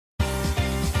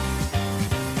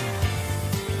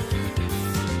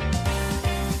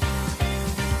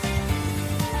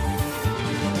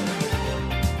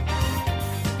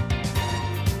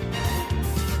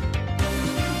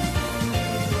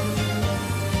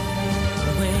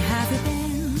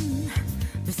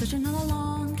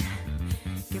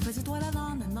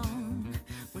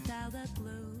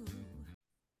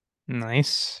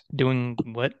Nice. Doing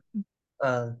what?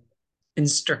 Uh,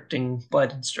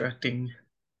 blood instructing.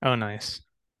 Oh, nice.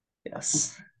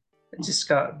 Yes. I just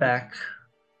got back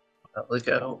a while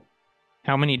ago.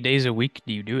 How many days a week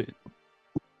do you do it?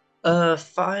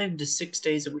 5 to 6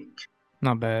 days a week.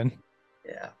 Not bad.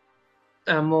 Yeah.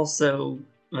 I'm also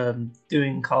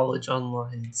doing college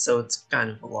online, so it's kind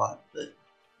of a lot, but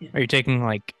yeah. Are you taking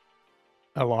like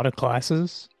a lot of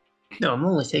classes? No, I'm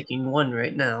only taking one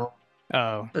right now,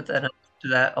 Oh, but then after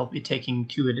that, I'll be taking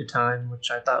two at a time,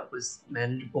 which I thought was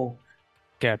manageable.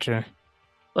 gotcha.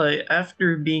 But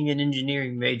after being an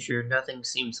engineering major, nothing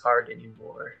seems hard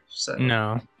anymore. So,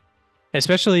 No.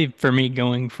 Especially for me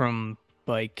going from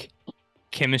like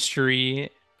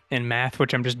chemistry and math,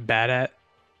 which I'm just bad at,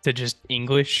 to just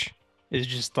English is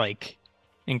just like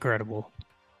incredible.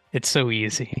 It's so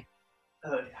easy.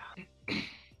 oh yeah.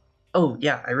 Oh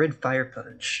yeah, I read Fire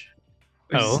Punch.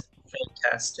 It Oh. was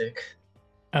fantastic.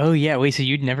 Oh yeah, wait, so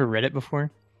you'd never read it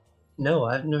before? No,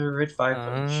 I've never read Fire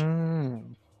Punch. Oh.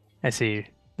 I see.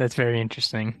 That's very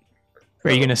interesting.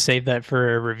 Are you gonna Oh, save that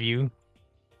for a review?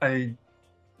 I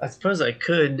I suppose I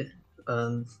could.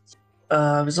 Um,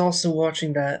 I was also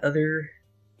watching that other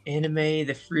anime,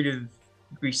 The Fruit of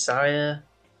Grisaya.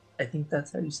 I think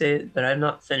that's how you say it, but I'm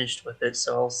not finished with it,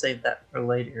 so I'll save that for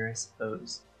later, I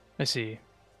suppose. I see.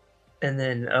 And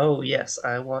then, oh yes,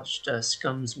 I watched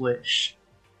Scum's Wish.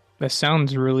 That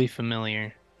sounds really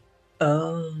familiar.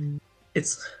 Um,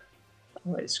 it's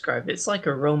how do I describe it? It's like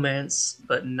a romance,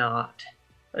 but not.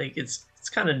 Like it's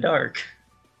kind of dark.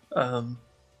 Um,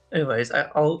 anyways,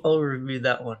 I'll review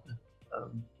that one.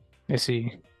 Um, I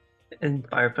see. and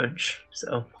Fire Punch.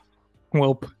 So,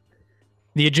 Well,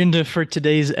 the agenda for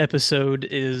today's episode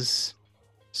is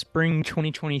spring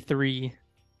 2023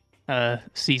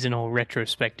 seasonal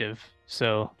retrospective.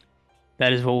 So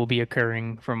that is what will be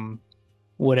occurring from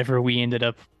whatever we ended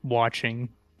up watching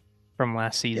from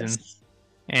last season. yes.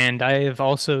 And I have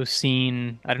also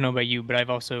seen, I don't know about you, but I've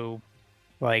also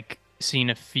like seen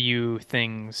a few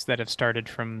things that have started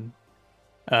from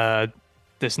uh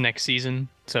this next season.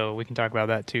 So we can talk about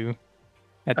that too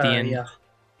at the end. Yeah.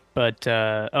 But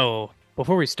oh,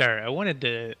 before we start, I wanted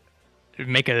to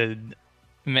make a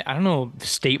I don't know if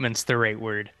statement's the right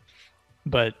word,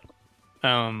 but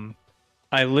um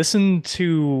I listen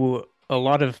to a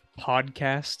lot of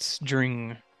podcasts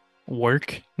during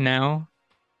work now,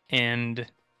 and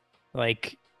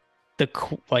like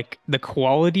the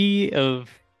quality of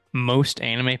most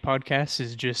anime podcasts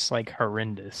is just like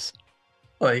horrendous.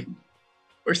 Like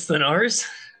worse than ours.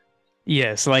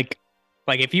 Yes, like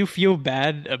if you feel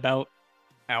bad about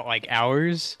out like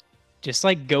hours, just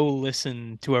like go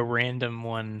listen to a random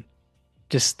one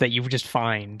just that you just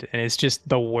find, and it's just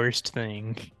the worst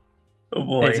thing.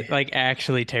 Oh It's boy. like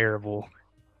actually terrible.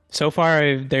 So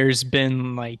far, there's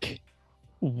been like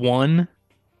one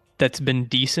that's been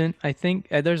decent, I think.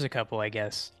 There's a couple, I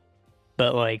guess,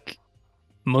 but like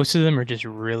most of them are just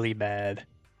really bad.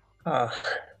 Uh,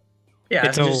 yeah,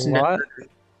 It's I've a just never lot.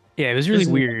 Yeah, it was really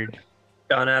just never weird.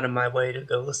 gone out of my way to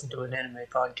go listen to an anime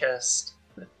podcast.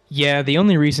 Yeah, the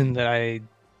only reason that I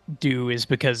do is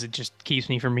because it just keeps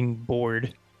me from being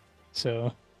bored.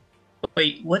 So,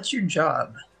 Wait, what's your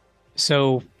job?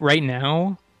 so right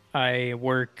now I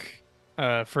work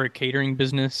for a catering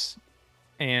business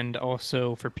and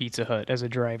also for Pizza Hut as a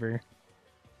driver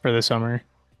for the summer.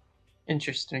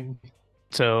 Interesting.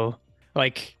 So,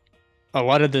 like a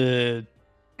lot of the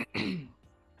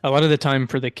a lot of the time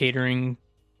for the catering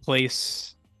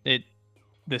place, it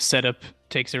the setup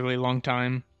takes a really long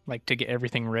time, like to get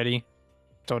everything ready.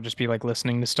 So I'll just be like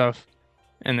listening to stuff,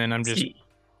 and then I'm just See,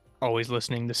 always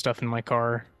listening to stuff in my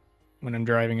car when I'm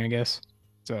driving, I guess.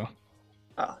 So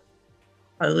uh,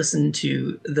 I listened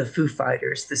to the Foo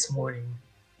Fighters this morning.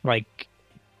 like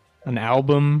an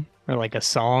album or like a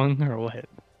song or what?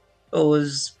 It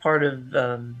was part of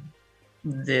the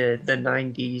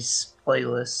 '90s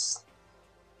playlist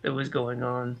that was going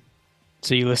on.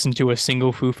 So you listen to a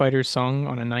single Foo Fighters song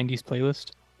on a 90s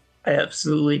playlist? I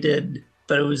absolutely did,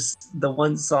 but it was the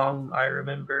one song I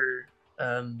remember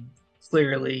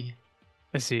clearly.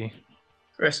 I see.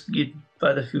 Rescued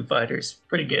by the Foo Fighters.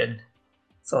 Pretty good.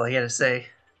 That's all I gotta say.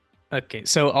 Okay,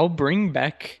 so I'll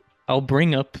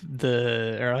bring up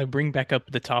the or I'll bring back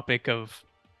up the topic of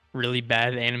really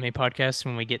bad anime podcasts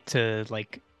when we get to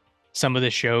like some of the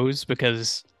shows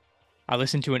because I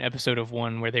listened to an episode of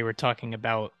one where they were talking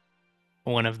about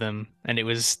one of them and it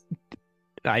was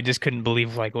I just couldn't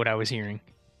believe like what I was hearing.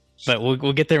 But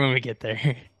we'll get there when we get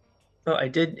there. Oh, I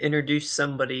did introduce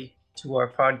somebody to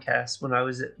our podcast when I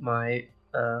was at my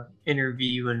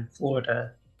interview in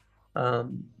Florida.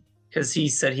 Um, because he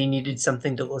said he needed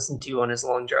something to listen to on his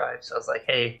long drive. So I was like,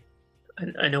 hey,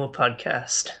 I know a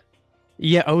podcast.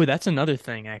 Yeah, oh, that's another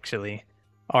thing actually.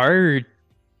 Our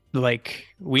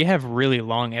we have really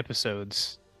long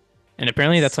episodes, and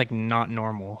apparently that's like not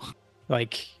normal.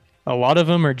 Like a lot of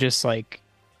them are just like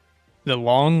the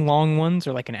long ones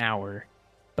are like an hour,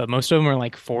 but most of them are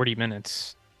like 40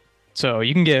 minutes. So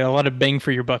you can get a lot of bang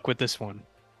for your buck with this one.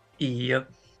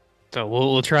 Yep. So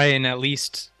we'll try and at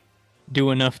least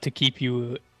do enough to keep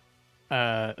you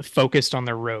focused on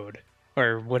the road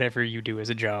or whatever you do as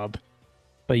a job.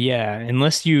 But yeah,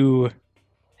 unless you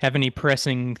have any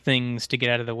pressing things to get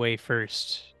out of the way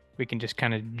first, we can just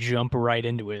kind of jump right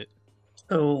into it.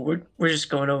 So we're just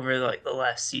going over like the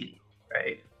last season,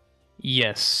 right?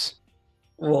 Yes.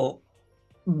 Well,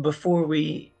 before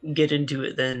we get into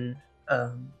it, then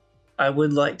I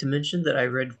would like to mention that I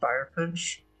read Fire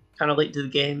Punch. Kind of late to the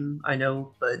game, I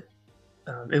know, but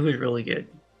it was really good.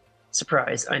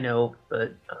 Surprise, I know,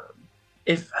 but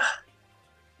if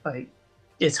like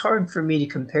it's hard for me to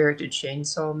compare it to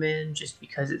Chainsaw Man just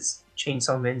because it's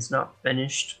Chainsaw Man's not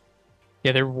finished.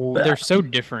 Yeah, But they're so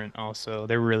different also.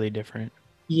 They're really different.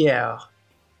 yeah,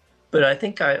 but I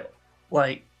think I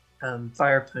like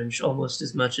Fire Punch almost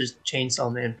as much as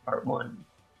Chainsaw Man Part One.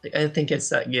 Like, I think it's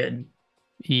that good.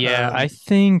 Yeah, I Um,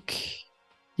 think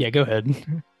yeah, go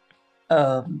ahead.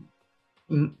 um,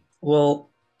 well,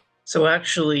 so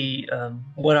actually,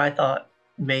 what I thought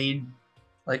made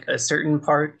like a certain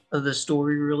part of the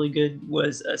story really good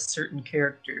was a certain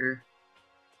character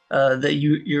that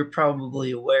you're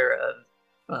probably aware of,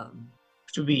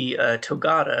 which would be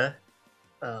Togata.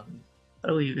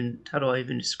 How do I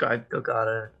even describe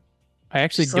Togata? I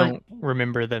actually She's like don't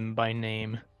remember them by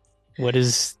name. What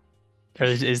is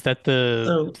is that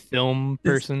the so film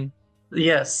it's person?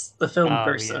 yes, the film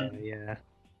Oh yeah, person. yeah.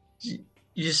 She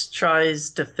just tries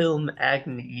to film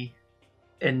Agni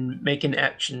and make an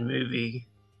action movie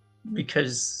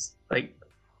because like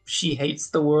she hates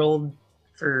the world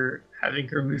for having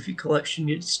her movie collection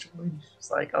get destroyed.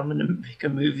 She's like, I'm gonna make a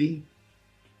movie.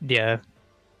 Yeah.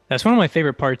 That's one of my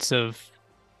favorite parts of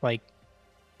like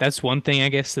that's one thing I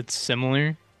guess that's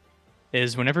similar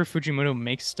is whenever Fujimoto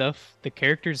makes stuff, the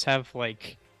characters have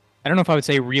like I don't know if I would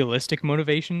say realistic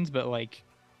motivations, but like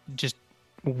just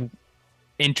w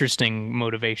interesting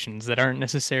motivations that aren't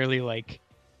necessarily like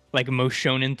most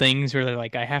shonen things where they're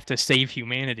like I have to save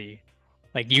humanity.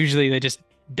 Like usually they just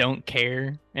don't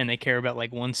care and they care about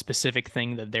like one specific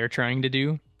thing that they're trying to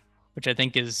do, which I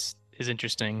think is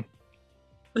interesting.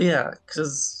 But yeah,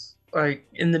 because like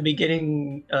in the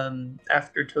beginning,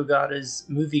 after Togata's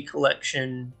movie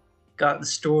collection got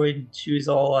destroyed, she was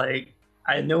all like,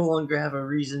 I no longer have a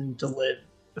reason to live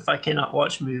if I cannot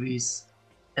watch movies.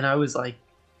 And I was like,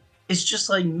 it's just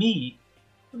like me.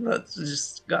 That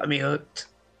just got me hooked.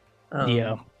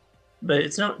 Yeah. Um, but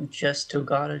it's not just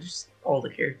Togata, just all the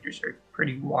characters are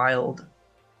pretty wild.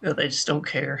 They just don't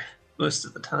care most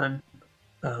of the time.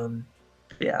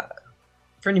 Yeah,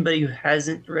 for anybody who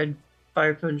hasn't read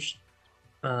Fire Punch,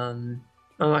 I'm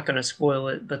not going to spoil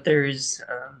it, but there's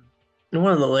in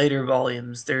one of the later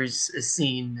volumes, there's a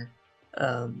scene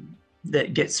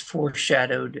that gets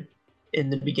foreshadowed in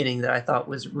the beginning that I thought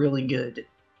was really good.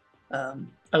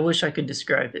 I wish I could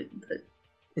describe it, but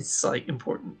it's like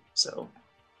important. So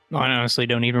I honestly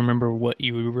don't even remember what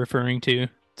you were referring to.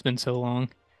 It's been so long.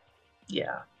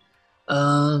 yeah,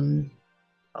 um,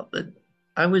 but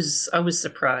I was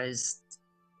surprised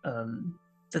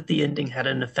that the ending had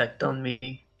an effect on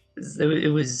me.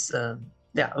 It was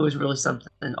yeah, it was really something.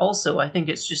 And also, I think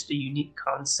it's just a unique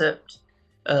concept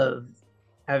of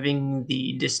having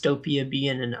the dystopia be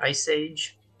in an ice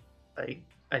age. Like,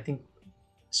 I think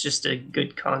it's just a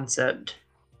good concept.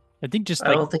 I think just I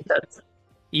like don't think that's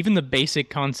even the basic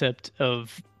concept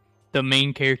of the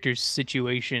main character's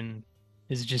situation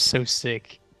is just so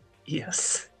sick.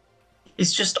 yes.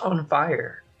 It's just on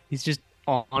fire. He's just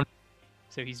on,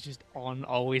 so he's just on,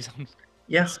 always on.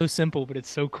 Yeah, It's so simple, but it's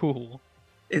so cool.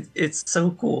 it's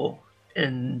so cool,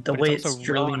 and the But it's way also it's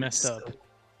really drawn messed is up so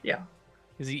yeah.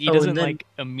 because he Oh, and doesn't then like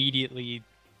immediately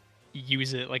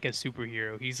use it like a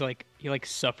superhero. He like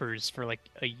suffers for like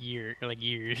a year or like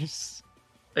years,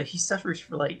 but he suffers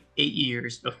for like 8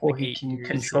 years before like he eight can years.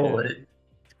 control Yeah, it.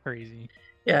 it's crazy.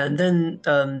 Yeah, and then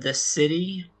the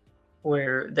city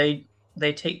where they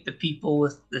take the people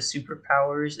with the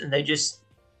superpowers and they just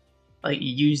like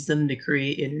use them to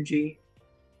create energy.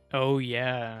 Oh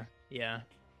yeah, yeah.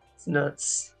 It's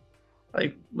nuts.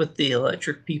 Like with the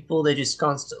electric people, they just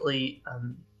constantly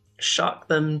shock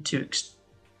them to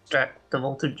extract the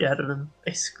voltage out of them,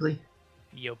 basically.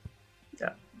 Yup.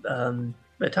 Yeah.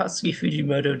 But Tatsuki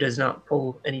Fujimoto does not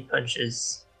pull any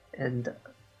punches, and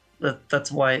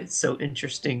that's why it's so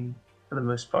interesting for the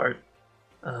most part.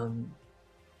 Um,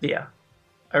 yeah,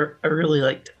 I really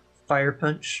liked Fire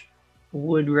Punch.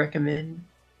 Would recommend.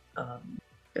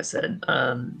 Like I said,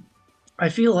 I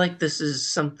feel like this is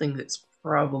something that's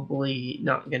probably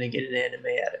not going to get an anime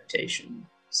adaptation.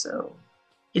 So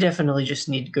you definitely just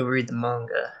need to go read the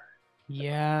manga.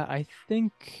 Yeah, I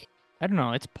think I don't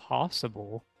know, it's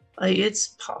possible. Like it's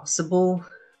possible,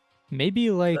 Maybe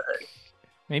but like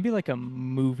maybe like a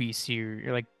movie series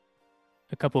or like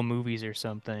a couple movies or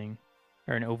something.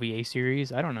 Or an OVA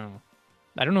series. I don't know.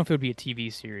 I don't know if it would be a TV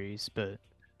series, but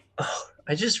oh,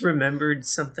 I just remembered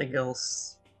something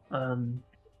else. Um,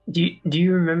 do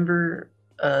you remember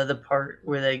the part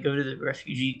where they go to the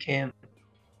refugee camp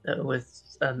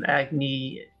with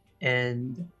Agni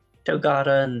and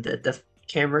Togata and the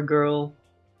camera girl,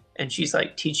 and she's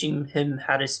like teaching him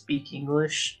how to speak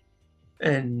English,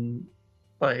 and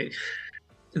like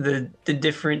the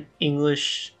different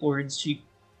English words she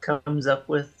comes up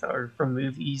with are from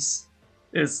movies.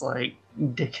 It's like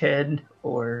dickhead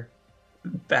or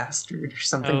bastard or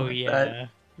something oh like that. yeah,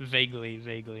 vaguely,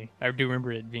 vaguely. I do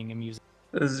remember it being amusing.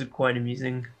 This is quite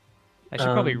amusing. I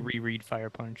should probably Um, reread Fire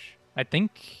Punch. I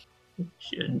think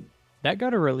should that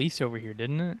got a release over here,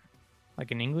 didn't it?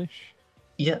 Like in English?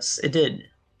 yes, it did.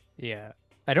 Yeah.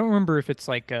 I don't remember if it's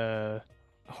like a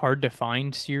hard to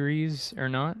find series or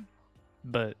not,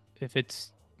 but if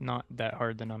it's not that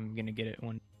hard, then I'm gonna get it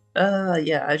one.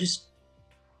 Yeah, I just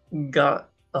got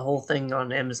the whole thing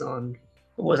on Amazon.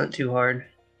 It wasn't too hard.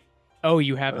 Oh,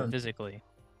 you have it Um, physically.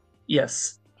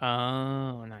 yes,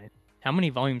 Oh, nice. How many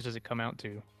volumes does it come out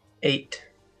to? 8.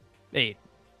 8.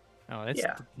 Oh, that's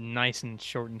Yeah, nice and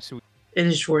short and sweet. it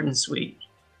is short and sweet,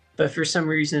 but for some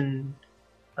reason,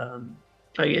 um,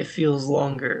 like it feels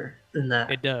longer than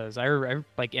It that. does. I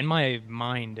like in my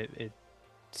mind, it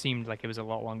seemed like it was a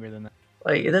lot longer than that.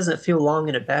 Like it doesn't feel long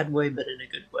in a bad way, but in a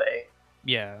good way.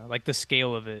 Yeah, like the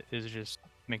scale of it is just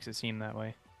makes it seem that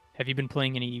way. Have you been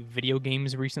playing any video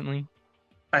games recently?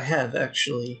 I have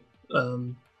actually.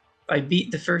 Um, I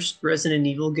beat the first Resident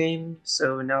Evil game,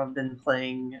 so now I've been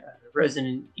playing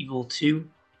Resident Evil 2.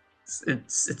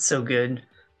 It's so good.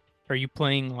 Are you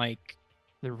playing like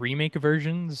the remake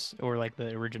versions or like the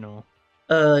original?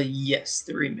 Yes,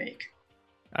 the remake.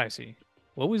 I see.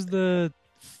 What was the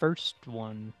first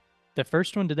one? The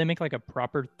first one, did they make like a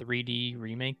proper 3D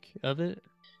remake of it?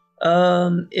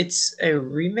 It's a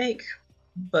remake,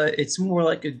 but it's more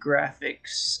like a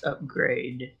graphics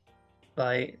upgrade.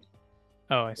 Like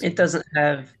Oh, I it see. doesn't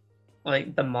have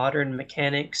like the modern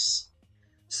mechanics,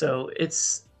 so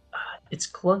it's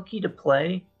clunky to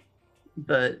play,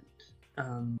 but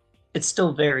um, it's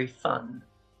still very fun.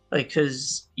 Like,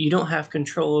 because you don't have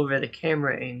control over the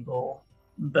camera angle,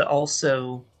 but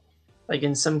also, like,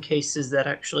 in some cases, that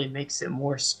actually makes it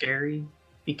more scary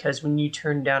because when you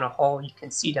turn down a hall, you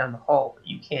can see down the hall, but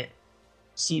you can't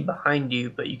see behind you,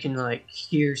 but you can, like,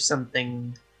 hear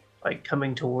something, like,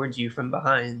 coming towards you from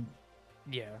behind.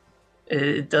 Yeah.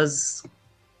 It does,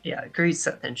 yeah, it creates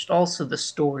that tension. Also, the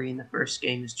story in the first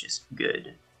game is just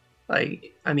good.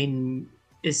 Like, I mean,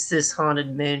 it's this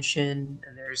haunted mansion,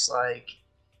 and there's like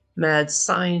mad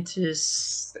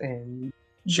scientists and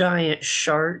giant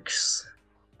sharks.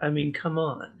 I mean, come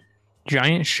on.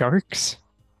 Giant sharks?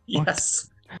 What? Yes.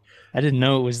 I didn't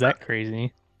know it was that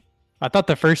crazy. I thought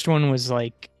the first one was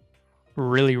like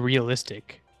really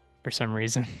realistic for some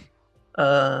reason.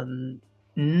 Um,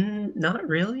 not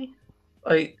really.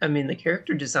 I mean, the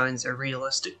character designs are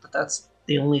realistic, but that's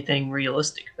the only thing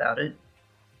realistic about it.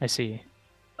 I see.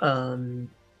 Um,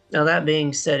 Now that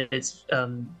being said,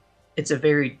 it's a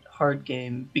very hard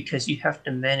game because you have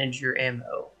to manage your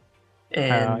ammo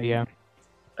Yeah. and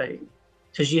like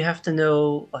because you have to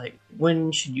know like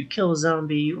when should you kill a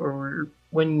zombie or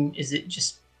when is it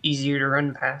just easier to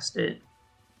run past it.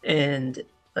 And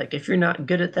like if you're not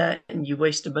good at that and you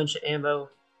waste a bunch of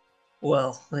ammo,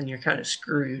 well, then you're kind of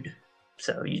screwed.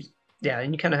 So you yeah,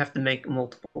 and you kind of have to make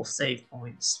multiple save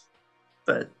points.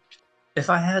 But if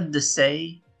I had to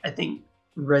say, I think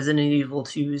Resident Evil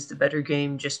 2 is the better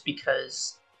game just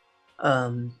because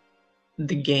um,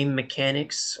 the game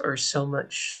mechanics are so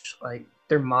much like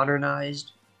they're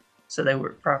modernized, so they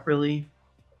work properly.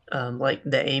 Like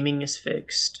the aiming is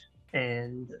fixed,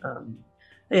 and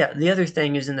yeah, the other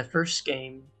thing is in the first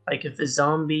game, like if a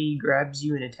zombie grabs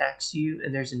you and attacks you,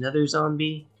 and there's another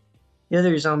zombie, the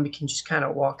other zombie can just kind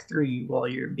of walk through you while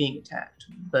you're being attacked.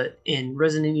 But in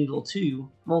Resident Evil 2,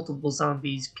 multiple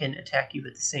zombies can attack you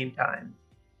at the same time.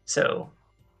 So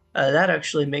that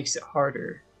actually makes it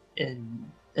harder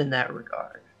in that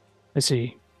regard. I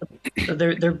see. So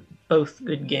they're both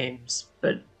good games,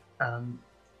 but um,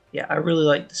 Yeah, I really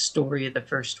like the story of the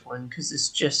first one because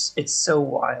it's so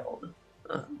wild.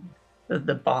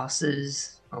 The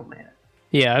bosses, oh man.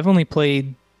 Yeah, I've only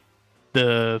played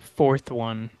the fourth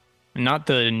one, not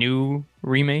the new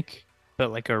remake,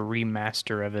 but like a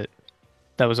remaster of it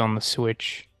that was on the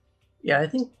Switch. Yeah, I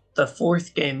think the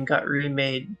fourth game got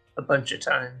remade a bunch of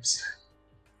times.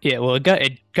 Yeah, well, it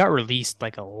got released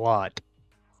like a lot.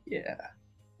 Yeah.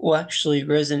 Well, actually,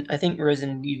 I think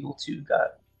Resident Evil 2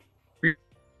 got re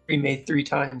remade three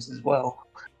times as well.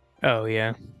 Oh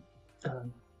yeah,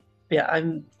 Um, yeah,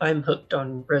 I'm hooked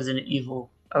on Resident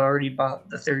Evil. I already bought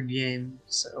the third game,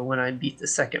 so when I beat the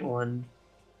second one,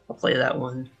 I'll play that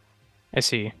one. I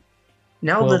see.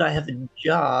 Now that Well, I have a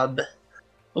job,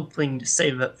 hoping to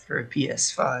save up for a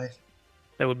PS5.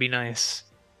 that would be nice.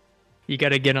 You got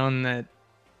to get on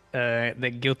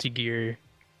that Guilty Gear.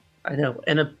 I know,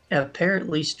 and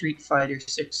apparently Street Fighter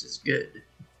 6 is good.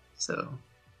 So,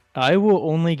 I will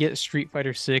only get Street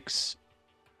Fighter 6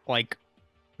 like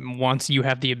once you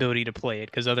have the ability to play it,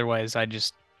 because otherwise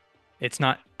it's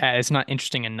not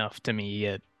interesting enough to me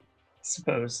yet.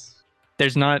 suppose.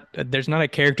 There's not a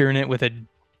character in it with a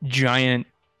giant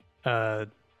uh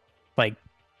like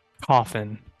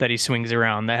coffin that he swings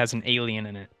around that has an alien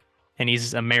in it, and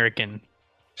he's American,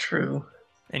 True.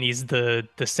 and he's the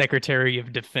Secretary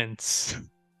of Defense,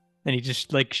 and he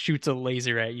just like shoots a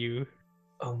laser at you.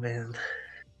 Oh man.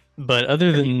 But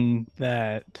other Have you than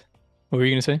that, what were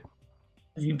you gonna say?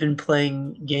 have you been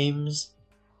playing games?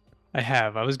 I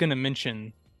have. I was gonna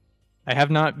mention I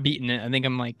have not beaten it. I think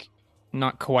I'm like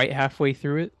not quite halfway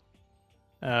through it.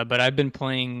 But I've been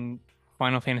playing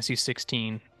Final Fantasy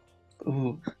 16,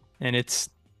 Ooh. and it's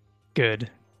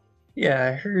good. Yeah,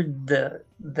 I heard the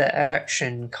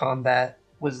action combat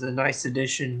was a nice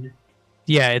addition.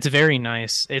 Yeah, it's very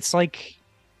nice. It's like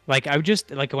I would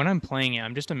just like when I'm playing it,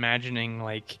 I'm just imagining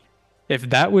like if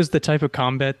that was the type of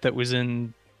combat that was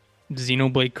in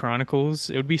Xenoblade Chronicles,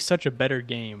 it would be such a better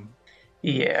game.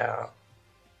 Yeah.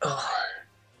 Oh,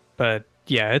 But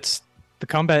yeah, it's the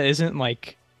combat isn't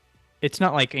like it's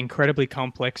not like incredibly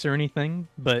complex or anything,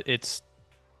 but it's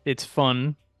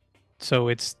fun. So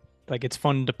it's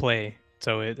fun to play.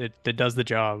 So it does the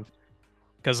job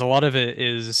because a lot of it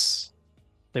is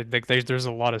there's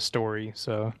a lot of story.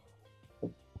 So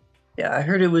yeah, I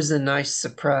heard it was a nice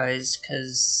surprise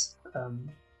because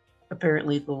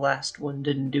apparently the last one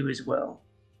didn't do as well.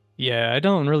 yeah, I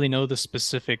don't really know the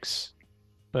specifics,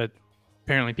 but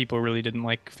apparently people really didn't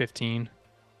like 15.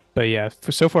 But yeah,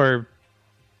 for so far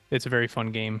it's a very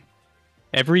fun game.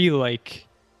 Every like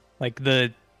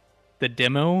the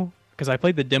demo, because I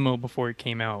played the demo before it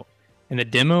came out, and the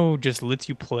demo just lets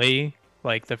you play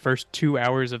like the first 2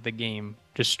 hours of the game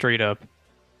just straight up.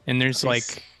 And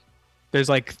Nice. there's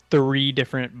like three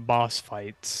different boss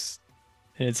fights.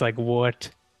 And it's like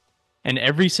what? And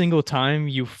every single time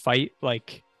you fight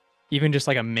like even just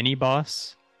like a mini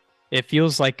boss, it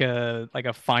feels like a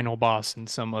final boss in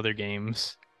some other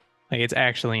games. Like it's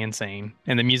actually insane.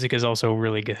 And the music is also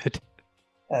really good.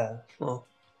 Well,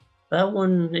 that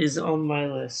one is on my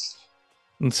list.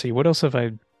 Let's see, what else have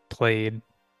I played?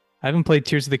 I haven't played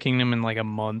Tears of the Kingdom in like a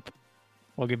month.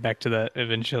 I'll get back to that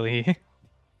eventually.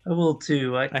 I will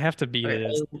too. I have to beat I, it.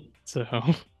 I, So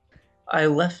I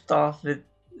left off at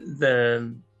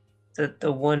the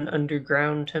the one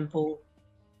underground temple.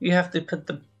 You have to put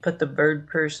the bird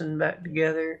person back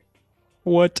together.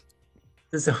 what?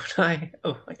 The Zonai.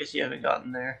 Oh, I guess you haven't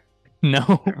gotten there.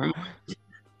 No. Never mind.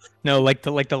 No, like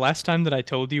the last time that I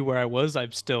told you where I was,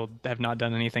 I've still have not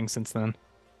done anything since then.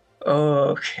 Oh,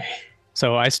 okay.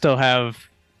 So I still have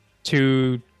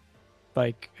two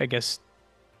like I guess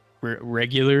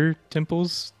regular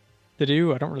temples to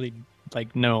do. I don't really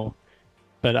like know,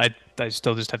 but I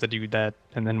still just have to do that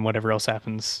and then whatever else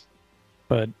happens.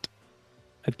 But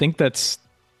I think that's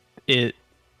it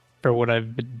for what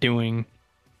I've been doing.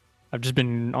 I've just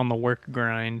been on the work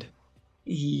grind.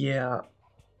 Yeah,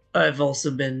 I've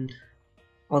also been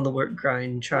on the work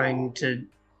grind trying to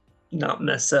not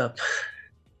mess up.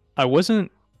 I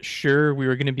wasn't sure we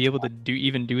were going to be able to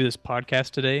do this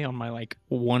podcast today on my like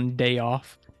one day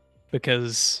off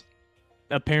because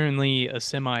apparently a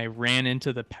semi ran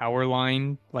into the power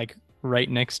line like right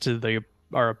next to the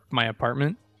our my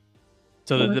apartment.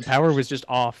 So the What? power was just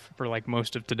off for like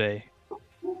most of today.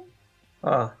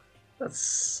 Oh,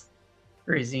 that's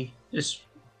crazy. Just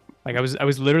Like I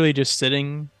was literally just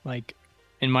sitting like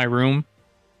in my room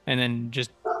and then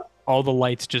just all the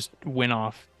lights just went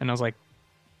off and I was like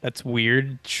that's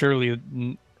weird. Surely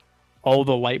all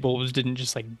the light bulbs didn't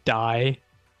just like die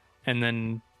and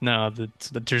then no,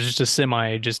 there's just a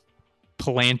semi just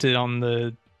planted on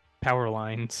the power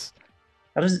lines.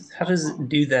 How does it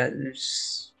do that?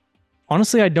 There's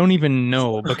Honestly, I don't even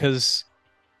know because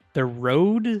the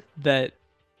road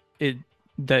it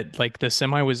that like the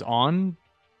semi was on,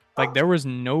 like there was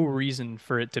no reason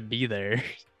for it to be there.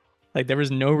 Like there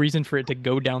was no reason for it to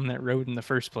go down that road in the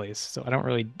first place. So I don't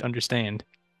really understand.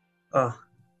 oh,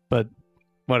 But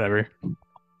whatever.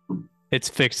 It's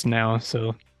fixed now,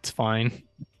 so it's fine.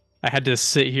 I had to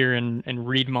sit here and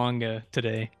read manga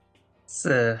today. it's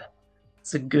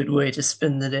a good way to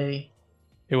spend the day.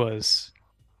 It was.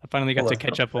 I finally got Hold to on,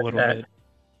 I'll catch be up a right little back. bit.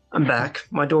 I'm back.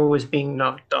 My door was being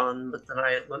knocked on, but then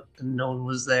I looked and no one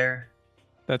was there.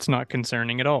 That's not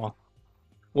concerning at all.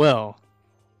 Well,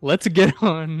 let's get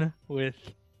on with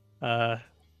uh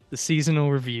the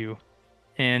seasonal review.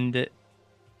 And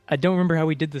I don't remember how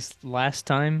we did this last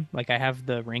time. Like I have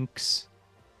the ranks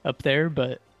up there,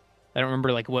 but I don't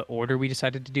remember like what order we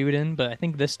decided to do it in, but I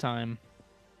think this time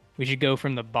we should go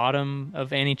from the bottom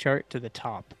of any chart to the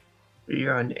top.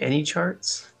 You're on any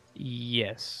charts?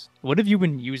 Yes. What have you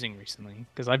been using recently?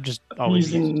 Because I've just I've been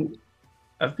always used. using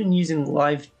I've been using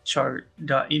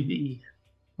livechart.ev.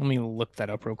 Let me look that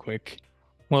up real quick.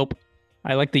 Well,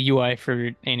 I like the UI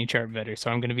for AnyChart better, so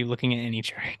I'm going to be looking at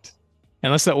AnyChart.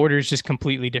 Unless the order is just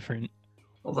completely different.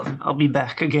 Hold on, I'll be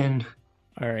back again.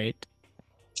 All right.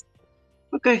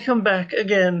 Okay, come back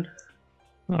again.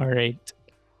 All right.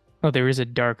 Oh, there is a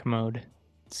dark mode.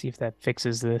 Let's see if that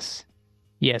fixes this.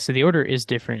 Yeah, so the order is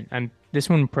different. This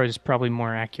one is probably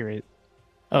more accurate.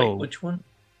 Wait, Oh, which one?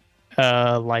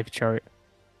 live chart.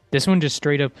 This one just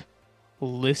straight up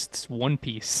lists One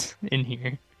Piece in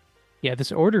here. Yeah,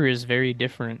 this order is very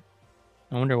different.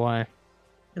 I wonder why.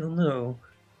 I don't know.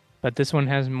 But this one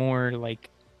has more like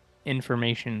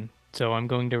information, so I'm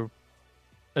going to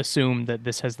assume that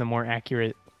this has the more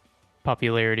accurate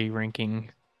popularity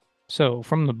ranking. So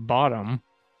from the bottom,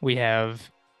 we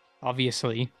have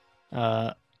obviously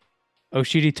uh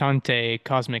Oshiri Tante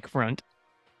Cosmic Front,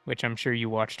 which I'm sure you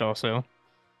watched also.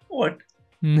 What?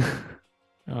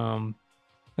 Um,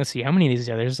 let's see, how many of these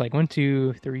are there? There's like 1,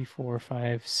 2, 3, 4,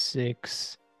 5,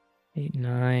 6, 8,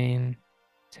 9,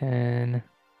 10,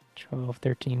 12,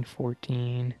 13,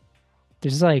 14.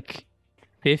 There's like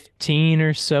 15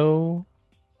 or so,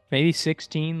 maybe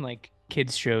 16 like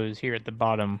kids shows here at the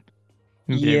bottom.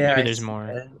 Yeah, Maybe I there's see more.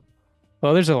 that.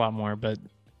 Well, there's a lot more, but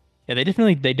yeah,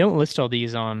 they don't list all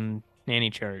these on Nanny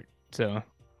Chart, so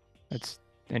that's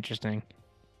interesting.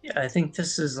 Yeah, I think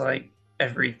this is like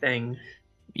everything.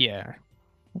 Yeah.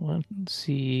 Let's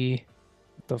see.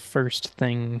 The first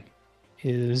thing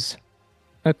is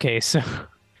okay, so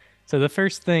so the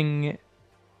first thing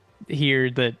here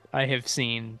that I have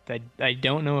seen that I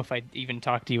don't know if I even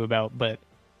talked to you about, but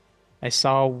I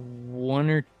saw 1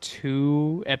 or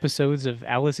 2 episodes of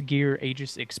Alice Gear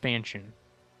Aegis Expansion.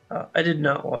 I did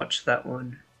not watch that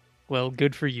one. Well,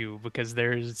 good for you because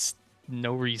there's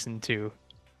no reason to.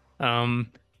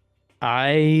 Um,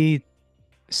 I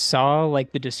saw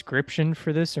like the description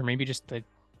for this, or maybe just the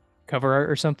cover art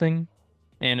or something,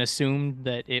 and assumed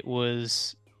that it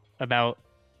was about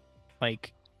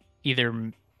like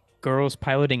either girls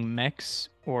piloting mechs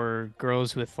or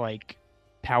girls with like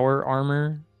power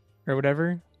armor or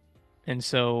whatever. And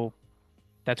so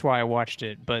that's why I watched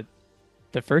it. But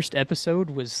the first episode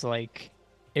was like,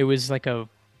 it was like a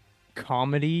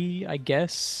comedy, I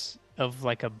guess, of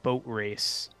like a boat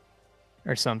race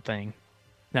or something.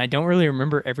 And I don't really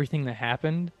remember everything that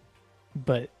happened,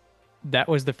 but that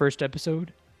was the first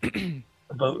episode.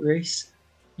 A boat race?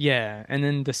 Yeah, and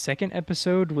then the second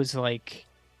episode was like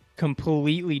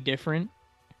completely different,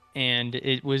 and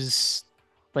it was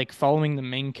like following the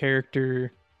main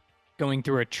character going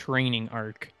through a training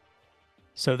arc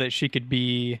so that she could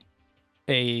be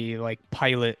a like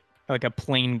pilot, like a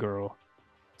plane girl.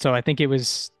 So I think it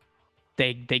was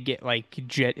they get like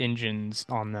jet engines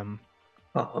on them.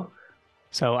 Oh,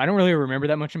 So I don't really remember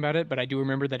that much about it, but I do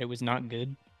remember that it was not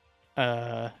good.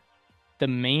 Uh, the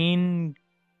main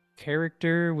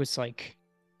character was like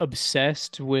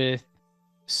obsessed with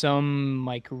some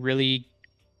like really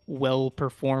well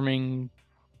performing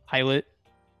pilot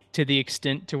to the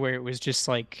extent to where it was just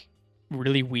like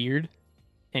really weird,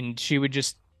 and she would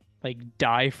just like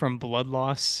die from blood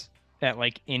loss at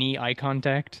like any eye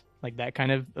contact, like that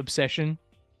kind of obsession.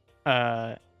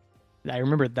 uh I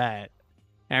remember that.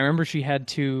 And I remember she had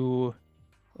to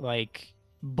like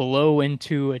blow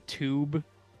into a tube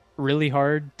really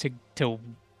hard to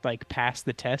like pass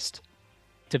the test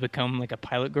to become like a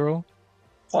pilot girl.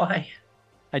 why?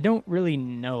 I don't really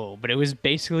know, but it was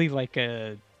basically like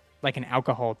an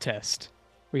alcohol test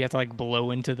where you have to like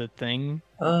blow into the thing.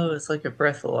 Oh, it's like a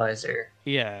breathalyzer.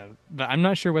 Yeah, but I'm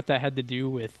not sure what that had to do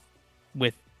with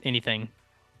anything.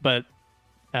 But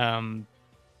Um,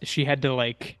 she had to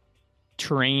like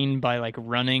train by like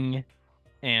running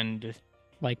and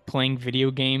like playing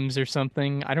video games or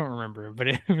something. I don't remember, but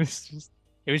it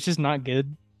was just not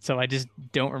good. So I just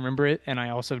don't remember it, and I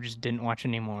also just didn't watch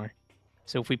anymore.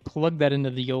 So if we plug that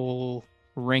into the old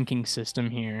ranking system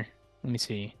here, let me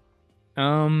see.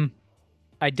 Um,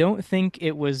 I don't think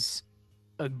it was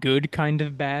a good kind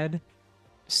of bad.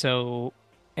 So,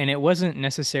 and it wasn't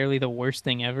necessarily the worst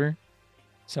thing ever.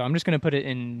 So I'm just gonna put it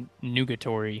in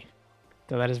nugatory.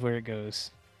 So that is where it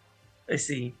goes. I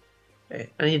see.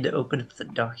 I need to open up the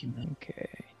document.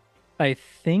 Okay. I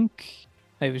think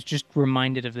I was just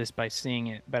reminded of this by seeing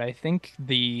it, but I think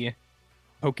the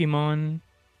Pokemon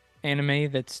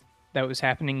anime that was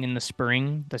happening in the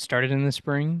spring, that started in the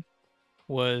spring,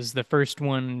 was the first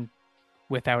one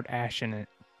without Ash in it,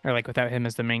 or like without him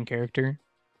as the main character.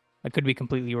 I could be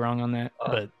completely wrong on that,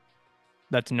 Uh, but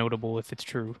that's notable if it's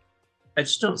true. I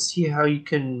just don't see how you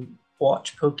can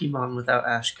watch Pokemon without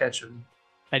Ash Ketchum.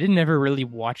 I didn't ever really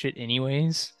watch it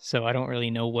anyways, so I don't really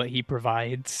know what he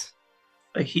provides.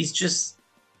 Like he's just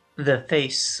the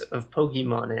face of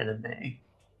Pokemon anime.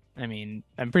 I mean,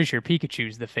 I'm pretty sure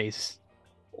Pikachu's the face.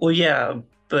 Well, yeah,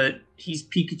 but he's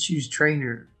Pikachu's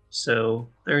trainer, so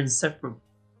they're inseparable.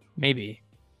 Maybe.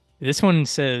 This one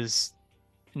says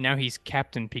now he's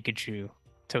Captain Pikachu,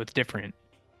 so it's different.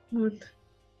 What?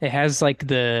 It has like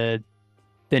the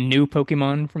new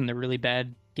Pokemon from the really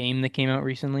bad game that came out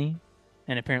recently,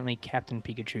 and apparently Captain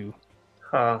Pikachu.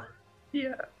 Huh.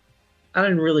 Yeah. I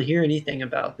didn't really hear anything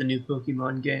about the new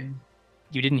Pokemon game.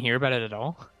 You didn't hear about it at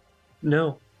all?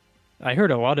 No. I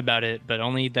heard a lot about it, but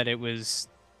only that it was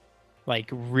like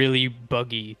really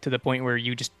buggy to the point where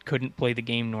you just couldn't play the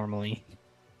game normally.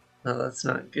 No, that's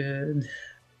not good.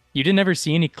 You didn't ever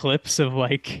see any clips of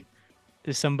like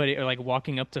somebody or like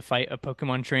walking up to fight a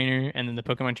Pokemon trainer and then the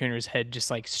Pokemon trainer's head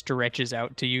just like stretches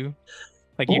out to you.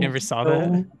 Like you Oh, never saw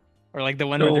that? no. Or like the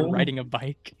one where they're No. riding a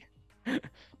bike.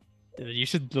 You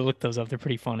should look those up. They're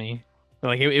pretty funny.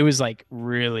 Like it was like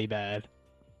really bad.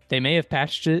 They may have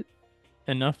patched it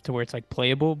enough to where it's like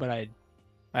playable, but I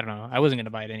don't know. I wasn't gonna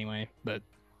buy it anyway, but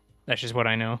that's just what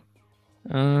I know.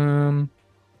 Um,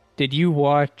 did you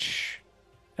watch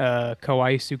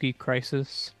Kawaii Suki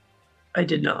Crisis? I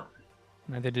did not.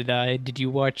 Neither did I. Did you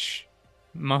watch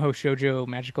Maho Shoujo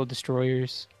Magical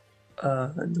Destroyers?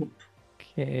 Nope.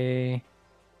 Okay.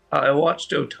 I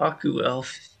watched Otaku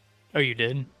Elf. Oh, you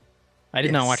did? I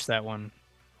did not watch Yes. that one.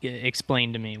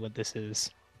 Explain to me what this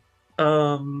is.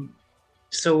 Um,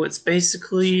 so it's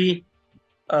basically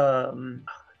um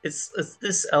it's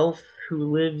this elf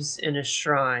who lives in a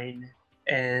shrine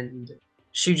and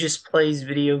she just plays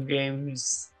video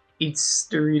games, eats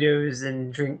Doritos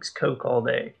and drinks Coke all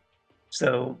day.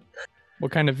 So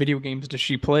What kind of video games does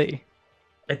she play?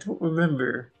 I don't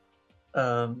remember.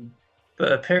 Um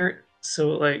but apparent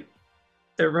so like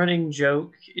the running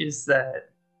joke is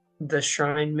that the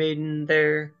shrine maiden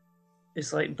there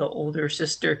is like the older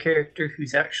sister character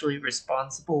who's actually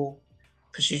responsible,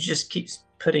 but she just keeps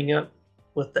putting up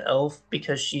with the elf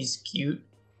because she's cute,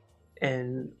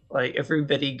 and like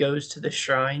everybody goes to the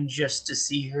shrine just to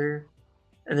see her,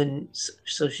 and then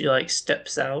so she like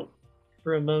steps out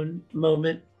for a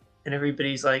moment, and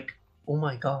everybody's like, "Oh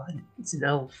my god, it's an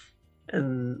elf,"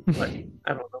 and like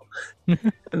I don't know,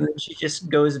 and then she just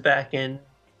goes back in,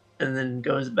 and then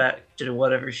goes back to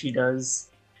whatever she does,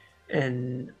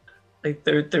 and like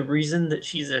the reason that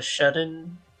she's a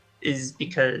shut-in is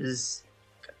because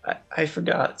I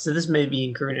forgot. So this may be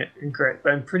incorrect,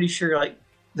 but I'm pretty sure like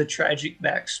the tragic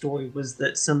backstory was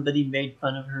that somebody made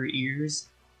fun of her ears,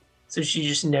 so she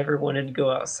just never wanted to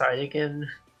go outside again.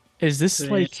 Is So this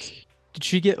they just like, did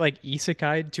she get like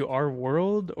isekai'd to our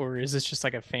world, or is this just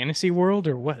like a fantasy world,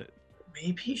 or what?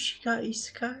 maybe she got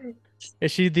isekai.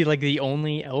 Is she the like the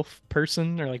only elf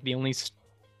person, or like the only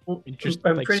Well, just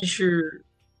I'm like, pretty sure.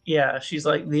 Yeah, she's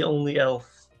like the only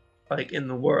elf like in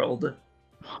the world.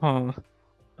 huh?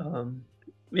 Um,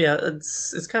 yeah,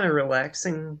 it's kind of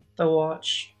relaxing to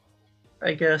watch,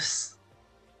 I guess.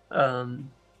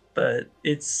 Um, but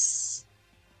it's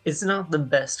not the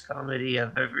best comedy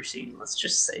I've ever seen. Let's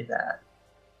just say that.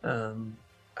 Um,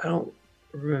 I don't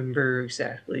remember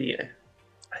exactly.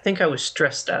 I think I was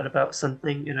stressed out about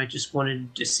something, and I just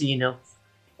wanted to see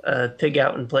pig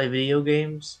out and play video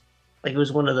games. Like it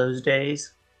was one of those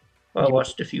days. Well, I You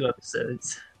watched a few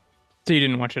episodes. so you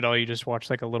didn't watch it all, you just watched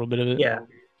like a little bit of it. Yeah,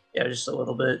 yeah, just a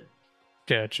little bit.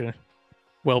 Gotcha.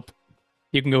 Well,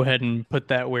 you can go ahead and put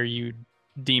that where you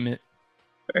deem it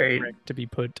All right, correct to be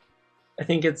put. I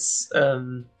think it's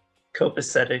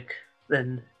copacetic.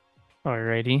 Then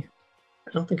Alrighty.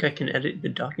 I don't think I can edit the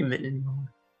document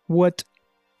anymore. What?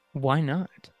 Why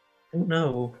not? I don't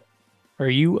know. Are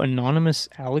you anonymous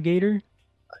alligator?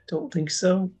 I don't think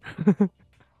so.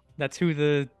 That's who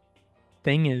the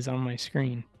thing is on my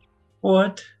screen.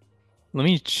 What? Let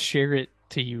me share it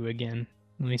to you again.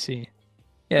 Let me see.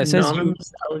 Yeah,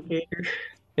 Anonymous alligator?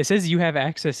 it says you have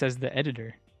access as the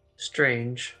editor.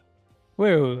 Strange.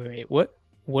 Wait.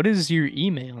 What is your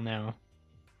email now?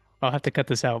 I'll have to cut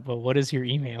this out, but what is your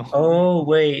email? Oh,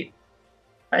 wait.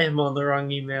 I am on the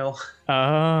wrong email.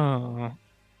 Oh.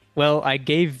 Well, I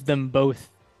gave them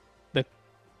both the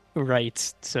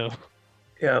rights, so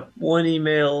Yeah, one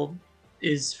email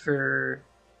is for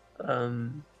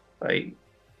um like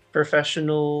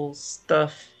professional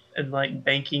stuff and like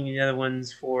banking, the other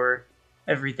one's for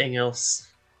everything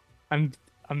else. I'm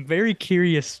I'm very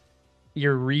curious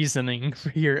your reasoning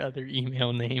for your other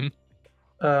email name.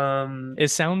 Um, It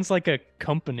sounds like a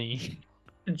company.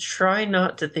 Try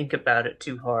not to think about it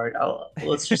too hard.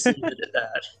 Let's just leave it at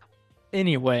that.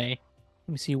 Anyway,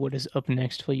 let me see what is up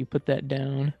next while you put that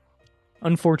down.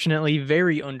 Unfortunately,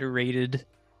 very underrated.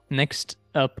 Next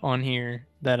up on here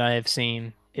that I have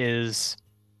seen is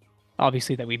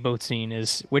obviously that we both seen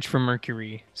is Witch from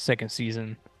Mercury second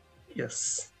season,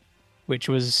 Yes, which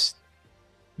was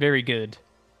very good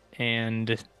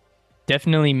and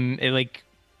definitely it like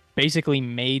basically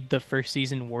made the first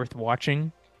season worth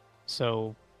watching.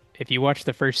 So if you watch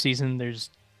the first season,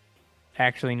 there's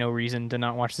actually no reason to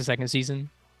not watch the second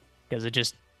season because it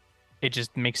just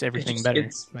makes it everything just better.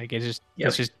 gets. Like it's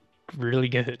Yep, just really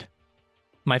good.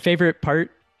 My favorite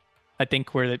part, I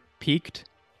think, where it peaked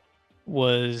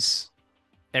was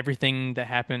everything that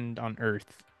happened on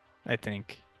Earth, I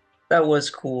think. that was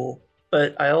cool.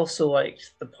 But I also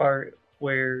liked the part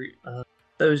where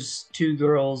those two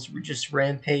girls were just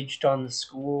rampaged on the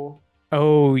school,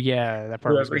 Oh yeah, that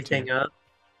part blew was good too. everything up.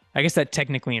 I guess that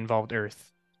technically involved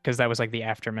Earth because that was like the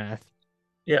aftermath.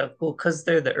 Yeah, well, because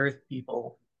they're the Earth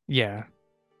people. Yeah.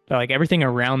 But like everything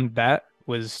around that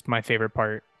was my favorite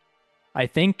part. I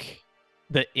think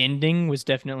the ending was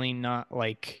definitely not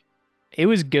like it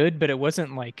was good, but it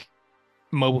wasn't like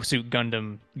Mobile Suit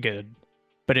Gundam good.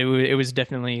 But it was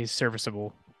definitely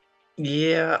serviceable.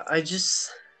 Yeah,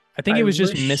 I think I it was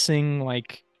just wish missing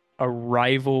like a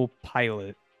rival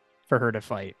pilot for her to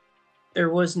fight. there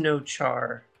was no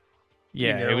Char,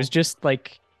 you Yeah, it was know? just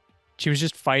like she was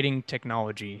just fighting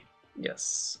technology.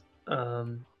 Yes.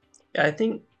 I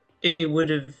think it would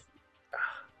have.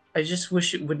 I just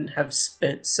wish it wouldn't have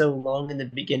spent so long in the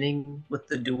beginning with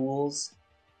the duels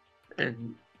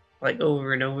and like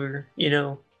over and over, you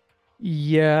know?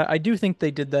 Yeah, I do think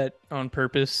they did that on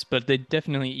purpose, but they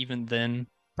definitely even then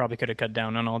probably could have cut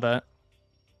down on all that.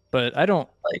 But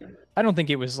Like, I don't think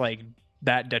it was like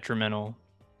that detrimental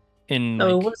in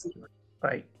no, it like wasn't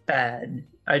like bad.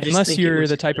 I just unless think it you're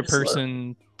was the kind type of of slow.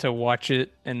 person to watch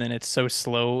it and then it's so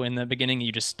slow in the beginning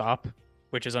you just stop,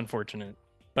 which is unfortunate.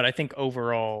 But I think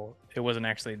overall it wasn't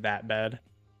actually that bad.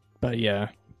 But yeah.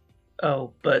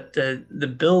 Oh, but the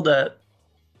build up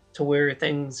to where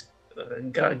things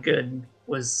got good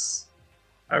was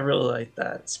I really like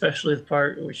that, especially the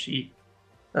part where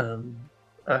um,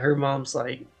 her mom's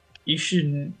like, you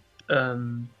should,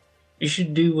 um, you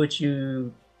should do what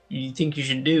you think you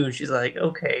should do, and she's like,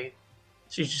 okay.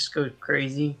 She just goes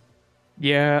crazy.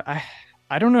 Yeah,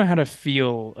 I don't know how to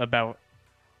feel about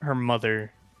her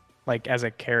mother like as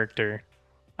a character.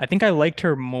 I think I liked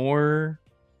her more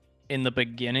in the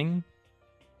beginning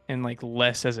and like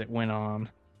less as it went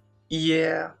on.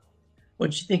 Yeah.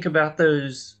 What'd you think about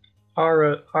those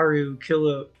Haru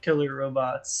killer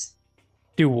robots?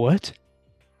 Do what?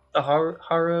 The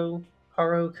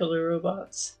Haru killer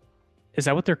robots? Is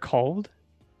that what they're called?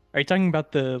 Are you talking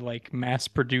about the like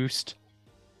mass-produced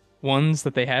ones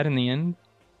that they had in the end?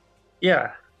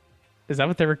 Yeah, Is that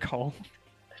what they were called?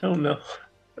 I don't know.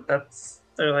 But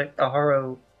they're like the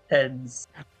Haru heads.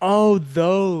 Oh,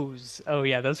 those. Oh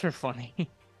yeah, those were funny.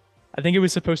 I think it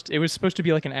was supposed to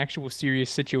be like an actual serious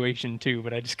situation too,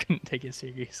 but I just couldn't take it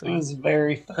It seriously. was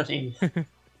very funny.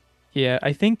 Yeah,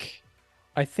 I think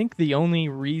the only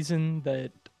reason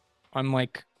that I'm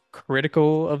like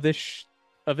critical of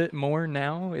of it more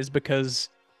now is because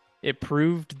it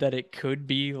proved that it could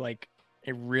be like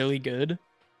a really good.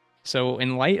 So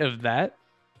in light of that,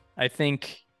 I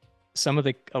think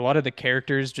a lot of the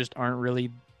characters just aren't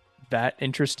really that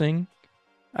interesting.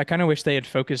 I kind of wish they had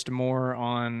focused more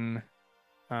on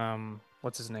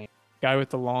what's his name? Guy with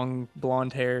the long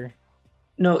blonde hair.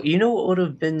 No, you know what would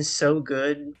have been so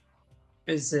good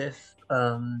is if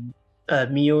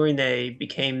Miorine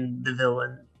became the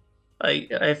villain.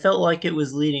 I felt like it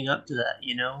was leading up to that,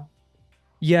 you know?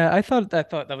 Yeah, I thought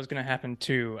that was gonna happen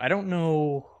too. I don't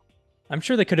know. I'm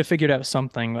sure they could have figured out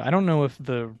something. I don't know if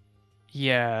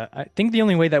yeah, I think the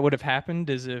only way that would have happened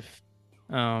is if,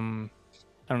 um,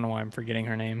 I don't know why I'm forgetting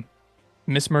her name.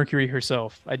 Miss Mercury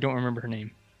herself. I don't remember her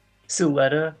name.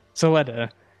 Suletta, Soletta.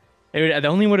 It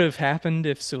only would have happened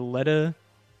if Soletta,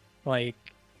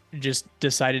 like, just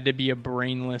decided to be a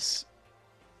brainless,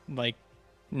 like,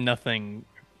 nothing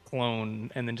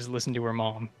clone and then just listen to her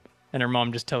mom. And her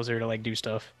mom just tells her to, like, do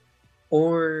stuff.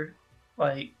 or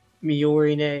like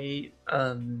Miorine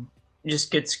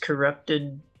just gets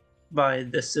corrupted by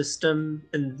the system,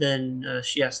 and then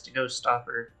she has to go stop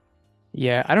her.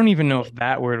 Yeah, I don't even know if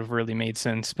that would have really made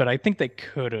sense, but I think they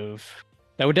could have.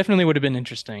 That would definitely would have been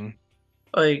interesting.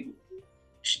 Like,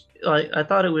 like I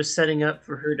thought it was setting up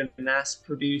for her to mass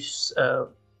produce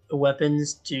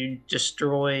weapons to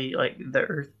destroy like the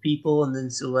Earth people, and then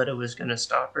Suletta was gonna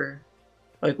stop her.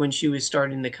 Like when she was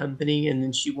starting the company, and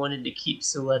then she wanted to keep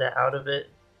Suletta out of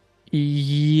it.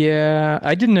 Yeah,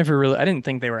 I didn't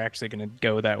think they were actually going to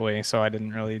go that way, so I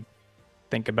didn't really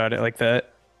think about it like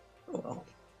that.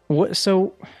 Well,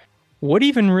 So what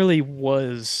even really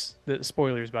was the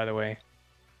spoilers, by the way?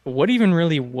 What even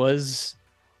really was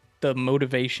the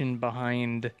motivation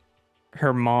behind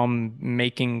her mom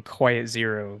making Quiet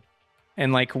Zero?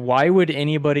 And like, why would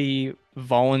anybody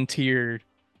volunteer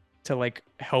to like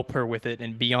help her with it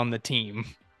and be on the team?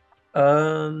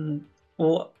 um,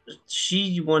 well,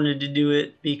 she wanted to do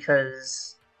it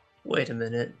because, wait a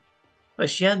minute, like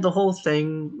she had the whole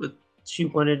thing with she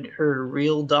wanted her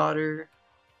real daughter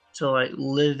to like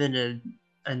live in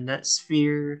a net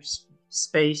sphere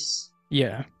space,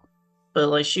 Yeah. but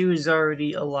like she was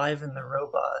already alive in the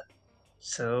robot,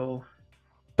 so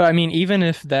But I mean, even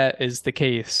if that is the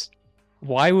case,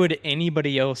 why would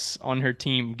anybody else on her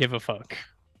team give a fuck?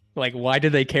 Like, why do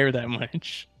they care that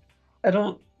much? I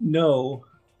don't know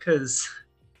because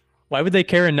Why would they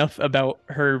care enough about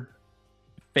her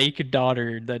fake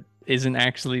daughter that isn't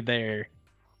actually there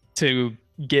to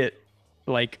get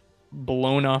like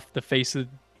blown off the face of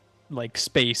like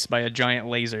space by a giant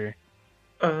laser?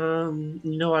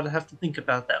 I'd have to think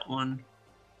about that one.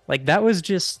 Like that was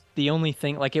just the only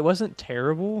thing. Like it wasn't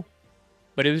terrible,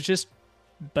 but it was just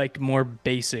like more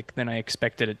basic than I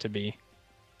expected it to be.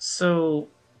 So,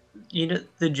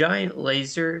 the giant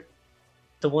laser,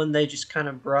 the one they just kind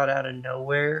of brought out of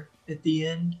nowhere at the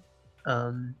end.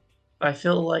 Um, I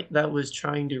feel like that was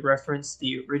trying to reference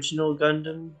the original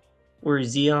Gundam, where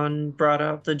Xeon brought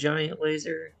out the giant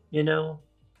laser. You know,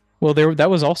 Well, there that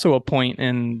was also a point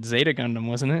in Zeta Gundam,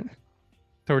 wasn't it?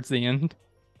 Towards the end.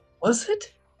 was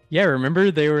it? Yeah,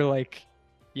 remember they were like,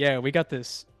 yeah, we got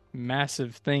this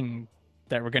massive thing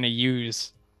that we're gonna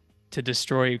use to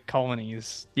destroy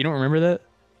colonies. You don't remember that?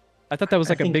 I thought that was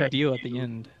I like a think big I deal at the do.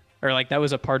 end. Or like that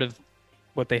was a part of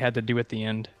what they had to do at the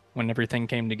end when everything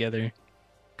came together.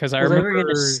 Because I Well, they were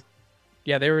gonna. remember,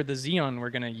 yeah, they were the Xeon were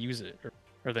gonna use it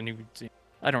or the new Xeon.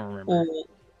 I don't remember. Well,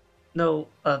 no.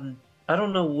 I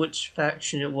don't know which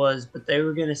faction it was, but they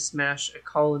were gonna smash a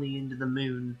colony into the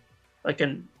moon, like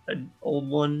an old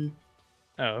one.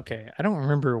 Oh, okay. I don't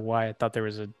remember why I thought there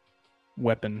was a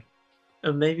weapon.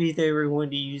 Maybe they were going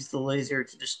to use the laser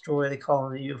to destroy the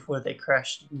colony before they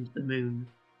crashed into the moon.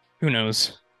 Who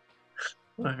knows?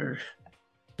 Whatever.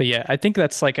 But yeah, I think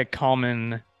that's like a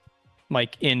common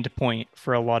like end point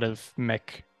for a lot of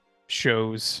mech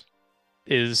shows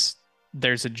is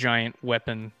there's a giant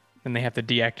weapon and they have to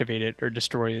deactivate it or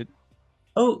destroy it.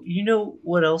 Oh, you know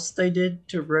what else they did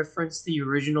to reference the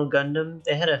original Gundam?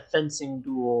 They had a fencing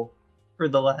duel for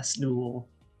the last duel.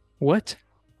 What?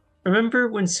 Remember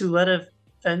when Suletta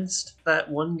fenced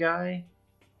that one guy?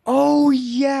 Oh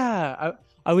yeah.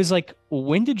 I was like,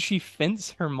 when did she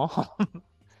fence her mom?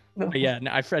 But No. yeah,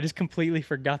 no, I just completely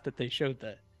forgot that they showed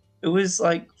that. It was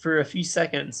like for a few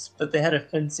seconds, but they had a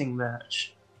fencing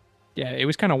match. Yeah, it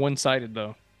was kind of one-sided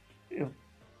though, You know,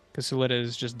 because Suletta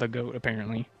is just the goat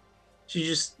apparently. she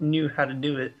just knew how to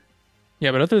do it.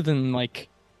 Yeah, but other than like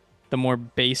the more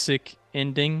basic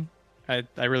ending, I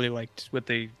really liked what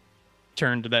they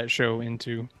turned that show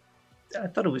into. I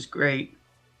thought it was great.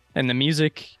 And the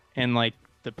music and like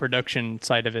the production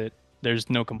side of it, there's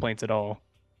no complaints at all.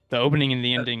 The opening and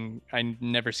the ending, I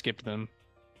never skipped them.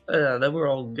 They were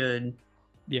all good.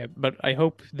 Yeah, but I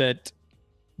hope that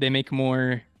they make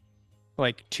more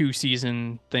like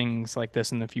two-season things like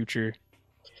this in the future.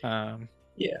 Um,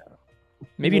 Yeah.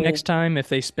 maybe Well, next time if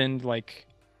they spend like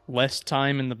less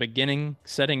time in the beginning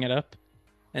setting it up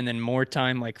and then more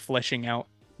time like fleshing out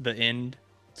the end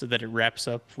so that it wraps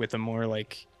up with a more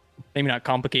like maybe not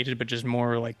complicated but just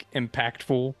more like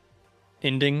impactful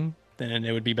ending, then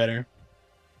it would be better.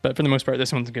 But for the most part,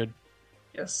 this one's good.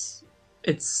 yes.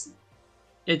 It's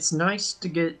it's nice to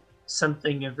get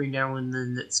something every now and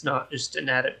then that's not just an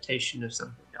adaptation of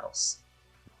something else.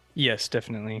 Yes,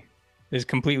 definitely. It's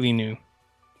completely new.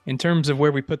 In terms of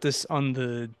where we put this on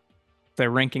the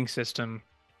ranking system,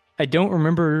 I don't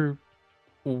remember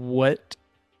what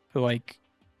like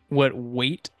what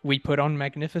weight we put on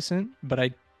Magnificent, but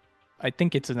I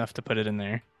think it's enough to put it in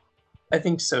there. I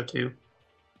think so too.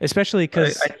 Especially I,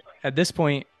 because I at this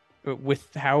point,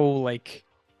 with how like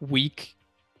weak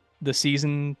the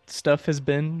season stuff has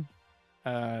been,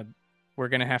 uh, we're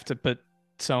gonna have to put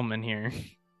some in here,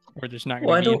 or there's not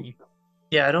well, gonna I be don't. any.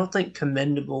 Yeah, I don't think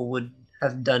commendable would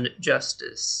have done it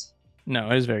justice.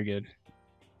 No, it was very good.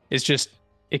 It's just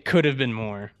it could have been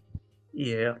more.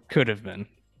 Yeah, Could have been,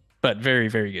 but very,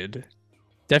 very good.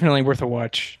 Definitely worth a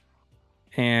watch.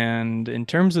 And in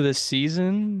terms of this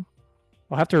season,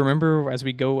 I'll have to remember as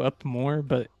we go up more,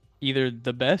 but either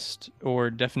the best or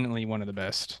definitely one of the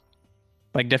best.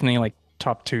 Like definitely like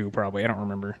top two, probably. I don't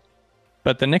remember.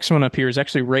 But the next one up here is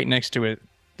actually right next to it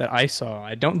that I saw.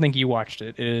 I don't think you watched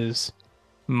it. It is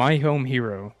My Home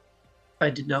Hero. I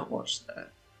did not watch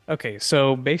that. Okay,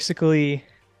 so basically, I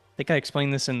think I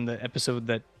explained this in the episode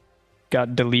that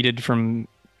got deleted from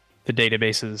the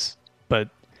databases, but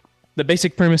the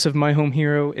basic premise of My Home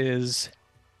Hero is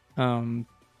um,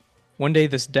 one day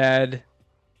this dad,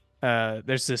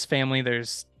 there's this family,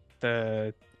 there's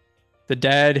the the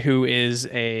dad who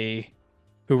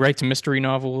writes mystery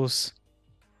novels,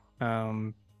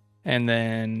 um, and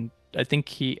then I think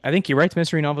he writes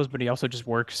mystery novels, but he also just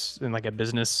works in like a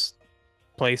business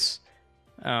place.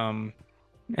 Um,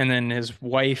 and then his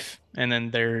wife, and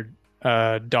then their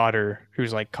daughter,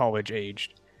 who's like college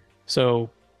aged. So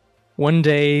one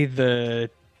day the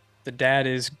dad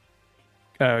is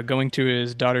going to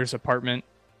his daughter's apartment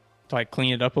to like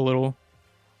clean it up a little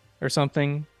or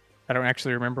something. I don't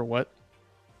actually remember what.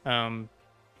 Um,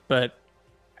 but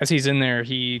as he's in there,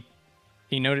 he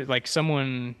noted like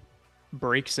someone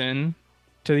breaks in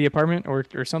to the apartment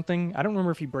or something. I don't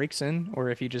remember if he breaks in or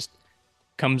if he just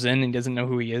comes in and doesn't know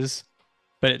who he is.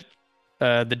 But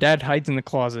the dad hides in the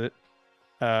closet.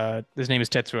 His name is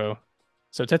Tetsuo.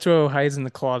 So Tetsuo hides in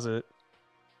the closet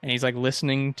and he's like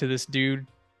listening to this dude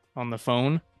on the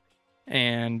phone.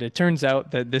 And it turns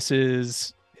out that this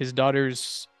is his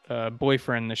daughter's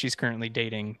boyfriend that she's currently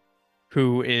dating,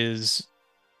 who is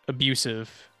abusive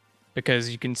because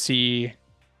you can see.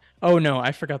 Oh no,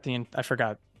 I forgot.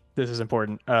 This is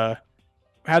important.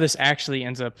 How this actually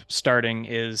ends up starting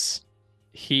is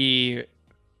he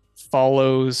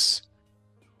follows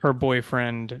her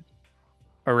boyfriend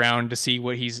around to see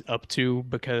what he's up to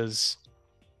because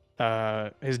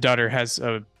his daughter has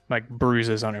like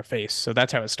bruises on her face. So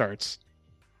that's how it starts.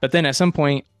 But then at some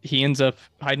point, he ends up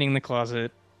hiding in the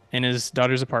closet in his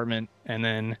daughter's apartment, and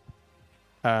then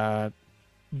uh,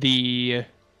 the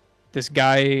this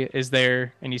guy is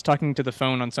there, and he's talking to the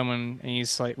phone on someone, and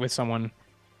he's like with someone,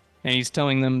 and he's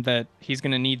telling them that he's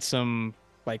gonna need some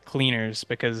like cleaners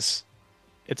because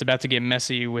it's about to get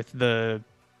messy with the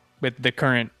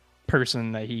current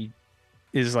person that he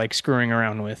is like screwing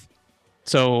around with.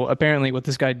 So apparently, what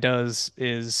this guy does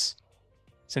is,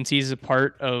 since he's a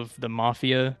part of the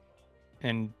mafia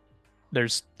and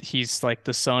he's like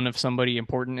the son of somebody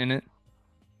important in it,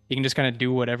 he can just kind of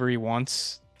do whatever he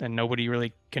wants and nobody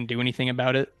really can do anything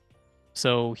about it.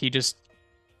 So he just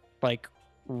like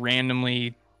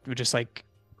randomly would just like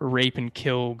rape and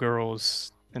kill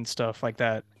girls and stuff like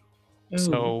that.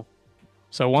 Oh,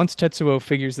 So once Tetsuo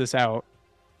figures this out,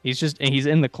 he's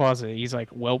in the closet. He's like,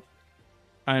 "Well,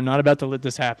 I'm not about to let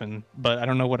this happen, but I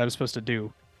don't know what I'm supposed to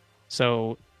do."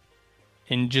 So,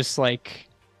 in just like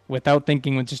without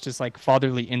thinking, with just like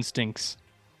fatherly instincts,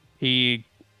 he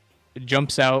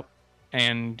jumps out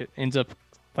and ends up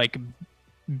like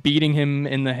beating him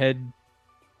in the head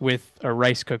with a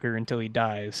rice cooker until he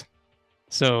dies.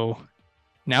 So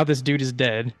now this dude is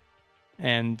dead,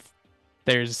 and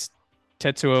there's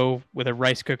Tetsuo with a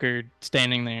rice cooker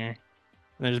standing there.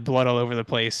 And there's blood all over the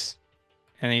place,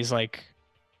 and he's like,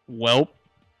 "Well,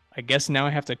 I guess now I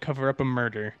have to cover up a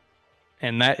murder,"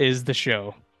 and that is the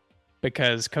show.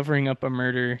 Because covering up a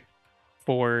murder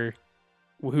for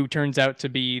who turns out to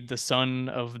be the son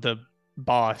of the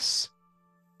boss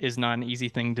is not an easy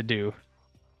thing to do.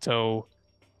 So,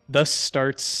 thus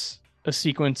starts a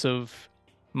sequence of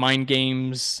mind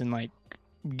games and like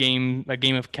a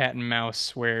game of cat and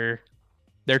mouse where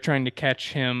they're trying to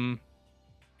catch him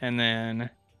and then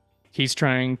he's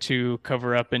trying to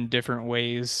cover up in different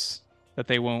ways that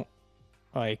they won't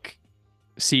like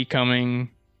see coming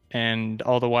and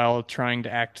all the while trying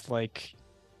to act like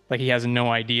he has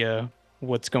no idea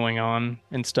what's going on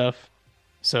and stuff.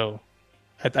 So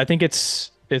I think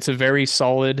it's a very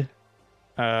solid.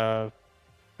 uh,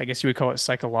 I guess you would call it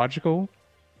psychological,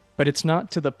 but it's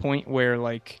not to the point where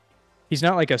like he's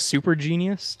not like a super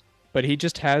genius, but he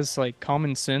just has like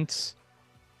common sense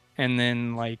and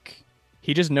then like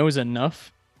he just knows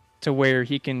enough to where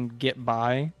he can get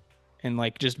by and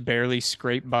like just barely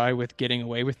scrape by with getting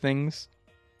away with things.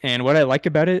 And what I like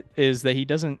about it is that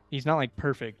he's not like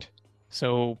perfect.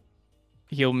 So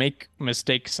he'll make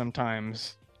mistakes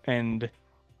sometimes and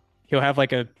he'll have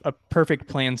like a perfect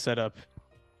plan set up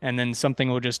and then something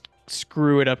will just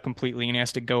screw it up completely and he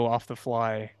has to go off the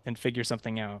fly and figure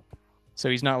something out. So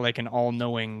he's not like an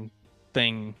all-knowing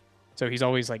thing. So he's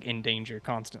always like in danger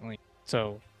constantly.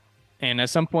 So, and at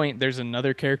some point there's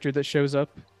another character that shows up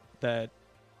that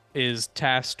is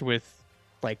tasked with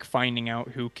like finding out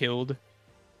who killed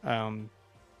um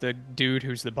the dude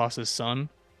who's the boss's son.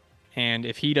 And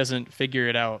if he doesn't figure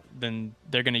it out, then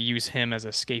they're gonna use him as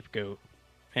a scapegoat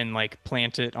and like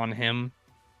plant it on him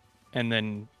and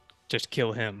then just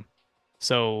kill him.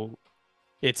 So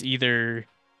it's either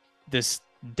this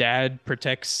dad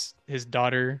protects his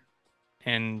daughter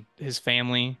and his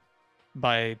family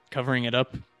by covering it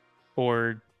up,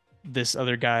 or this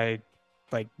other guy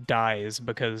like dies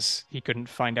because he couldn't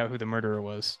find out who the murderer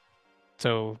was.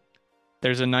 So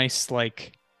there's a nice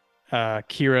like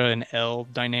Kira and L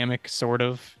dynamic sort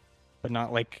of, but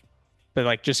not like but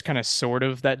like just kind of sort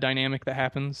of that dynamic that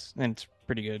happens and it's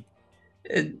pretty good.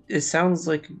 It sounds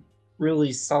like a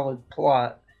really solid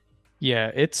plot.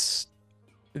 Yeah, it's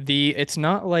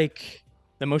not like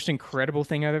the most incredible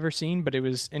thing I've ever seen, but it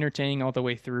was entertaining all the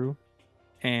way through.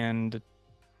 And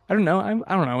I don't know,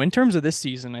 I don't know. In terms of this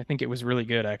season, I think it was really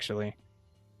good actually.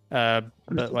 I'm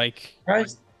But like,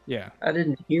 surprised yeah, I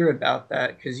didn't hear about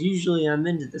that because usually I'm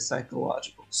into the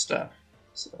psychological stuff.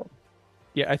 So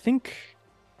yeah, I think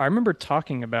I remember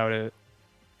talking about it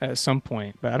at some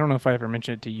point, but I don't know if I ever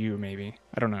mentioned it to you. Maybe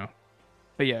I don't know.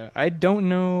 But yeah, I don't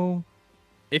know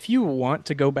if you want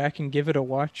to go back and give it a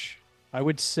watch. I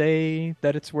would say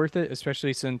that it's worth it,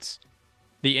 especially since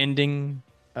the ending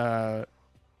uh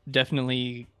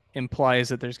definitely implies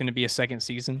that there's going to be a second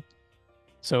season.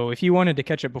 So if you wanted to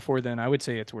catch up before then, I would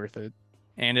say it's worth it.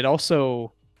 And it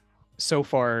also so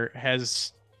far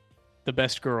has the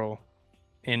best girl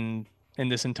in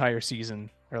this entire season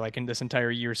or like in this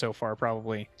entire year so far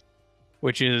probably,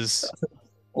 which is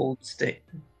old state.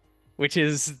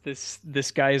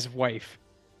 this guy's wife,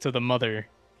 so the mother,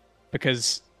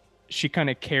 because she kind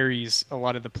of carries a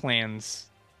lot of the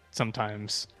plans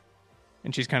sometimes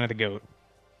and she's kind of the goat.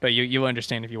 But you'll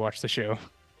understand if you watch the show.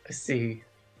 I see.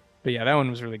 But yeah, that one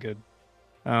was really good.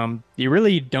 You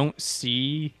really don't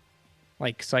see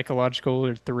like psychological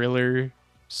or thriller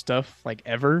stuff like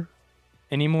ever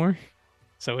anymore.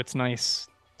 So it's nice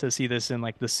to see this in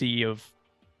like the sea of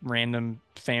random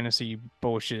fantasy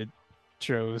bullshit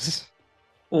shows.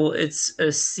 Well, it's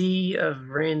a sea of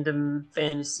random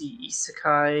fantasy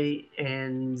isekai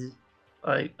and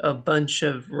like a bunch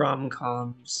of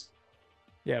rom-coms.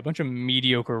 Yeah, a bunch of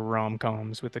mediocre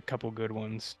rom-coms with a couple good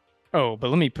ones. Oh, but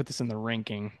let me put this in the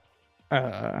ranking.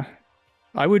 Uh,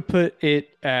 I would put it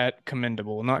at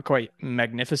commendable, not quite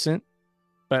magnificent,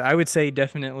 but I would say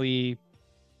definitely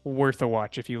worth a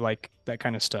watch if you like that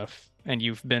kind of stuff and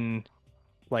you've been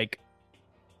like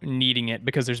needing it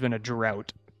because there's been a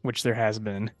drought, which there has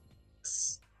been.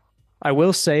 I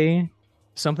will say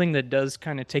something that does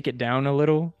kind of take it down a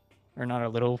little, or not a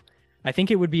little. I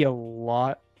think it would be a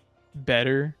lot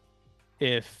better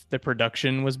if the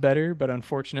production was better, but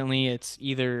unfortunately, it's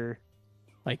either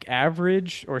like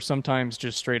average or sometimes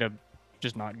just straight up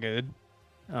just not good.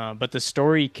 But the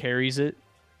story carries it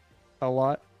a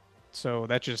lot, so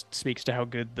that just speaks to how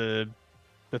good the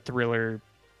thriller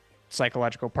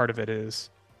psychological part of it is.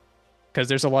 Because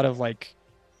there's a lot of like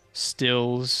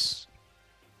stills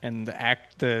and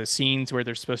the scenes where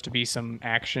there's supposed to be some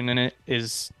action in it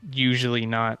is usually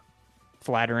not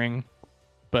flattering,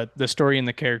 but the story and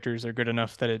the characters are good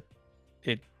enough that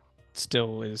it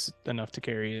still is enough to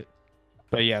carry it.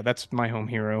 But yeah, that's my home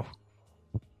hero.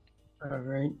 All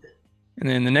right. And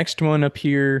then the next one up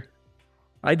here,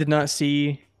 I did not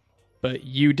see, but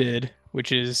you did,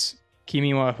 which is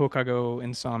Kimi wa Hokago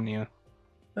Insomnia.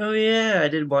 Oh yeah, I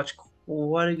did watch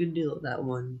quite a good deal of that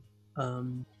one.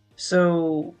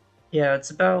 So yeah,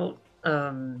 it's about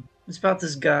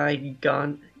this guy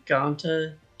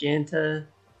Ganta,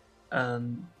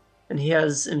 and he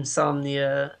has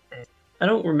insomnia. I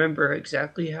don't remember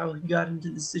exactly how he got into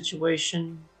the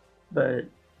situation, but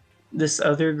this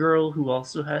other girl who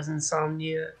also has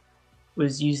insomnia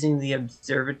was using the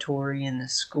observatory in the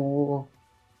school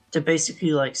to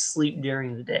basically like sleep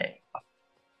during the day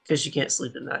because she can't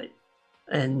sleep at night.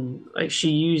 and like she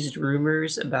used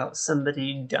rumors about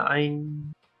somebody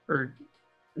dying or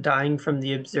dying from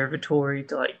the observatory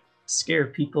to like scare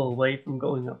people away from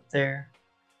going up there.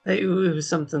 It was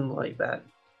something like that.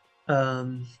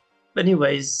 Um, but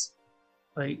anyways,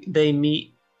 like they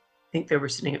meet. I think they were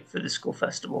setting up for the school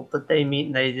festival, but they meet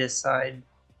and they decide,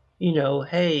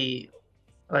 hey,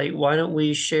 like why don't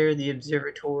we share the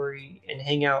observatory and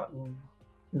hang out and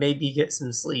maybe get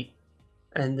some sleep?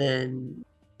 And then,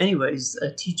 anyways,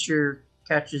 a teacher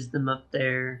catches them up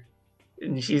there,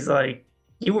 and she's like,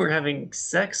 "You weren't having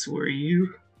sex, were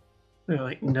you?" They're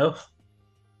like, "No,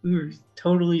 we were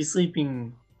totally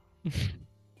sleeping."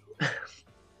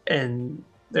 And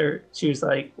she was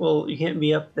like, "Well, you can't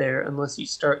be up there unless you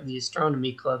start the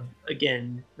astronomy club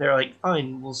again." They're like,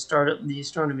 "Fine, we'll start up the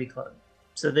astronomy club."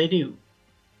 So they do.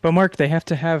 But Mark, they have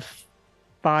to have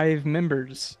 5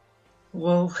 members.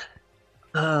 Well,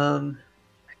 I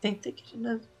think they get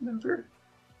another member.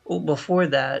 Well, before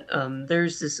that,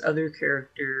 there's this other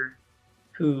character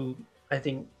who I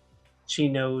think she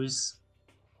knows,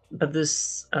 but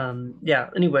yeah.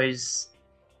 Anyways,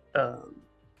 um,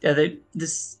 yeah,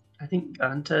 I think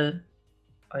Ganta,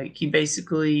 like, he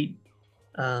basically,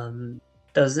 um,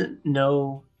 doesn't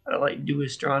know how to like do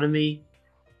astronomy,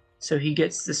 so he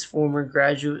gets this former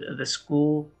graduate of the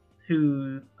school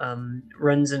who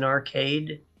runs an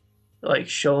arcade, to, like,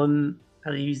 show him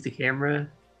how to use the camera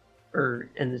or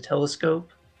and the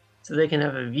telescope so they can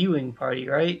have a viewing party,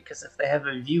 right? Because if they have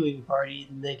a viewing party,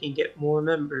 then they can get more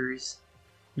members,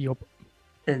 Yup.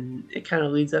 and it kind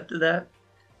of leads up to that.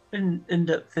 And end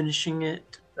up finishing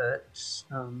it, but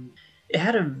it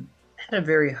had a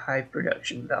very high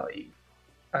production value.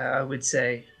 I would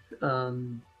say.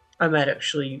 I might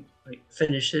actually like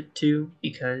finish it too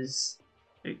because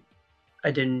I,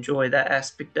 I did enjoy that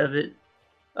aspect of it.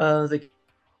 The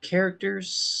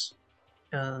characters,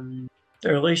 um, the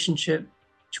relationship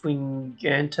between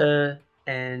Ganta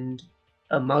and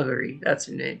Magari, that's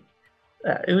her name.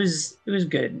 It was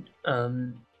good.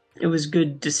 It was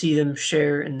good to see them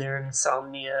share in their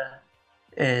insomnia,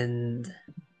 and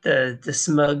the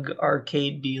smug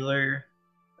arcade dealer.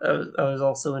 I was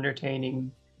also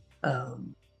entertaining.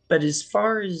 Um, but as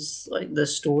far as like the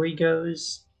story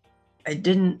goes, I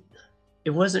didn't. It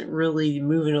wasn't really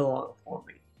moving along for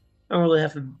me. I don't really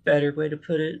have a better way to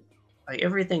put it. Like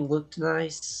everything looked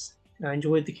nice, and I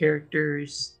enjoyed the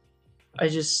characters. I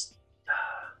just,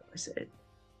 I said,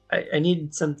 I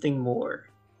needed something more,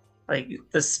 like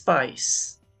the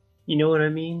spice. You know what I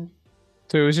mean?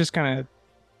 So it was just kind of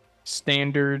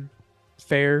standard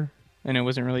fare, and it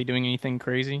wasn't really doing anything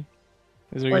crazy.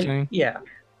 Is what you're Like, saying? yeah.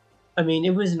 I mean,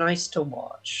 it was nice to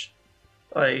watch.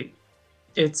 Like,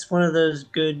 it's one of those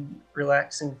good,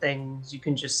 relaxing things you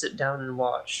can just sit down and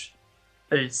watch.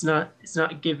 But it's not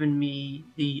giving me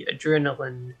the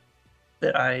adrenaline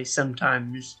that I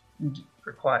sometimes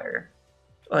require.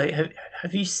 Like,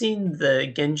 have you seen the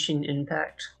Genshin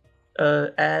Impact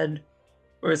ad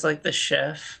where it's like the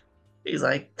chef? He's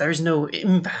like, "There's no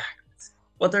impact.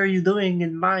 What are you doing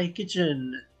in my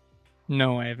kitchen?"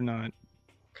 No, I have not.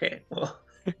 Okay, well,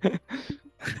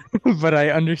 But I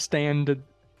understand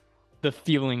the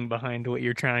feeling behind what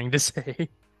you're trying to say.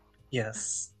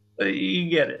 yes, you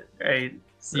get it, right?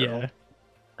 So, Yeah.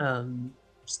 um,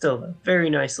 still very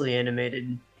nicely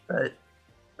animated, but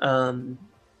um,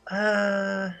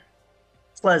 uh,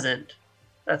 pleasant.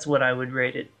 That's what I would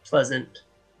rate it. Pleasant.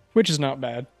 Which is not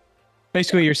bad. Yeah,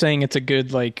 Basically, you're saying it's a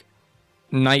good, like,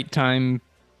 nighttime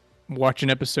watch an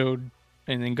episode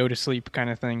and then go to sleep kind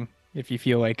of thing if you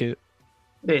feel like it.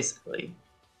 basically.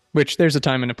 Which there's a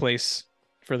time and a place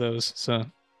for those, so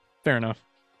fair enough.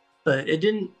 But it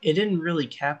didn't really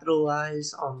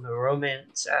capitalize on the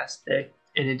romance aspect,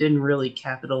 and it didn't really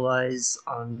capitalize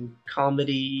on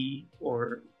comedy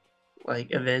or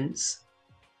like events.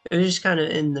 It was just kind of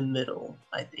in the middle,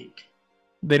 I think.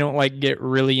 They don't like get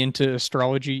really into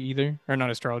astrology either, or not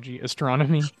astrology,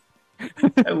 astronomy.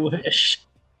 I wish.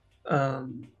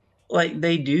 Um, like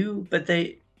they do, but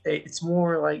it's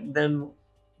more like them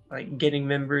like getting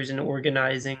members and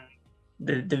organizing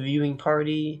the viewing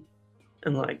party,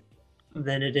 and like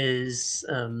than it is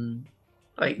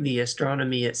like the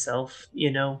astronomy itself,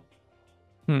 you know.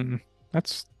 Hmm,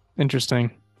 that's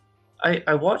interesting.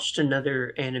 I watched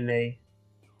another anime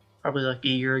probably like a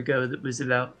year ago that was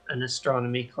about an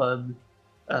astronomy club.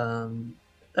 Um,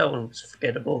 that one was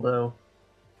forgettable though.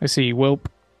 I see. Well,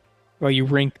 you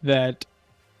rank that.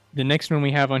 The next one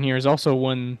we have on here is also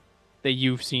one that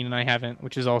you've seen and I haven't,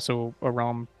 which is also a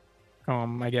rom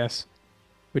com, I guess,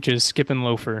 which is Skip and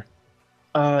Loafer.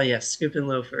 Oh yes, Scoop and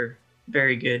Loafer,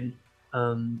 very good.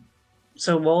 Um,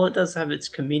 so while it does have its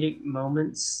comedic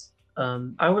moments,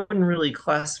 I wouldn't really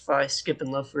classify Skip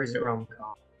and Loafer as a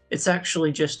rom-com. It's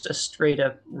actually just a straight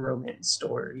up romance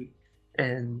story.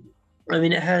 And I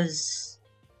mean, it has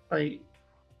like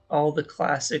all the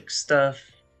classic stuff,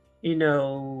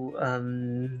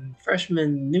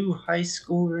 freshman new high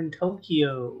schooler in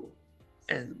Tokyo.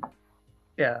 And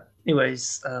yeah,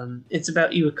 anyways, it's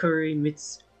about Iwakuri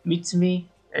Mitsumi,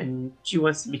 and she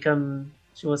wants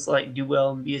to like do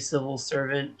well and be a civil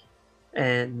servant.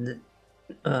 And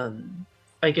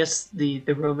I guess the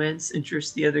romance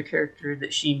interests the other character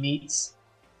that she meets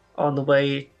on the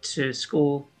way to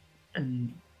school,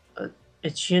 and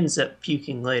she ends up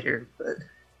puking later. But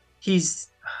he's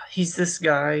he's this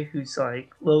guy who's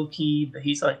like low key, but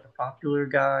he's like the popular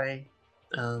guy.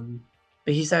 Um,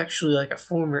 but he's actually like a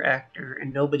former actor,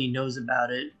 and nobody knows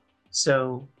about it.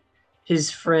 So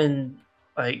his friend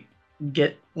like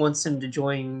get wants him to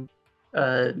join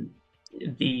uh,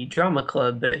 the drama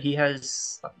club, but he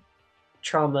has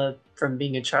trauma from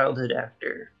being a childhood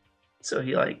actor. So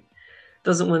he like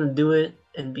doesn't want to do it,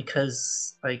 and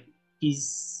because like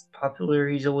he's popular,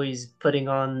 he's always putting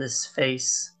on this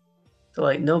face. So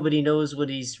like nobody knows what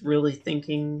he's really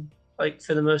thinking, like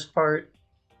for the most part,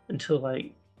 until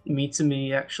like meets him and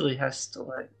he actually has to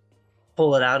like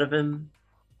pull it out of him.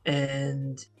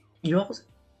 And you also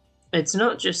it's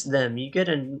not just them. You get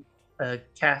a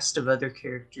cast of other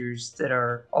characters that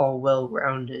are all well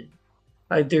rounded.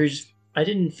 Like I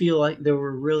didn't feel like there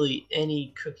were really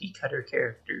any cookie cutter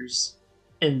characters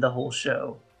in the whole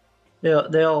show.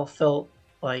 They all felt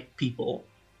like people,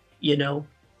 you know.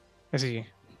 I see.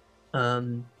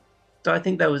 Um, so I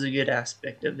think that was a good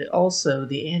aspect of it. Also,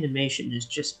 the animation is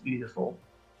just beautiful.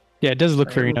 Yeah, it does look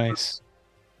Like, very nice.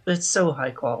 it's so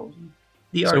high quality.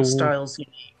 The art So, style's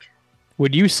unique.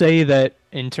 would you say that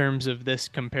in terms of this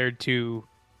compared to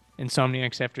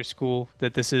Insomniacs After School,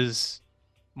 that this is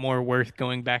more worth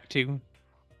going back to?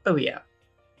 Oh yeah,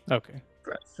 Okay.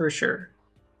 for sure.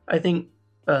 I think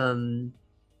um,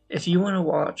 if you want to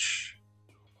watch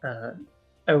uh,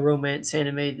 a romance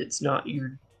anime that's not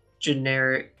your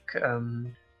generic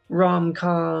rom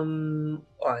com,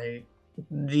 like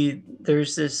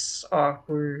there's this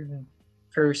awkward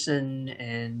person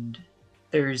and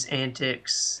there's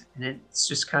antics and it's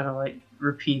just kind of like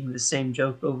repeating the same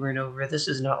joke over and over. This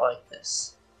is not like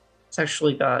this. It's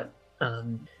actually got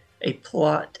um, a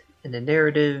plot and a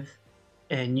narrative,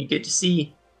 and you get to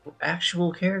see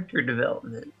actual character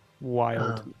development.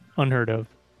 Wild. Um, Unheard of.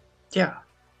 yeah,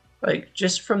 like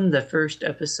just from the first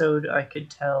episode, I could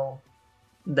tell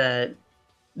that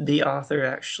the author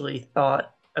actually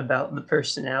thought about the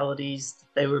personalities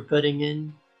that they were putting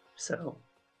in. So,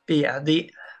 but yeah,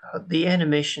 the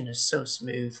animation is so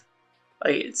smooth.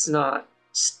 Like it's not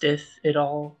stiff at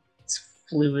all. It's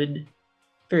fluid,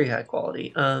 very high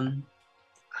quality. Now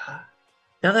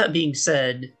that being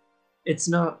said, it's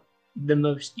not the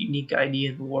most unique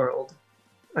idea in the world.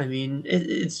 I mean,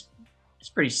 it's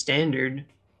pretty standard.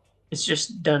 It's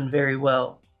just done very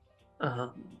well.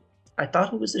 Um, I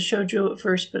thought it was a shoujo at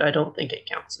first, but I don't think it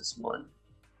counts as one.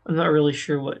 I'm not really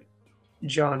sure what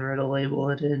genre to label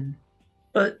it in,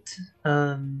 but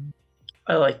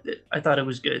I liked it. I thought it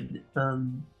was good.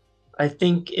 I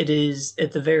think it is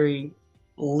at the very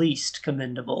least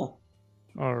commendable.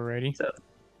 Alrighty. So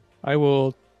I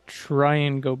will try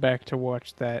and go back to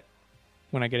watch that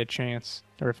when I get a chance,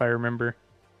 or if I remember,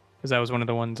 because that was one of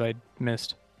the ones I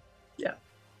missed. yeah,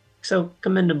 so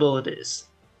commendable it is.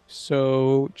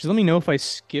 So just let me know if I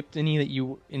skipped any that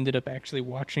you ended up actually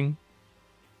watching.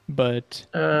 But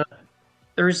Uh,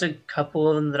 there's a couple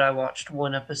of them that I watched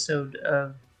one episode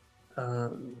of.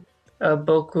 Um,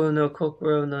 Boku no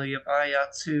Kokoro no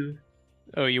Yabayatsu.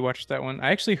 oh, you watched that one?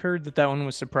 I actually heard that that one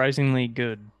was surprisingly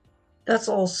good. That's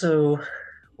also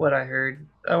what I heard.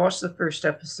 I watched the first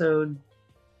episode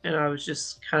and I was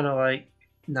just kind of like,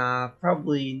 nah,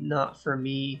 probably not for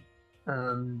me.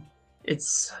 Um,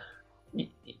 it's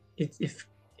if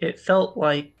it felt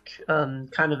like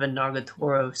kind of a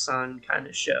Nagatoro-san kind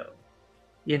of show,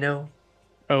 you know,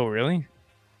 Oh, really?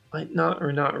 like not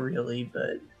or not really,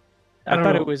 but I I don't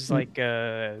thought it know. was Like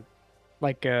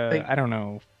I don't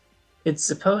know. it's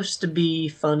supposed to be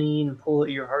funny and pull at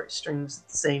your heartstrings at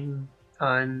the same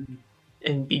time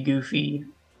and be goofy.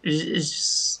 It's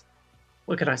just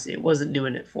what can I say? It wasn't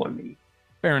doing it for me.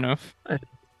 Fair enough. I,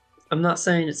 I'm not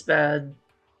saying it's bad.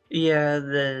 Yeah,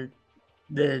 the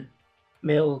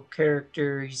male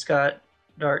character, he's got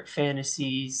dark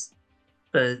fantasies,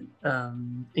 but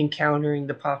encountering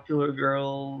the popular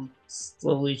girl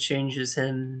slowly changes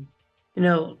him. You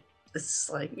know, it's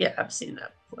like, yeah, I've seen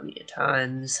that plenty of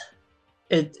times.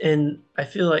 And I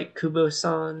feel like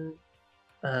Kubo-san,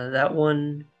 that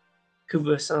one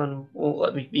Kubo-san won't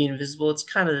let me be invisible. It's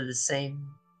kind of the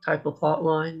same type of plot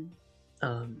line,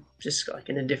 just like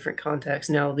in a different context.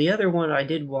 Now, the other one I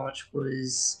did watch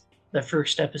was the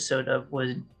first episode of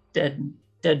was Dead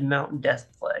Dead Mountain Death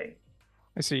Play,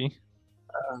 I see.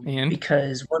 And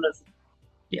because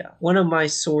one of my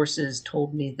sources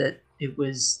told me that it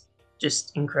was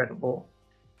just incredible.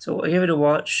 So I gave it a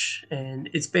watch, and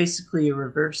it's basically a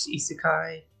reverse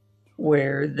isekai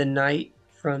where the knight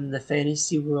from the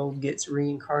fantasy world gets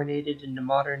reincarnated into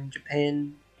modern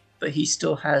Japan, but he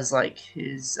still has like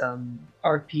his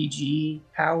RPG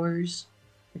powers,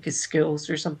 like his skills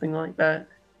or something like that.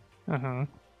 uh-huh.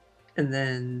 And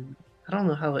then I don't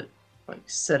know how it like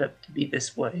set up to be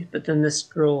this way, but then this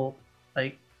girl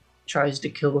like tries to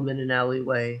kill him in an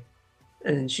alleyway,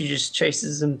 and she just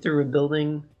chases him through a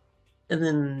building, and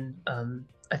then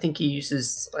I think he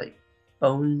uses like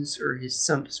bones or his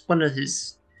some one of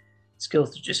his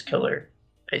skills to just kill her,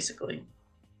 basically.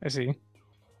 I see.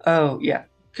 Oh yeah,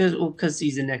 because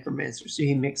he's a necromancer, so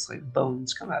he makes like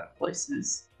bones come out of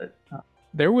places. But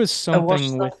There was I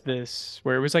watched something that. with this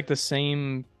where it was like the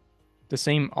same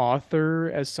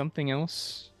author as something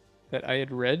else that I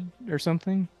had read or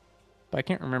something, but I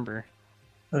can't remember.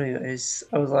 Anyways,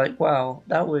 I was like, wow,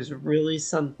 that was really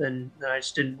something that I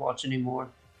just didn't watch anymore.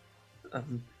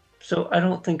 Um, so I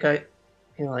don't think I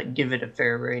can like give it a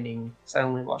fair rating. 'Cause I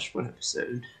only watched one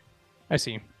episode. I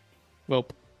see. Well,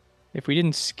 if we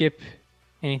didn't skip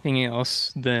anything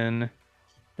else, then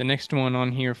the next one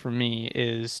on here for me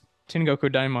is Tengoku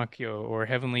Daimakyo or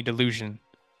Heavenly Delusion,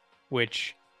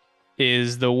 which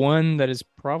is the one that is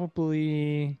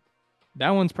probably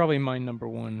that one's probably my number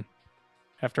one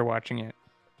after watching it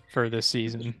for this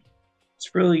season.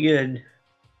 It's really good.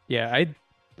 Yeah,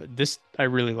 I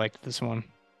really liked this one.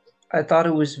 I thought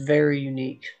it was very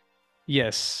unique.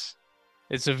 Yes,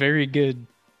 it's a very good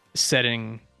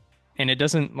setting, and it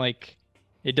doesn't like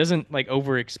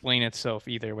over explain itself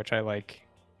either, which I like.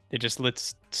 It just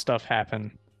lets stuff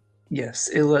happen. Yes,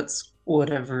 it lets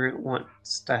whatever it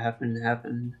wants to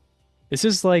happen. This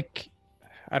is like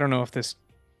I don't know if this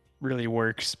really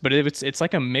works, but it's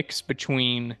like a mix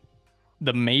between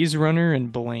the Maze Runner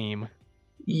and Blame.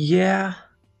 Yeah,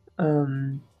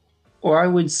 um, or I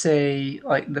would say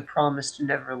like the Promised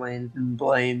Neverland and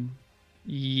Blame,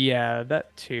 Yeah,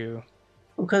 that too.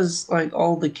 because like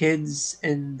all the kids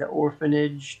in the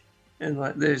orphanage and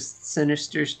like there's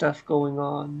sinister stuff going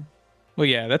on. Well,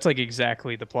 yeah, that's like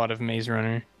exactly the plot of Maze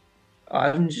Runner.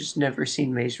 I've just never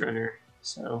seen Maze Runner,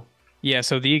 so Yeah,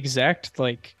 so the exact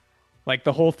like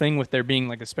the whole thing with there being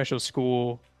like a special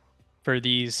school for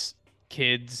these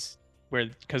kids where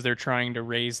because they're trying to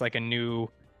raise like a new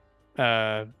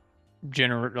uh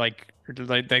like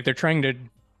they're trying to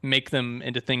make them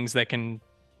into things that can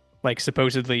like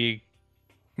supposedly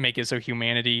make it so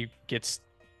humanity gets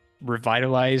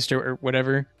revitalized or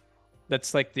whatever.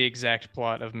 That's like the exact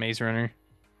plot of Maze Runner,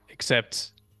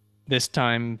 except this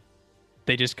time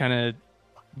they just kind of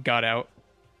got out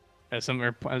at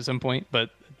some point,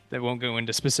 but they won't go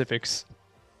into specifics.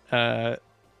 Uh,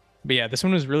 but yeah, this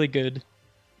one was really good.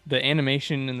 The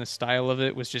animation and the style of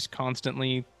it was just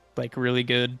constantly like really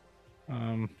good,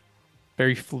 um,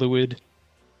 very fluid.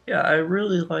 yeah, I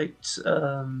really liked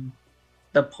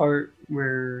the part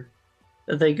where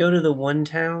they go to the one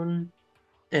town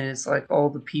and it's like all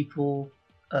the people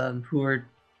who are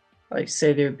like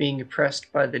say they're being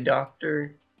oppressed by the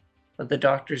doctor, but the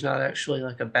doctor's not actually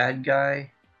like a bad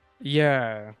guy.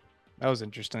 Yeah, that was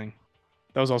interesting.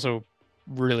 That was also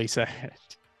really sad.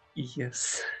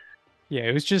 Yes. Yeah,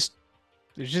 it was just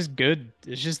good.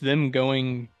 It's just them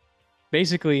going.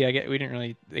 Basically, I get we didn't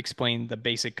really explain the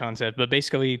basic concept, but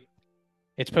basically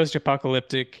it's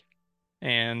post-apocalyptic,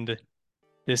 and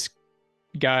this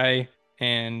guy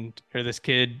or this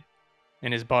kid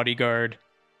and his bodyguard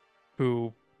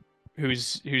who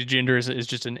whose gender is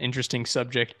just an interesting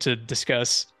subject to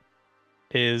discuss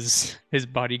is his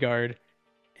bodyguard,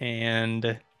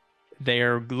 and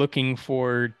they're looking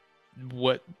for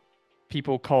what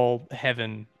people call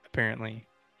heaven apparently.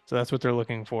 So that's what they're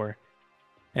looking for,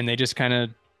 and they just kind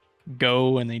of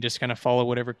go and they just kind of follow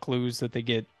whatever clues that they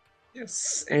get.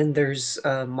 Yes. And there's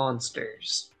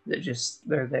monsters that just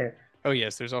they're there. Oh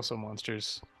yes, there's also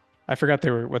monsters. I forgot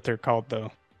they were what they're called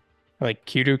though. Like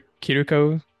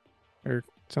Kiruko or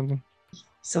something.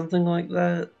 Something like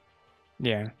that.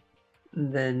 Yeah.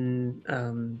 And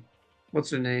then what's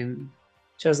her name?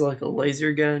 She has like a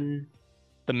laser gun.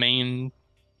 The main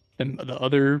the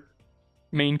other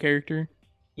main character.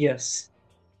 Yes.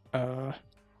 Uh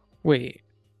wait.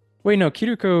 Wait, no,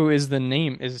 Kiruko is the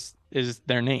name is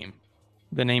their name.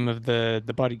 The name of the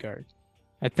bodyguard,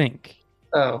 I think.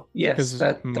 Oh, yes, Because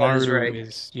that is Maru right.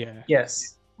 is, yeah,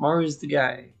 Yes, Maru's the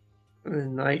guy.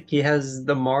 And like he has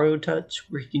the Mario touch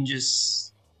where he can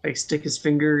just like stick his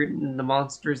finger in the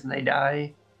monsters and they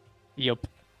die. yep.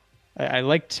 I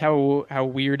liked how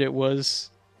weird it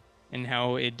was and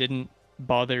how it didn't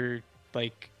bother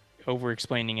like over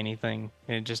explaining anything.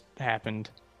 It just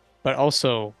happened. But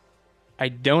also, I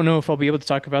don't know if I'll be able to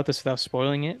talk about this without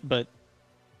spoiling it, but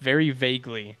very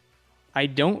vaguely, I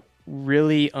don't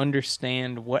really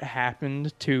understand what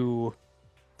happened to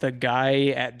the guy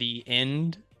at the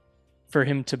end for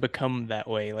him to become that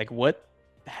way. Like, what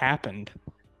happened?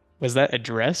 Was that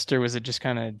addressed or was it just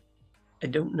kind of I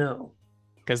don't know.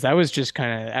 because that was just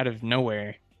kind of out of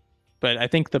nowhere? But I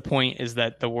think the point is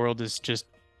that the world is just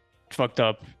fucked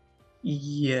up.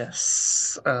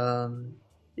 Yes.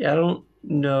 Yeah, I don't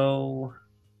know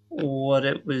what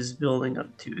it was building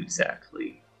up to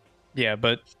exactly. Yeah,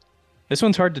 but this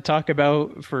one's hard to talk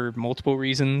about for multiple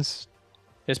reasons.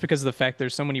 Just because of the fact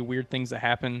there's so many weird things that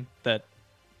happen that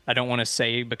I don't want to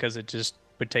say because it just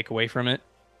would take away from it.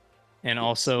 And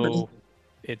Yes, but also,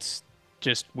 it's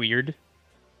just weird.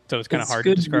 So it's kind of it's hard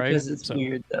to good describe. because it's So,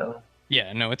 weird though.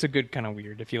 yeah, no, it's a good kind of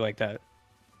weird if you like that.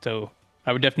 So,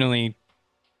 I would definitely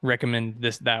recommend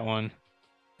that one.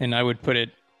 And I would put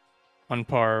it on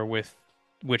par with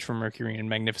Witch from Mercury and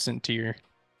Magnificent tier,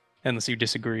 unless you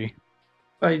disagree.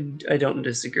 I don't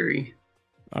disagree.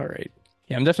 All right.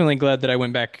 Yeah, I'm definitely glad that I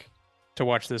went back to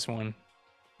watch this one.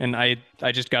 And I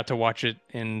just got to watch it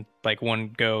in like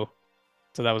one go.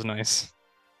 So that was nice.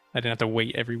 I didn't have to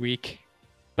wait every week.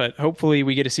 But hopefully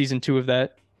we get a season 2 of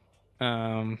that.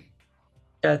 Um,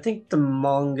 Yeah, I think the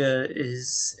manga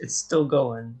is it's still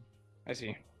going. I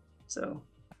see. So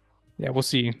Yeah, we'll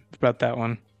see about that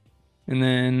one. And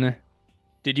then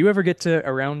did you ever get to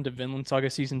Around the Vinland Saga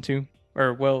season 2?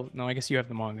 Or well, no, I guess you have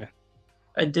the manga.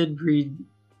 I did read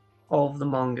all of the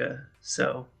manga,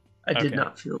 so I did Okay.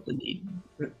 not feel the need.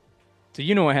 So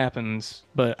you know what happens,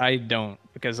 but I don't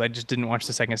because I just didn't watch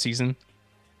the second season.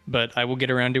 But I will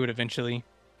get around to it eventually.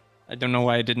 I don't know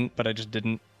why I didn't, but I just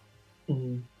didn't.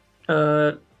 Mhm.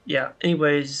 Uh, yeah.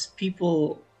 Anyways,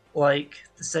 people like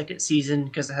the second season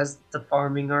because it has the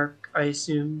farming arc, I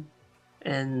assume,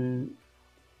 and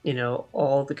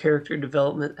all the character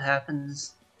development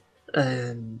happens.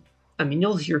 And I mean,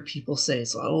 you'll hear people say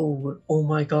it's like, oh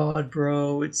my God,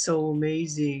 bro, it's so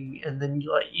amazing, and then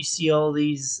you see all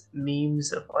these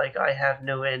memes of like, I have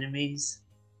no enemies.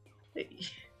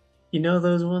 You know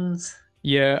those ones?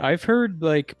 Yeah, I've heard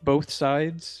like both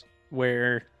sides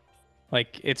where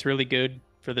like it's really good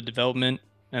for the development,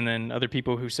 and then other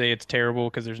people who say it's terrible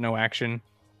because there's no action,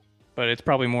 but it's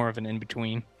probably more of an in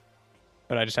between.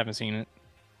 But I just haven't seen it.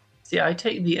 See, I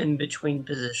take the in between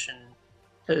position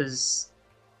because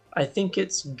I think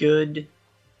it's good.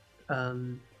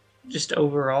 Um, just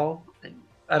overall,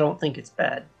 I don't think it's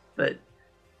bad, but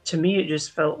to me, it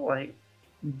just felt like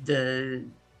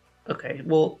the okay.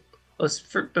 Well,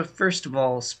 but first of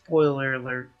all, spoiler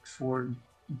alert for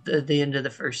the end of the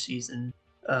first season.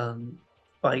 Um,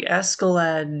 like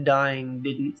Askeladd dying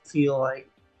didn't feel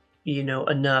like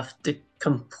enough to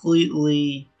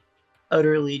completely,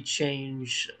 utterly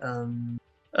change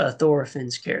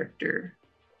Thorfinn's character.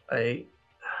 I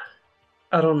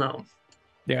I don't know.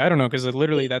 Yeah, I don't know because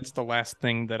literally that's the last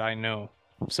thing that I know,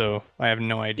 so I have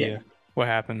no Yeah, idea what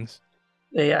happens.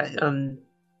 yeah.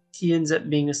 He ends up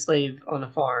being a slave on a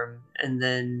farm, and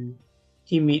then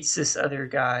he meets this other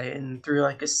guy, and through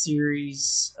like a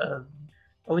series of,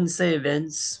 I wouldn't say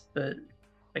events, but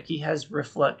like he has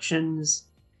reflections,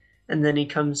 and then he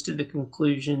comes to the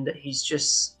conclusion that he's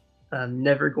just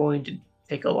never going to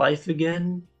take a life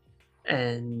again,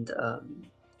 and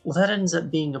well, that ends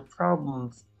up being a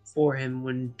problem for him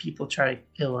when people try to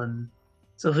kill him.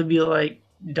 So he'll be like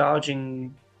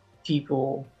dodging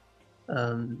people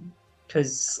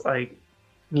because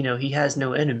he has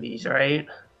no enemies, right?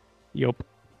 Yup.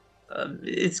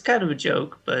 It's kind of a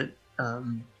joke, but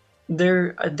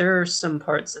there are some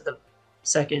parts of the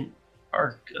second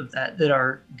arc of that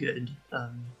are good.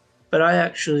 But I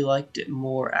actually liked it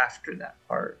more after that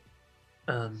part,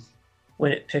 um,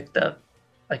 when it picked up,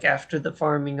 like after the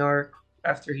farming arc,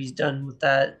 after he's done with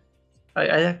that. I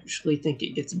actually think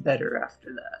it gets better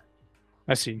after that.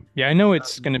 I see. Yeah, I know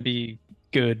it's Um, gonna be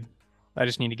good. I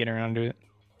just need to get around to it.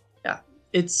 yeah,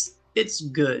 it's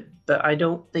good, but I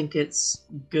don't think it's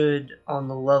good on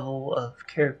the level of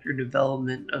character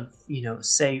development of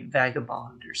say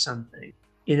Vagabond or something.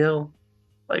 You know,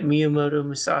 like Miyamoto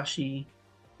Musashi.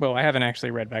 Well, I haven't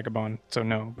actually read Vagabond, so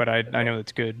no, but I Okay, know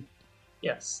it's good.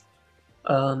 yes.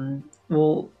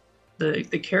 Well, the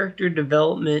character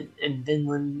development in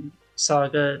Vinland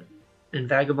Saga, and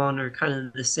Vagabond are kind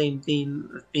of the same theme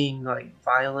of being like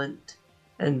violent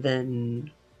and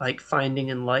then like finding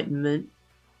enlightenment.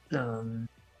 Um,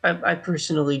 I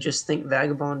personally just think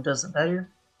Vagabond does it better.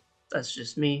 That's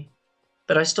just me,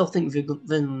 but I still think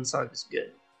Vinland Saga is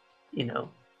good. You know,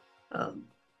 um,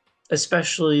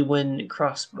 especially when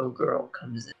Crossbow Girl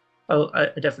comes in. Oh, I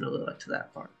definitely liked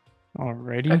that part.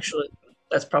 Alrighty. Actually,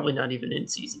 that's probably not even in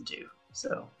season two,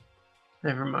 so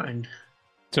never mind.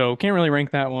 So can't really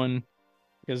rank that one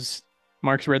because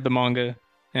Mark's read the manga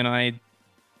and I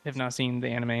have not seen the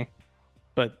anime,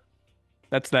 but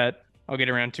that's that. I'll get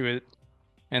around to it.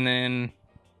 And then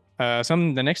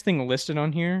the next thing listed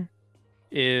on here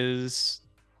is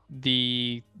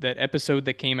the that episode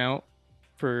that came out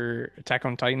for Attack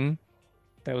on Titan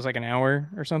that was like an hour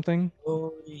or something.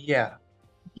 Oh yeah,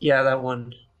 yeah, that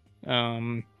one.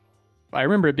 Um, I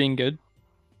remember it being good,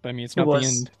 but I mean it's It not the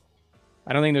was. end.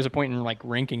 I don't think there's a point in like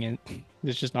ranking it.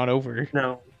 It's just not over.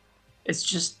 No, it's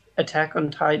just Attack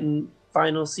on Titan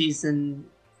final season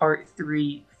part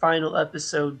three, final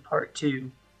episode part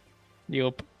two.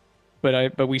 Yup.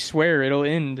 But we swear it'll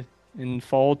end in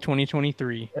fall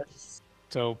 2023. Yes,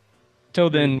 So till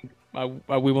then, good.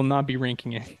 we will not be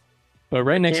ranking it. But I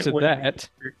right next can't to wait. that,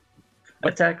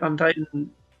 what? Attack on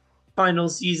Titan final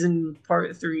season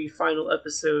part three, final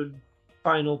episode,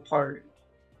 final part,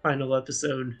 final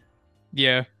episode.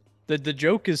 Yeah, the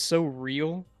joke is so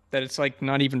real that it's like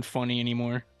not even funny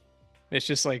anymore. It's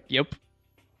just like, yep,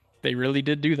 they really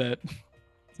did do that.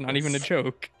 It's not even a Yes.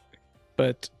 joke.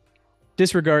 But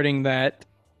disregarding that,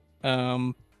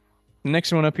 um, the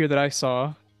next one up here that I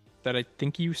saw, that I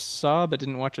think you saw but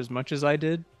didn't watch as much as I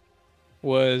did,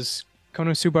 was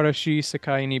Konosubarashi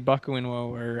Sakai ni Bakuin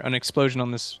wo, or An Explosion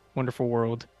on This Wonderful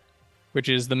World, which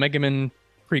is the Mega Man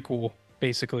prequel,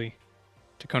 basically,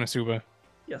 to Konosuba.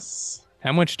 Yes.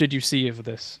 How much did you see of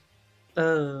this?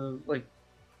 Like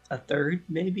a third,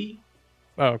 maybe?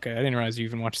 Oh, okay. I didn't realize you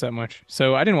even watched that much.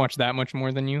 So I didn't watch that much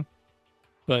more than you,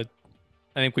 but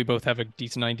I think we both have a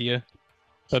decent idea.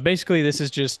 But basically, this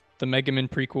is just the Mega Man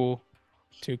prequel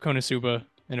to Konosuba,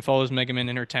 and it follows Mega Man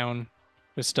in her town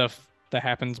with stuff that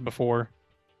happens before,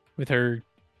 with her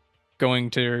going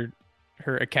to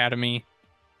her academy,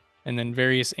 and then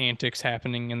various antics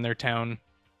happening in their town.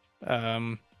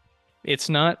 Um, it's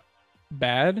not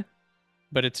bad,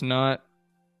 but it's not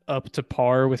up to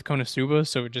par with Konosuba,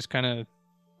 so it just kind of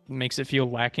makes it feel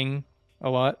lacking a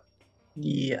lot.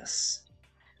 Yes.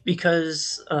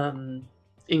 Because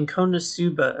in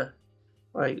Konosuba,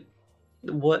 like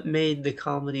what made the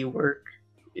comedy work,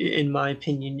 in my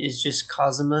opinion, is just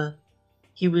Kazuma.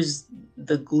 He was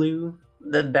the glue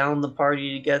that bound the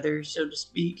party together, so to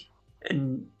speak.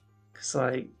 And it's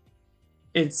like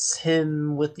it's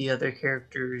him with the other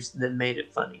characters that made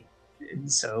it funny.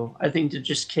 And so I think to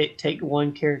just take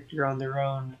one character on their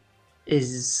own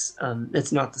is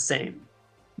it's not the same.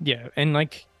 Yeah, and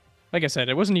like I said,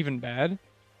 it wasn't even bad.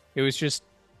 It was just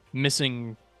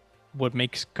missing what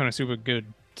makes Konosuba good,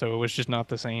 so it was just not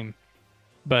the same.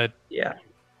 But Yeah.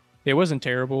 it wasn't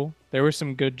terrible. There were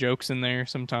some good jokes in there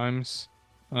sometimes.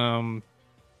 Um,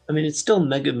 I mean, it's still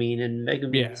Megamine, and yeah,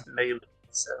 Megamine's Megamine,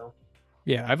 so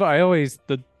yeah. I always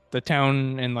the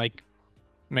town and like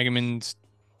Mega Man's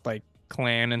like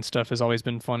clan and stuff has always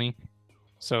been funny.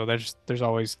 So there's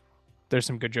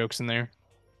some good jokes in there.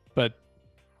 But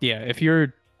yeah, if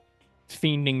you're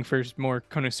fiending for more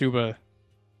Konosuba,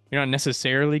 you're not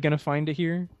necessarily gonna find it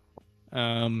here.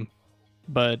 Um,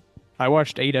 but I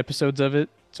watched 8 episodes of it,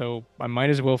 so I might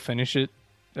as well finish it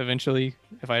eventually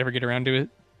if I ever get around to it.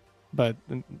 But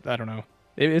I don't know.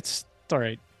 It's all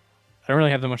right. I don't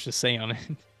really have that much to say on it.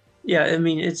 yeah. I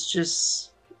mean, it's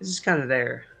just kind of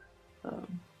there.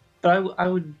 Um, but I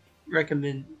would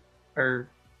recommend, or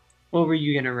what were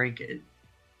you gonna rank it?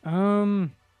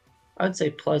 Um, I'd say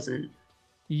pleasant.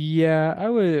 yeah, I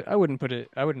wouldn't put it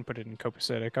in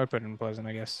copacetic. I would put it in pleasant,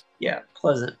 I guess. Yeah,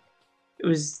 pleasant. It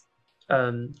was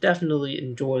definitely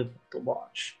enjoyable to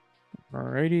watch.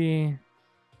 Alrighty.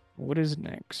 What is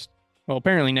next? Well,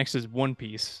 apparently next is One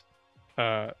Piece.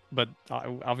 But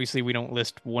obviously we don't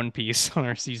list One Piece on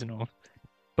our seasonal.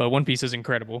 But One Piece is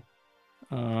incredible.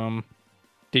 Um,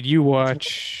 did you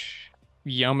watch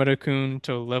Yamada-kun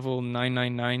to level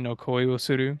 999 no Koi wo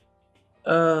Suru?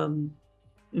 Um,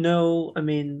 no, I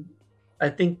mean, I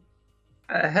think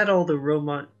I had all the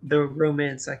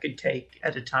romance I could take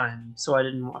at a time, so I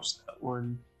didn't watch that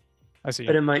one. I But see.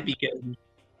 it might be good.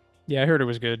 Yeah, I heard it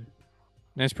was good.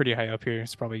 And it's pretty high up here.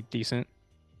 It's probably decent.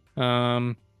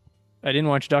 Um, I didn't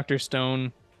watch Doctor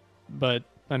Stone, but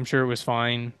I'm sure it was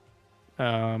fine.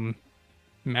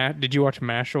 Matt, did you watch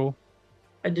Mashal?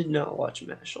 I did not watch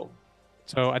Mashal.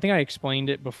 So I think I explained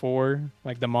it before,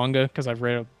 like the manga, because I've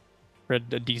read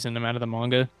a decent amount of the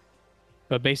manga.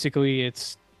 But basically,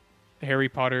 it's Harry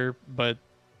Potter, but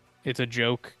it's a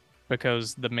joke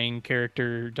because the main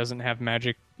character doesn't have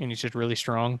magic and he's just really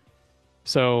strong.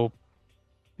 So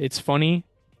it's funny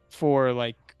for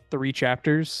like 3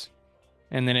 chapters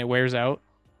and then it wears out.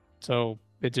 So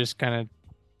it just kind of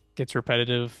gets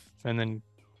repetitive and then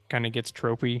kind of gets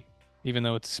tropey, even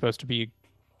though it's supposed to be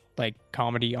like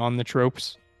comedy on the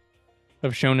tropes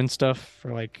of shonen stuff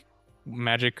or like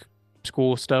magic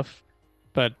school stuff.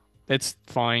 But it's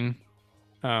fine.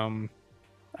 Um,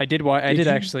 I Did did you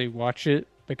actually watch it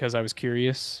because I was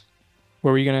curious.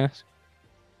 What were you gonna ask?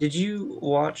 did you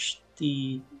watch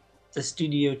the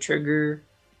Studio Trigger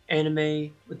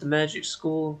anime with the Magic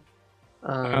School?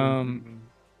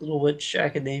 Um, Little Witch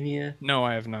Academia. no,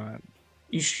 I have not.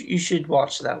 You should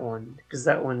watch that one because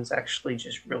that one's actually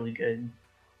just really good.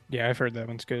 Yeah, I've heard that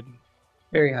one's good.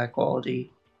 Very high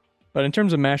quality. But in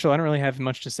terms of Mashal, I don't really have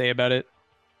much to say about it.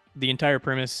 The entire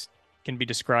premise can be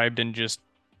described in just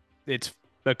it's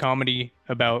a comedy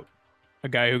about a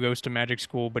guy who goes to magic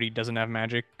school, but he doesn't have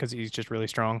magic because he's just really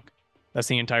strong. That's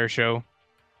the entire show.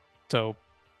 So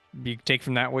you take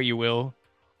from that what you will.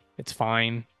 It's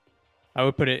fine. I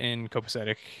would put it in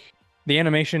copacetic. The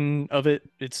animation of it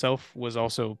itself was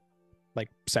also like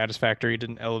satisfactory. It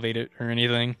didn't elevate it or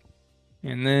anything.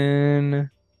 And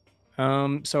then,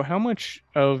 so how much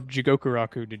of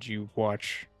Jigokuraku did you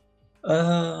watch?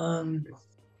 Um,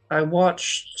 I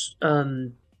watched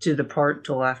to the part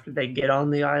till after they get on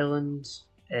the island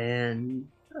and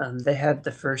they had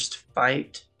the first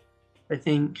fight, I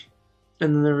think.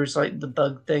 And then there was like the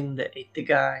bug thing that ate the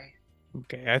guy.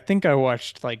 Okay, I think I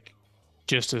watched like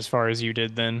just as far as you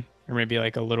did then, or maybe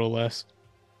like a little less.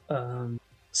 Um,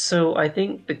 so I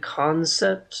think the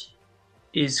concept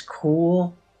is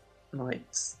cool. Like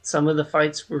some of the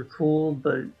fights were cool,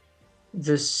 but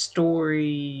the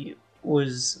story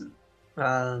was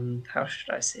how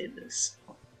should I say this?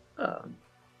 Um,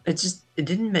 it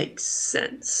didn't make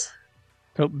sense.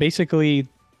 So basically,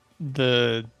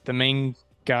 the main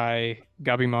guy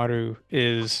Gabimaru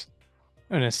is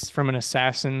from an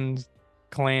assassin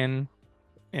clan,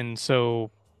 and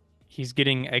so he's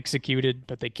getting executed,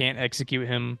 but they can't execute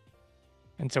him,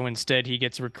 and so instead he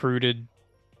gets recruited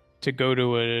to go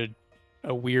to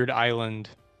a weird island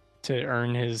to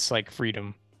earn his like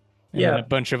freedom, and then a Yeah,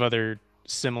 bunch of other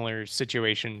similar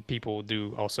situation people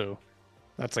do also.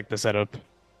 That's like the setup.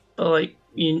 but like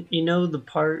you know the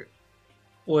part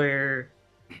where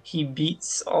he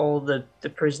beats all the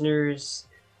prisoners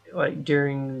like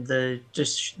during the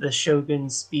just the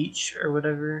shogun's speech or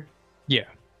whatever. Yeah.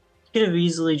 He could have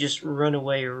easily just run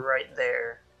away right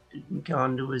there and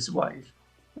gone to his wife.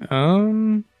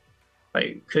 Um,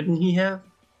 Like, couldn't he have?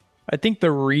 I think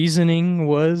the reasoning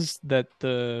was that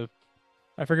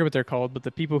I forget what they're called, but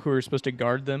the people who were supposed to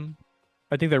guard them,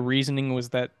 I think the reasoning was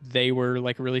that they were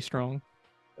like really strong,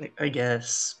 I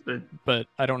guess, but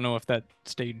I don't know if that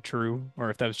stayed true or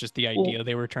if that was just the well, idea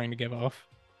they were trying to give off.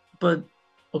 but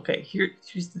okay.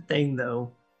 Here's the thing,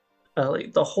 though.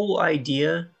 Like the whole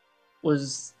idea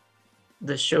was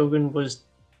the shogun was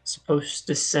supposed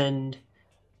to send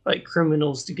like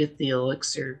criminals to get the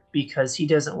elixir because he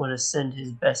doesn't want to send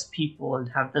his best people and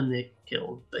have them get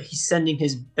killed. But he's sending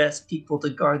his best people to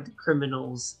guard the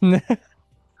criminals. I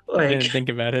Like, didn't think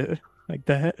about it like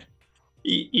that.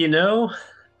 you know,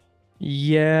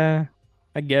 Yeah,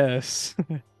 I guess.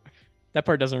 That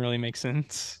part doesn't really make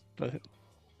sense, but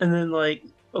and then like,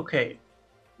 okay,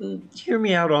 hear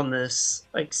me out on this.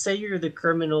 Like, say you're the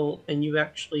criminal and you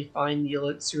actually find the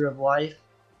elixir of life.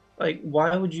 Like,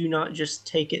 why would you not just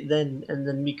take it then and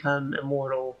then become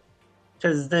immortal?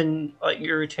 Because then, like,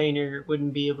 your retainer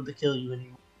wouldn't be able to kill you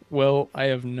anymore. well, I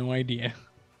have no idea.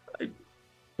 I,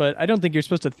 But I don't think you're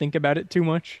supposed to think about it too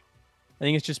much. I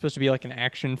think it's just supposed to be like an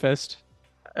action fest,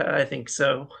 I think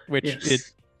so. which it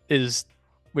Yes. is,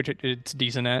 it's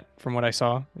decent at from what I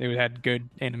saw. It had good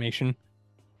animation.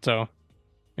 So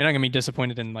you're not gonna be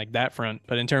disappointed in like that front,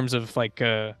 but in terms of like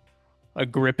a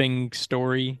gripping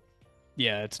story,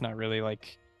 yeah, it's not really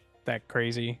like that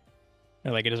crazy.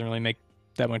 Or like it doesn't really make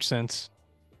that much sense.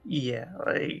 Yeah,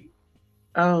 like,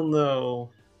 I don't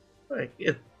know. Like,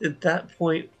 at that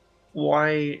point,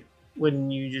 why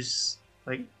wouldn't you just,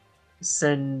 like,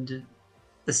 send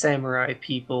the samurai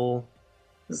people?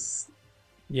 'Cause,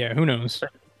 Yeah, who knows?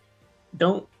 like,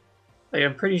 don't, like,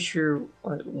 I'm pretty sure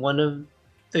like, one of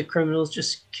the criminals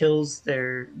just kills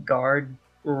their guard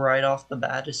right off the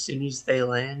bat as soon as they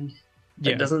land.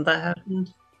 Like, Yeah, doesn't that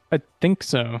happen? I think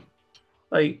so.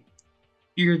 Like,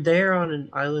 you're there on an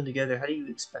island together. How do you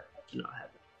expect that to not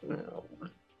happen? No.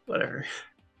 whatever.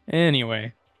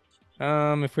 Anyway,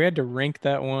 if we had to rank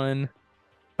that one,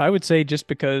 I would say just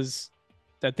because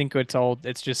I think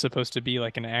it's just supposed to be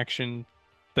like an action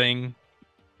thing,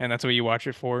 and that's what you watch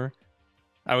it for.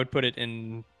 I would put it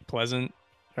in pleasant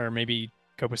or maybe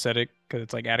copacetic because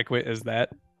it's like adequate as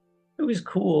that. It was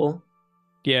cool,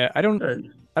 Yeah, but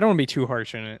I don't want to be too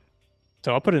harsh in it.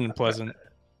 So I'll put it in uh, pleasant.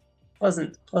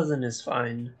 pleasant is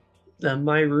fine.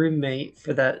 My roommate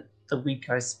for the week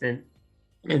I spent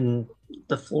in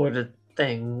the Florida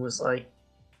thing was like,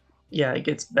 yeah, it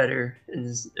gets better,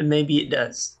 and maybe it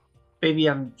does. Maybe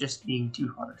I'm just being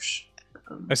too harsh.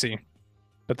 I Um, see.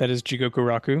 But that is Jigoku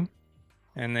Raku.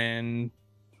 And then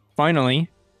finally,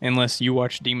 unless you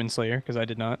watched Demon Slayer, because I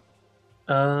did not.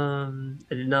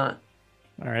 I did not.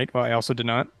 All right. Well, I also did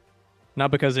not.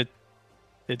 Not because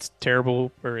it's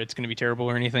terrible or it's going to be terrible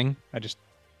or anything. I just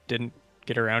didn't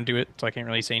get around to it, so I can't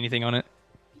really say anything on it.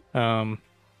 Um,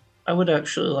 I would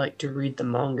actually like to read the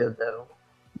manga though.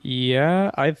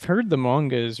 yeah, I've heard the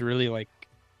manga is really like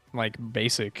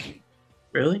basic.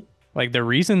 Really? Like the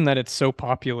reason that it's so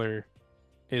popular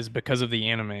is because of the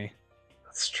anime.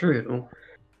 That's true.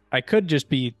 I could just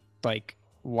be like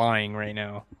lying right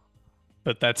now,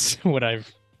 but that's what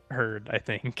I've heard, I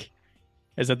think.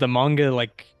 Is that the manga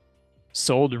like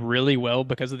sold really well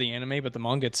because of the anime, but the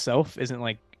manga itself isn't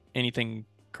like anything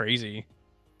crazy.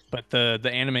 But the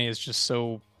anime is just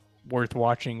so worth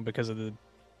watching because of the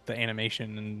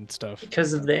animation and stuff.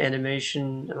 Because of the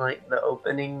animation and like the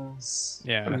openings,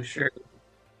 Yeah. I'm sure.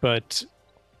 But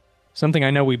something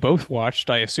I know we both watched,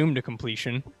 I assume to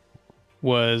completion,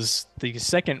 was the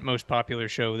second most popular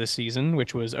show this season,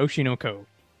 which was Oshinoko.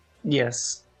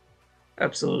 Yes,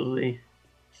 absolutely.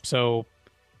 So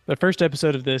the first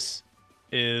episode of this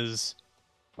is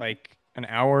like an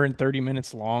hour and 30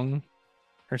 minutes long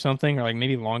or something, or like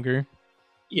maybe longer.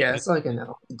 Yeah, But it's like an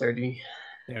hour and 30.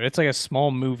 yeah, it's like a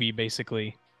small movie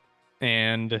basically.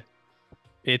 And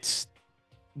it's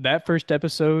that first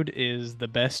episode is the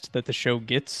best that the show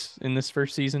gets in this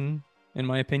first season, in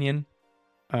my opinion.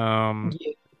 Um,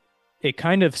 Yeah, it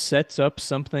kind of sets up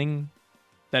something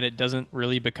that it doesn't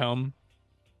really become,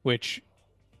 which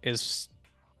is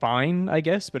fine, I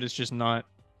guess, but it's just not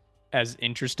as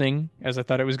interesting as I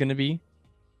thought it was going to be,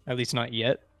 at least not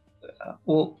yet.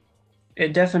 well,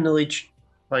 it definitely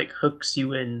like hooks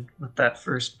you in with that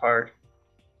first part.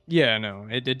 Yeah, no,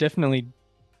 it definitely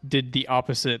did the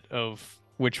opposite of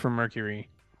Witch from Mercury,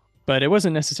 but it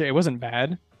wasn't necessary. It wasn't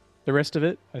bad. The rest of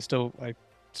it, I still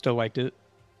liked it.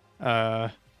 Uh,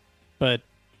 but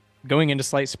going into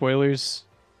slight spoilers,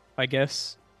 I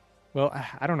guess. Well,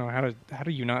 I don't know how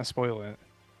do you not spoil it?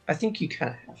 I think you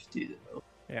kind of have to though.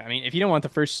 Yeah, I mean, if you don't want the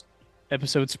first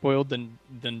episode spoiled, then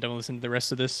don't listen to the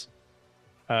rest of this.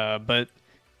 But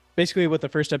basically, what the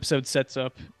first episode sets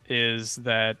up is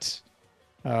that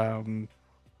um,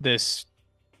 this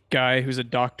guy who's a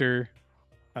doctor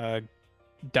uh,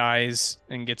 dies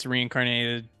and gets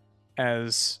reincarnated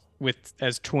as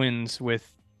twins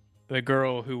with the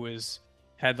girl who was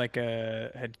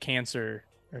had cancer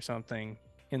or something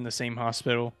in the same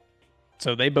hospital.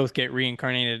 So they both get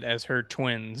reincarnated as her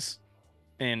twins,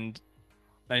 and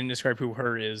I didn't describe who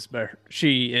her is, but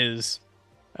she is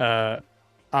uh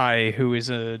Ai, who is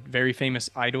a very famous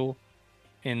idol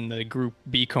in the group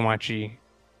B Komachi,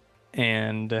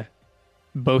 and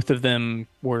both of them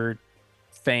were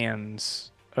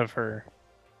fans of her.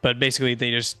 But basically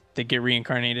they get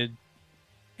reincarnated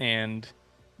and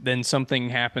then something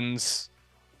happens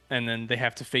and then they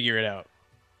have to figure it out.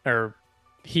 Or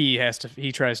he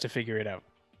tries to figure it out.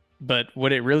 But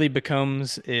what it really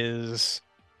becomes is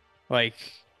like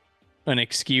an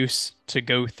excuse to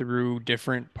go through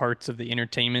different parts of the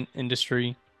entertainment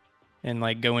industry and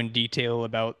like go in detail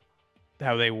about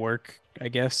how they work, I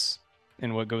guess,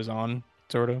 and what goes on,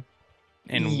 sort of,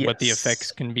 and what the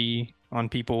effects Yes. can be on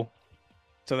people.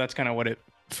 So that's kind of what it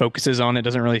focuses on. It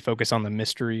doesn't really focus on the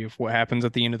mystery of what happens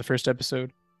at the end of the first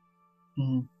episode.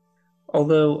 Mhm.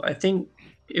 Although I think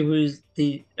it was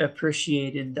the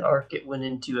appreciated the arc it went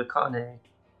into Akane.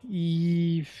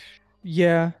 Ye-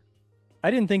 Yeah,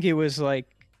 I didn't think it was like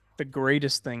the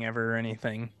greatest thing ever or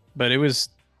anything, but it was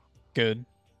good.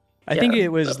 I think Yeah,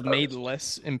 it was that part made was.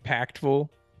 less impactful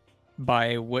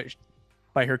by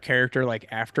by her character like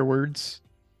afterwards.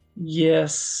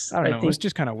 Yes, I don't I know. It was think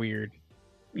just kind of weird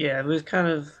yeah, it was kind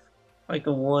of like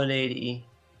a 180.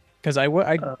 because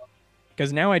Uh,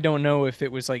 because now I don't know if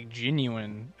it was like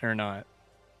genuine or not.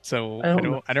 So I don't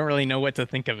know. I don't really know what to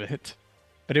think of it.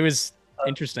 But it was Uh,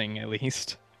 interesting at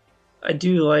least. I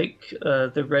do like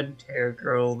the red hair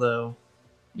girl though.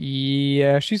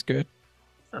 Yeah, she's good.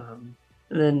 And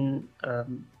then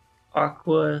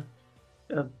Aqua.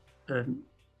 Um,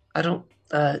 I don't.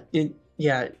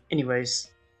 Yeah.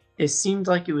 Anyways, it seemed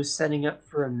like it was setting up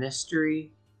for a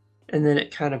mystery, and then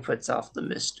it kind of puts off the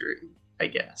mystery, I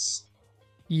guess.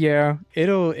 Yeah,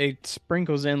 it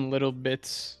sprinkles in little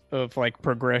bits of like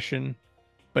progression,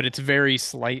 but it's very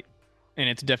slight and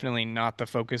it's definitely not the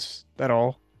focus at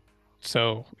all.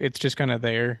 So it's just kind of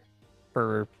there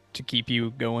for to keep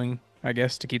you going, I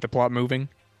guess, to keep the plot moving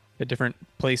at different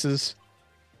places.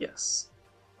 Yes.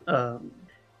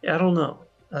 Yeah, I don't know.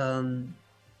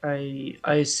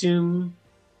 I assume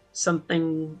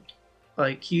something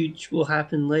like huge will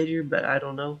happen later, but I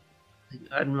don't know.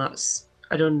 I'm not.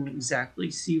 I don't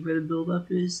exactly see where the buildup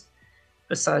is.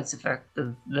 Besides the fact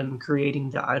of them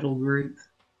creating the idol group,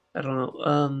 I don't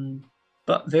know.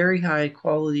 But very high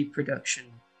quality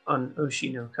production on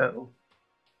Oshinoko.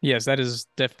 Yes, that is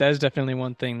definitely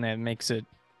one thing that makes it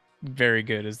very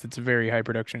good, is it's very high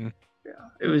production. Yeah,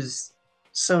 it was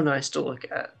so nice to look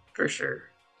at for sure.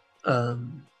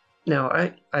 Um, Now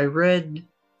I read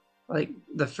like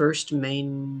the first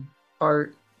main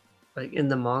part like in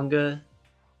the manga,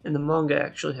 and the manga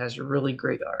actually has really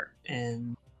great art.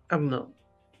 And I don't know.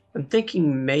 I'm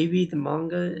thinking maybe the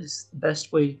manga is the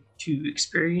best way to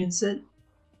experience it.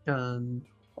 Um,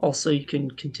 Also, you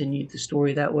can continue the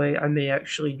story that way. I may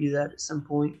actually do that at some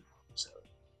point. So,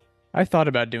 I thought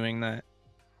about doing that,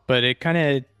 but it kind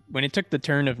of when it took the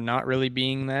turn of not really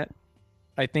being that,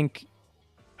 I think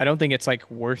I don't think it's like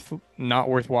worth not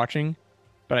worth watching,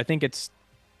 but I think it's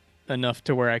enough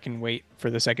to where I can wait for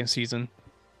the second season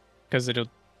because it'll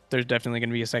there's definitely going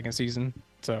to be a second season.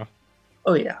 So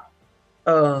oh yeah.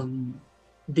 Um,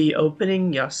 the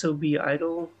opening Yasobi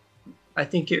Idol, I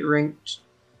think it ranked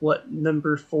what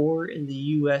number 4 in the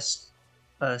U.S.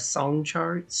 Song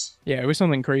charts. yeah, it was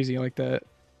something crazy like that.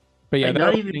 But yeah, Like that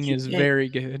not even opening is Japan. very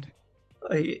good.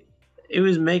 Like it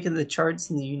was making the charts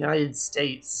in the United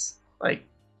States. Like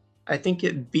I think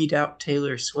it beat out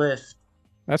Taylor Swift.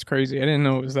 That's crazy. I didn't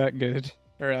know it was that good,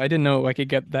 or I didn't know I could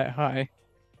get that high.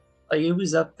 Like it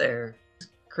was up there.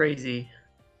 Crazy.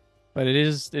 But it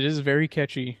is very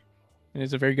catchy. It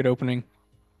is a very good opening.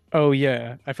 Oh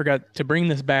yeah, I forgot to bring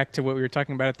this back to what we were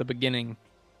talking about at the beginning.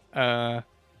 Uh,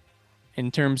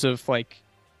 in terms of like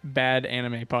bad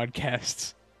anime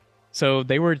podcasts. So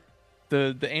they were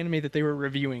the anime that they were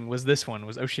reviewing was this one,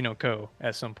 was Oshinoko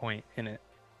at some point in it.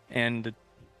 And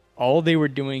all they were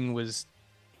doing was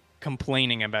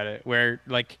complaining about it, where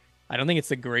like I don't think it's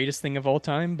the greatest thing of all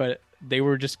time, but they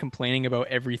were just complaining about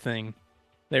everything.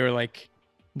 They were like,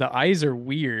 the eyes are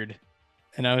weird.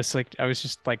 And I was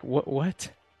just like,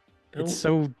 what? It's No,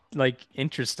 so like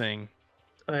interesting.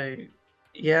 I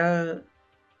yeah,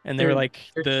 And they were they're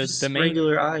like they're the just main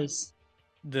regular eyes.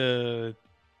 the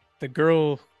the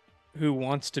girl who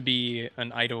wants to be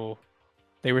an idol,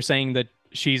 they were saying that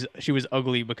she was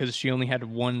ugly because she only had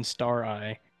one star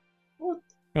eye. What?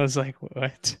 I was like,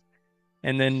 what?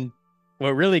 And then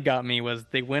what really got me was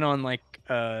they went on like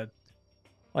a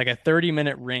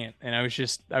 30-minute rant, and I was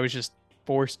just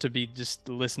forced to be just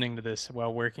listening to this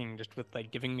while working, just with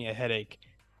like giving me a headache.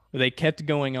 They kept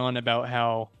going on about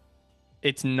how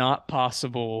it's not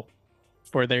possible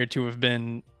for there to have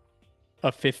been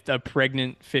a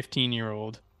pregnant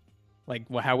 15-year-old. Like,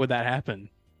 how would that happen?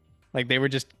 Like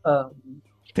Um,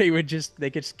 they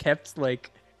just kept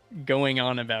like going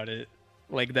on about it.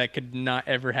 Like that could not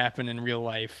ever happen in real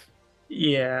life.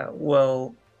 yeah,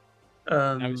 well,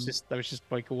 And um, I was just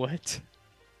like, what?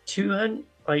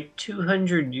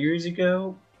 200 years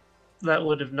ago, that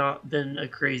would have not been a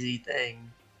crazy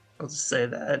thing. I'll just say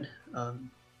that.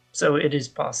 So it is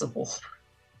possible.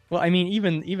 Well, I mean,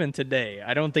 even today,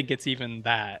 I don't think it's even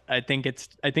that. I think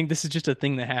this is just a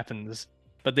thing that happens,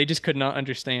 but they just could not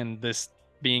understand this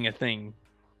being a thing.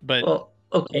 But Well,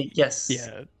 okay, yes,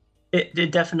 yeah,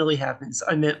 it definitely happens.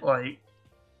 I meant like,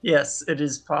 yes, it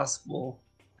is possible.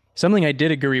 something I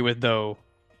did agree with though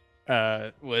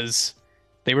was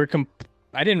they were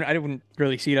I didn't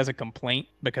really see it as a complaint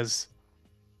because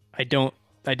I don't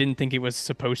I didn't think it was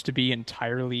supposed to be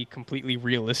entirely completely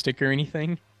realistic or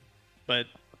anything, but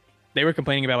they were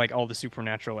complaining about like all the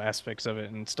supernatural aspects of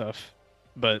it and stuff.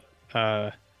 But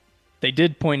uh they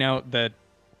did point out that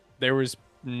there was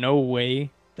no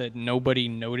way that nobody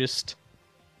noticed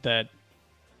that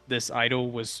this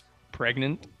idol was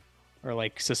pregnant or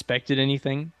like suspected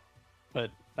anything,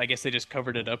 but I guess they just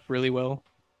covered it up really well.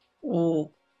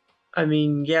 Well, I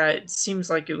mean, yeah, it seems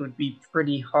like it would be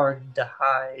pretty hard to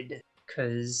hide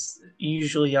because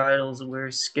usually idols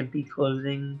wear skimpy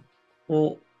clothing.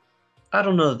 Well, I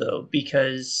don't know though,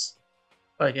 because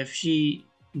like if she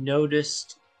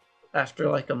noticed after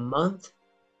like a month,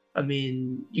 I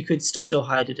mean, you could still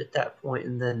hide it at that point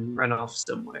and then run off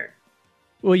somewhere.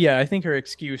 Well, yeah, I think her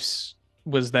excuse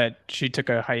was that she took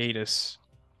a hiatus.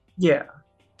 Yeah.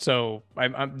 So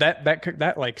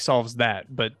that like solves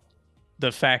that, but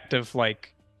the fact of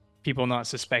like people not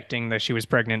suspecting that she was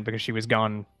pregnant because she was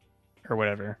gone or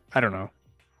whatever, I don't know.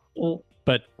 Well,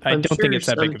 But I I'm don't think sure it's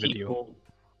that big some of a deal. people,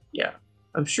 yeah,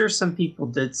 I'm sure some people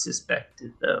did suspect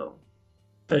it though,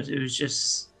 but it was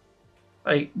just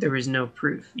like there was no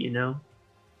proof, you know?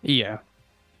 Yeah.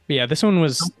 Yeah, this one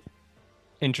was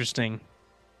interesting.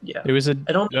 Yeah. It was I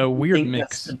don't a even weird think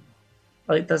that's mix. the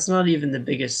like that's not even the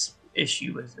biggest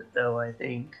issue with it though, I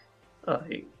think.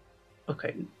 Like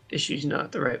okay, issue's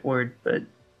not the right word, but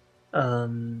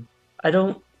I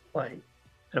don't like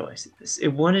how do I say this? It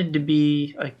wanted to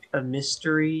be like a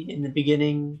mystery in the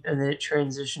beginning, and then it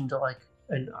transitioned to like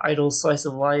an idle slice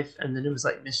of life, and then it was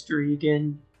like mystery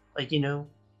again. Like, you know?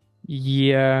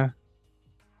 Yeah,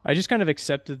 I just kind of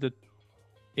accepted that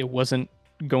it wasn't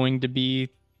going to be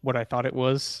what I thought it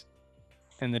was,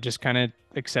 and then just kind of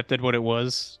accepted what it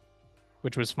was,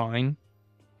 which was fine.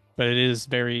 But it is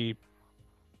very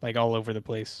like all over the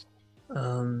place.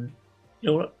 Um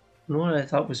you know what I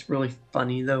thought was really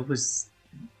funny though was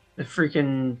the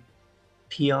freaking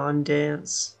peon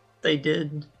dance they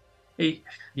did. Hey,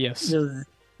 you Yes. know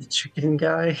the chicken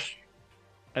guy?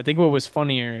 I think what was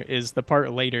funnier is the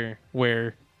part later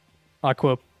where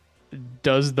Aqua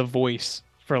does the voice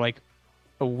for like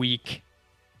a week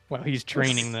while he's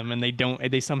training them, and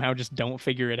they somehow just don't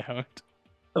figure it out.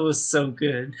 That was so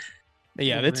good. But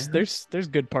yeah, Oh that's man. there's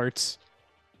good parts.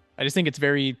 I just think it's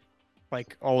very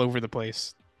like all over the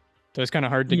place. So it's kind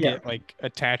of hard to Yeah. get like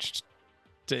attached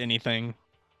to anything.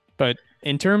 But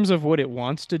in terms of what it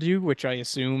wants to do, which I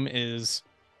assume is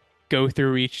go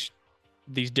through each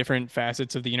these different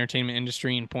facets of the entertainment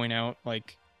industry and point out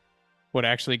like what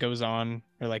actually goes on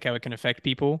or like how it can affect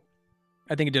people,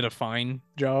 I think it did a fine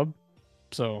job.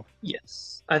 So,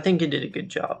 Yes. I think it did a good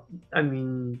job. I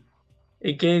mean,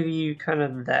 it gave you kind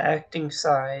of the acting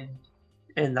side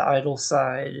and the idol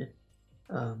side,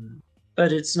 um,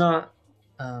 but it's not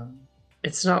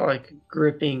like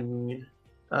gripping,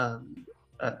 um,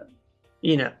 uh,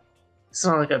 you know, it's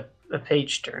not like a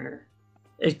page turner.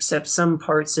 Except some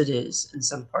parts it is, and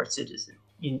some parts it isn't.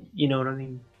 You know what I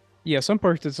mean? yeah, some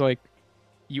parts it's like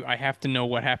I have to know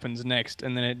what happens next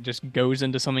and then it just goes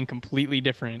into something completely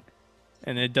different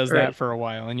and it does that Right. for a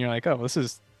while and you're like, "Oh, this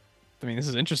is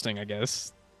interesting, I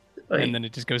guess." And Like then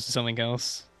it just goes to something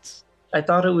else. I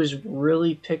thought it was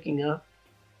really picking up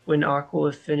when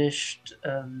Aqua finished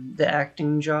the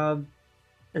acting job,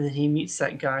 and then he meets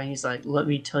that guy, and he's like, "Let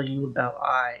me tell you about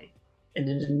I," and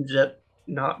it ended up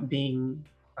not being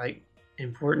like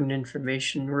important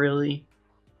information, really.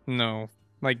 No.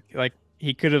 Like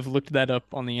he could have looked that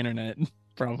up on the internet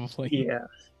probably. Yeah.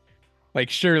 Like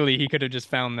surely he could have just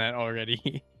found that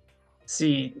already.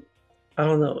 See, I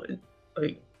don't know.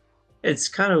 Like, it's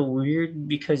kind of weird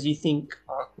because you think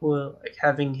Aqua, like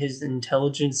having his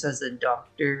intelligence as a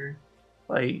doctor,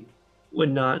 like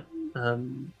would not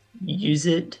use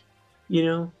it, you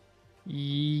know?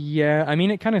 Yeah, I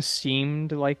mean, it kind of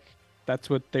seemed like that's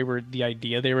what the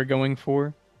idea they were going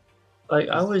for. Like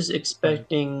I Is, was but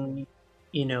expecting,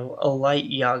 a light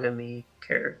Yagami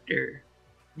character.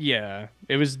 yeah,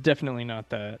 it was definitely not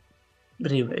that.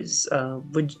 But anyways,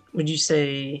 would you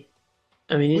say?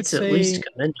 I mean, I would it's at least say,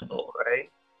 commendable, right?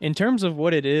 in terms of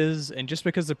what it is, and just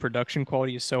because the production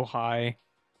quality is so high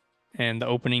and the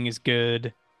opening is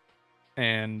good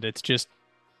and it's just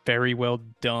very well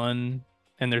done,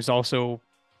 and there's also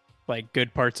like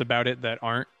good parts about it that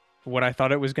aren't what I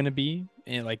thought it was going to be,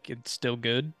 and like it's still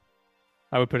good,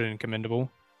 I would put it in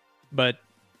commendable. But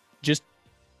just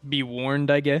be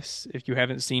warned, I guess, if you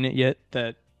haven't seen it yet,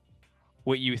 that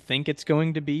what you think it's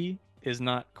going to be is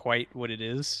not quite what it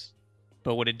is.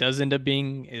 But what it does end up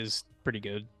being is pretty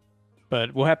good.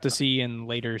 But we'll have to see in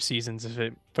later seasons if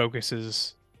it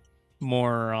focuses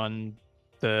more on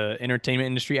the entertainment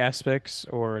industry aspects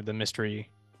or the mystery,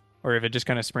 or if it just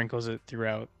kind of sprinkles it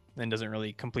throughout and doesn't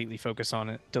really completely focus on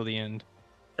it till the end.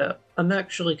 I'm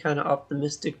actually kind of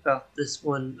optimistic about this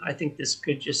one. I think this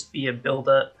could just be a build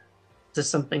up to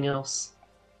something else.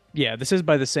 Yeah, this is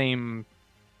by the same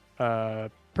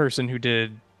person who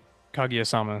did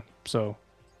Kaguya-sama, so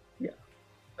Yeah,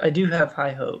 I do have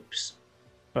high hopes.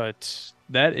 but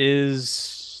that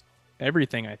is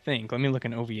everything, I think. Let me look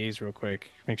in OVAs real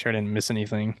quick, make sure I didn't miss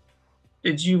anything.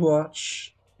 Did you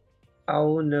watch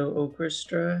Owl No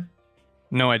Orchestra?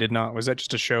 No, I did not. Was that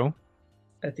just a show?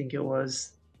 I think it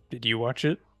was. Did you watch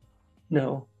it?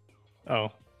 No. Oh,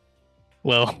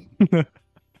 well,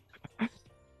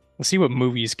 let's see what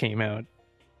movies came out.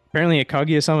 Apparently, a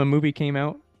Kaguya-sama movie came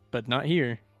out, but not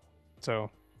here.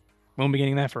 So Won't be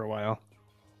getting that for a while.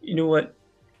 You know what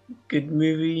good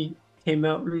movie came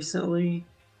out recently?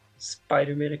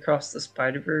 Spider-Man Across the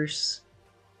Spider-Verse.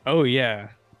 Oh yeah,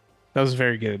 that was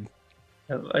very good.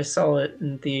 I saw it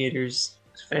in theaters.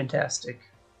 It's fantastic.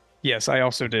 Yes, I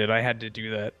also did. I had to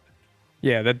do that.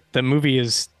 Yeah, that the movie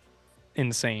is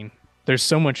insane. There's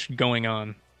so much going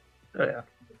on. Oh yeah,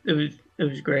 it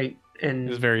was great, It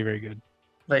was and very, very good.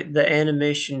 like the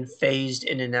animation phased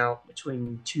in and out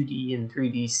between 2D and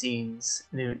 3D scenes,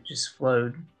 and it just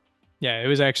flowed. Yeah, it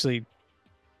was actually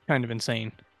kind of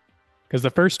insane because the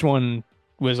first one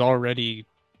was already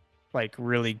like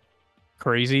really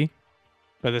crazy,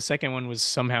 but the second one was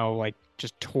somehow like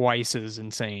just twice as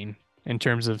insane in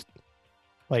terms of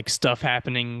like stuff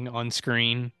happening on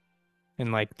screen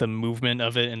and like the movement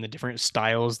of it and the different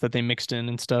styles that they mixed in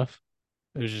and stuff.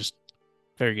 It was just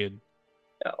very good.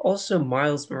 Also,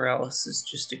 Miles Morales is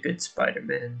just a good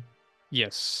Spider-Man.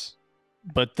 Yes.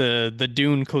 But the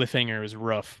Dune cliffhanger was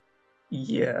rough.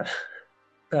 Yeah,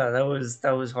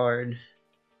 that was hard.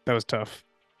 That was tough,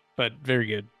 but very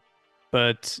good.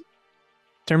 But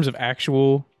in terms of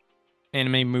actual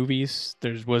anime movies,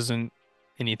 there wasn't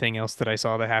anything else that I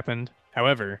saw that happened.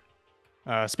 However,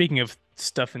 speaking of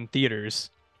stuff in theaters,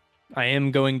 I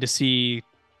am going to see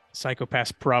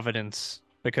Psychopaths Providence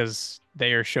because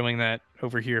they are showing that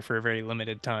over here for a very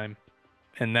limited time,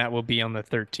 and that will be on the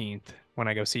 13th when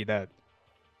I go see that.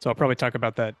 So I'll probably talk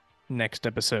about that next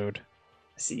episode.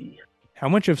 Let's see. How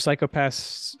much of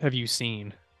Psychopaths have you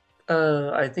seen?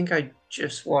 I think I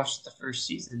just watched the first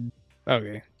season.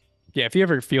 Okay. Yeah, if you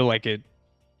ever feel like it,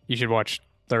 you should watch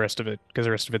the rest of it because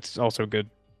the rest of it's also good.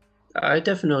 I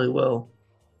definitely will.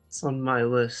 It's on my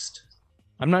list.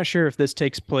 I'm not sure if this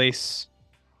takes place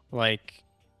like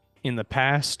in the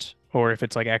past or if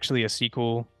it's like actually a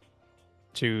sequel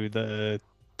to the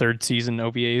third season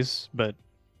OVAs, but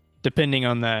depending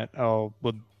on that, I'll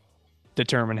will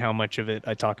determine how much of it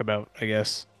I talk about, I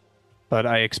guess. But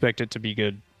I expect it to be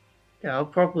good. Yeah, I'll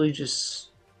probably just.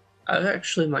 I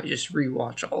actually might just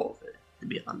rewatch all of it, to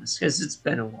be honest, because it's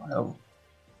been a while.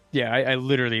 Yeah, I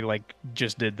literally like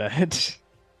just did that.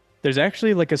 There's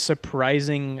actually like a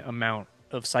surprising amount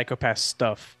of Psychopath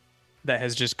stuff that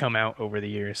has just come out over the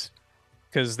years.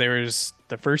 Because there's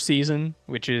the first season,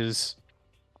 which is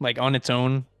like on its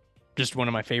own, just one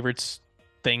of my favorites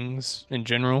things in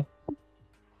general.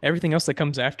 Everything else that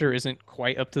comes after isn't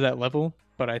quite up to that level,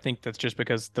 but I think that's just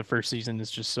because the first season is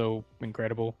just so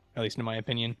incredible, at least in my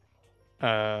opinion.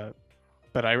 Uh,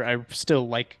 but I still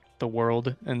like the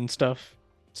world and stuff,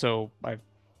 so I've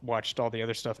watched all the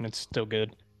other stuff and it's still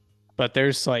good. But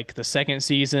there's like the second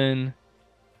season,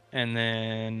 and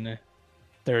then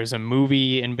there's a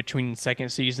movie in between the second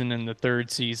season and the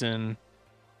third season,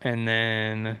 and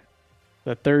then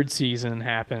the third season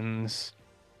happens,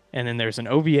 and then there's an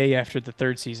OVA after the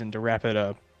third season to wrap it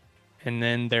up. And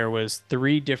then there was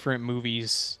three different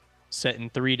movies set in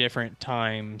three different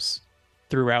times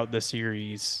throughout the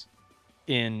series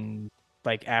in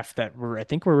like after that were I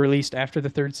think were released after the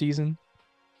third season.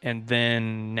 And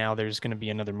then now there's going to be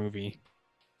another movie.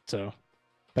 So,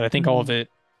 but I think all of Hmm. it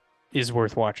is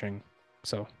worth watching.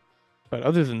 So, but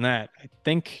other than that, I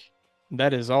think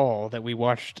that is all that we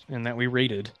watched and that we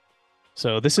rated.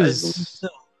 So I believe so.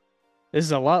 this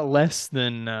is a lot less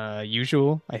than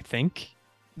usual, I think.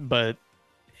 But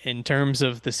in terms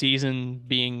of the season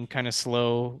being kind of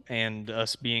slow and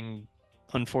us being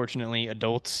unfortunately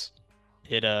adults,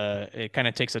 it kind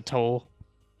of takes a toll.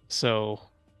 So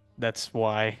that's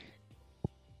why.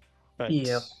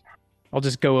 Yeah. But I'll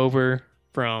just go over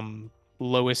from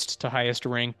lowest to highest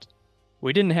ranked.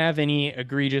 We didn't have any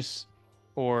egregious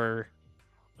or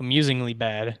amusingly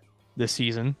bad this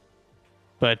season,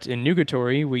 but in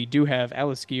Nugatory, we do have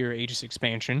Alice Gear Aegis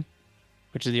Expansion,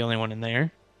 which is the only one in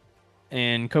there.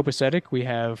 In Copacetic, we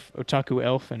have Otaku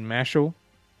Elf and Mashal.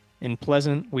 In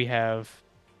Pleasant, we have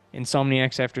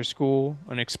Insomniacs After School,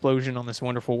 An Explosion on This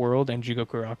Wonderful World, and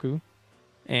Jigokuraku.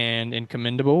 And in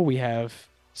Commendable, we have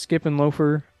Skip and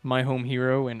Loafer, My Home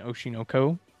Hero, and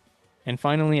Oshinoko. And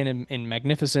finally, in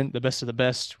Magnificent, the best of the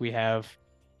best, we have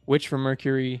Witch from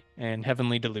Mercury and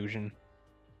Heavenly Delusion,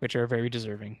 which are very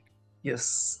deserving.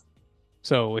 Yes.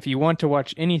 So if you want to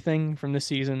watch anything from this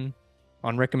season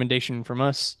on recommendation from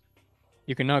us,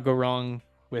 you cannot go wrong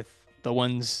with the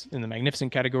ones in the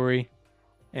Magnificent category.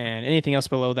 And anything else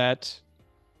below that,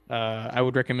 I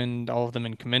would recommend all of them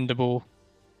in Commendable.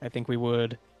 I think we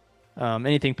would.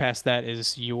 Anything past that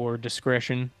is your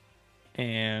discretion.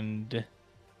 And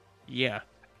yeah,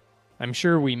 I'm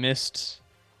sure we missed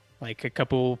like a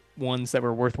couple ones that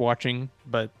were worth watching,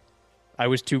 but I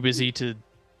was too busy to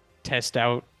test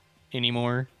out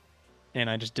anymore, and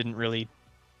I just didn't really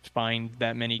find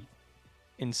that many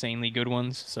insanely good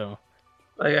ones. So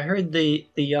Like I heard the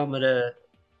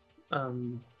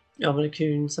um Yamada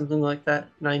Kun, something like that,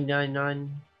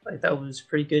 999. Like that was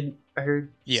pretty good, I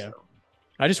heard. yeah, So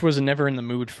I just was never in the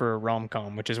mood for a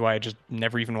rom-com, which is why I just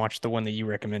never even watched the one that you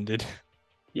recommended.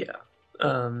 yeah.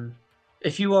 Um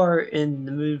if you are in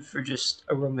the mood for just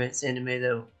a romance anime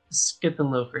though, Skip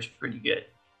and Loafer's pretty good.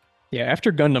 Yeah,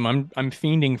 after Gundam, I'm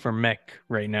fiending for mech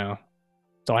right now,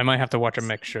 so I might have to watch a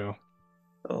mech show.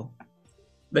 Oh,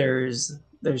 there's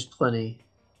plenty.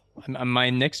 My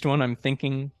next one I'm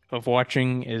thinking of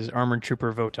watching is Armored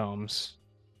Trooper Votoms.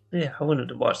 Yeah, I wanted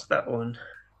to watch that one.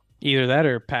 Either that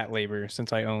or Pat Labor,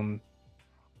 since I own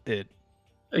it.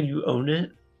 Oh, you own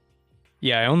it?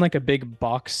 Yeah, I own like a big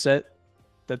box set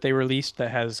that they released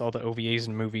that has all the OVAs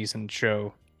and movies and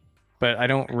show, but I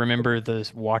don't remember the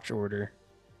watch order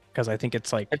because I think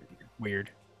it's like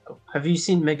weird. Have you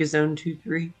seen Megazone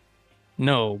 2-3?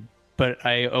 No, but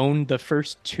I own the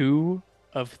first two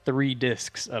of three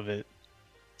discs of it.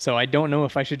 So I don't know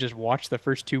if I should just watch the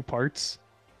first two parts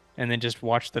and then just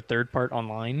watch the third part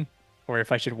online, or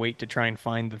if I should wait to try and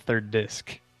find the third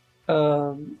disc.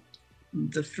 Um,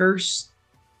 the first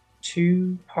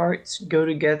two parts go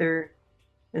together,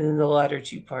 and then the latter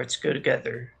two parts go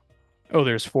together. Oh,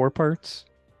 there's four parts?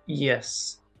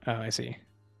 Yes. Oh, I see.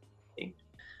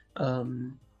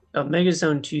 Um,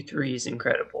 Megazone 2-3 is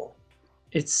incredible.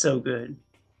 It's so good.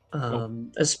 Oh,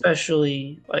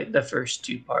 Especially like the first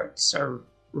two parts are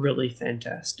really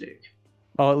fantastic.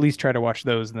 I'll at least try to watch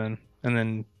those then. And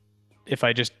then if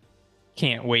I just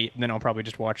can't wait, then I'll probably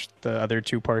just watch the other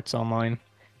two parts online.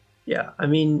 Yeah, I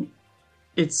mean,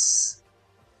 it's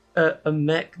a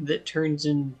mech that turns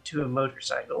into a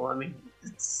motorcycle. I mean,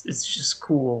 it's just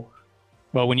cool.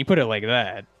 Well, when you put it like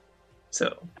that,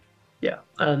 So, yeah,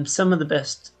 some of the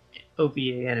best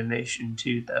OVA animation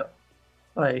too, though.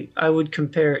 Like I would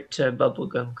compare it to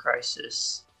Bubblegum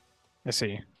Crisis. I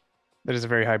see. That is a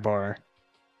very high bar.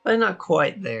 Like not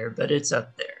quite there, but it's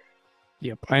up there.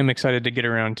 Yep, I am excited to get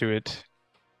around to it.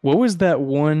 What was that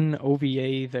one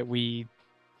OVA that we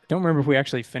don't remember if we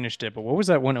actually finished it, but what was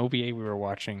that one OVA we were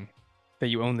watching that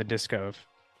you own the disc of?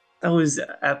 That was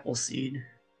Appleseed.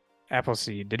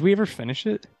 Appleseed. Did we ever finish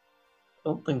it?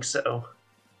 Don't think so.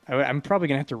 I'm probably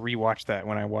gonna have to rewatch that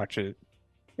when I watch it.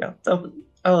 Yeah,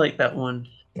 I like that one.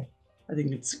 I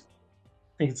think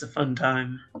it's a fun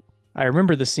time. I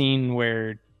remember the scene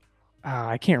where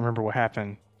I can't remember what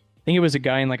happened. I think it was a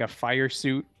guy in like a fire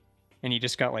suit and he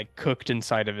just got like cooked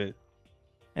inside of it.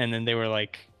 And then they were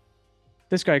like,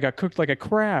 this guy got cooked like a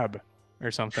crab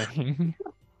or something.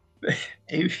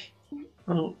 Maybe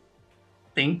I don't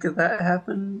think that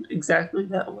happened exactly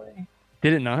that way.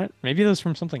 Did it not? Maybe that was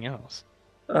from something else.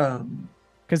 Um,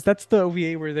 Because that's the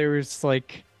OVA where there was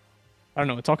like, I don't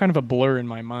know, it's all kind of a blur in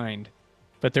my mind.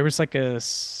 But there was like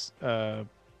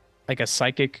like a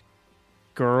psychic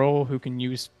girl who can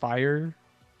use fire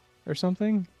or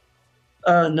something.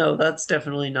 no, that's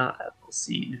definitely not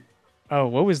Appleseed. Oh,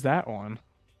 what was that one?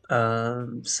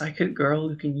 Psychic girl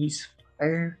who can use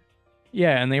fire.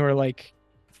 Yeah, and they were like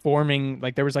forming,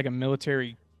 like there was like a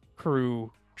military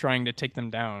crew trying to take them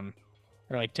down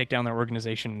or like take down their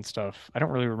organization and stuff. I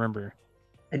don't really remember.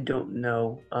 I don't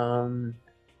know.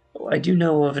 I do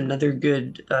know of another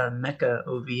good mecha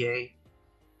OVA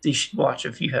that you should watch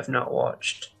if you have not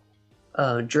watched.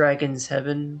 Dragon's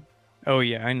Heaven. Oh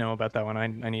yeah, I know about that one. I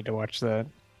need to watch that.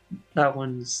 That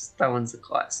one's a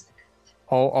classic.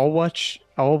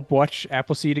 I'll watch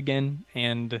Appleseed again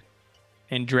and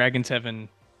Dragon's Heaven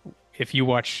if you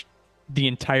watch the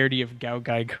entirety of Gao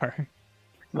Gaigar.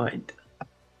 Mind.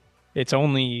 It's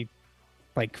only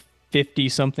like 50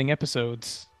 something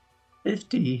episodes.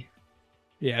 50.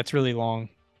 Yeah, it's really long.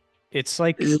 It's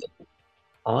Is like it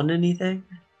on anything?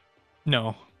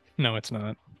 no, no, it's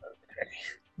not.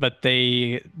 But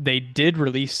they did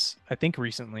release, I think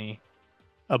recently,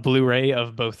 a Blu-ray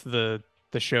of both the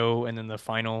show and then the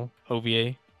final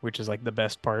OVA, which is like the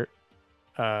best part.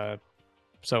 Uh,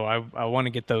 so I want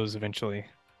to get those eventually.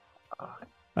 Uh,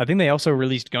 I think they also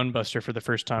released Gunbuster for the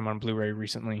first time on Blu-ray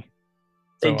recently,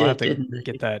 they so I'll have did, to didn't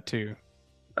get they? that too.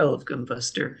 I love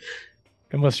Gunbuster.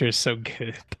 Gunbuster is so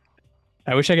good.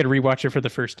 I wish I could rewatch it for the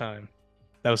first time.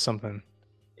 That was something.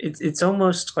 It's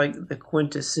almost like the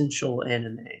quintessential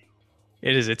anime.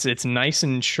 It is. It's nice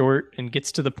and short and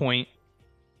gets to the point.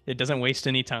 It doesn't waste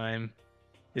any time.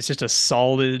 It's just a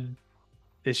solid.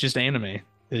 It's just anime.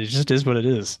 It just is what it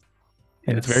is,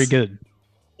 and it's very Yes. good.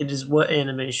 It is what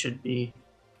anime should be.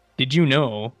 Did you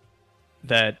know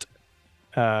that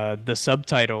the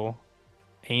subtitle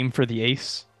 "Aim for the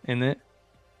Ace" in it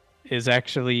is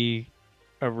actually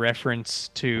a reference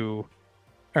to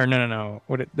Or no, no,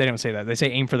 no. They don't say that. They say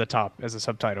aim for the top as a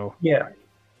subtitle. Yeah,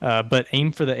 But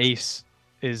aim for the ace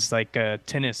is like a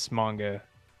tennis manga,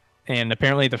 and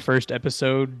apparently the first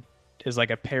episode is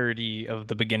like a parody of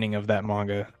the beginning of that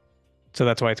manga. So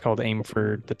that's why it's called Aim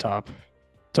for the Top.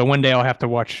 So one day I'll have to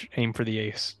watch Aim for the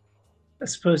Ace. I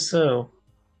suppose so.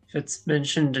 If it's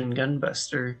mentioned in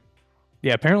Gunbuster.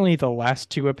 Yeah, apparently the last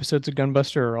two episodes of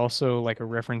Gunbuster are also like a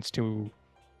reference to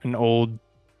an old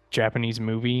Japanese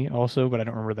movie also, but I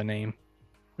don't remember the name.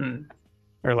 Hmm.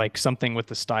 Or like something with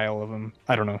the style of them.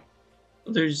 I don't know.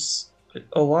 There's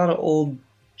a lot of old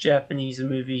Japanese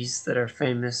movies that are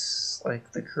famous,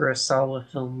 like the Kurosawa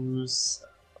films,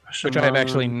 Which I have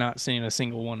actually Rashomon. not seen a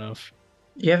single one of.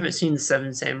 You haven't seen The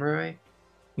Seven Samurai?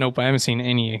 Nope, I haven't seen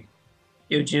any.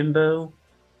 Yojimbo?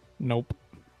 Nope.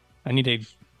 I need to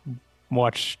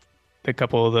watch a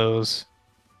couple of those.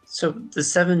 So The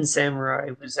Seven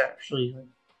Samurai was actually like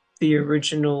the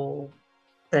original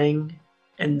thing,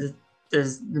 and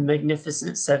the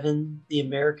Magnificent Seven, the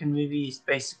American movie, is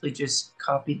basically just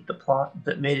copied the plot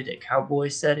but made it a cowboy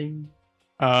setting.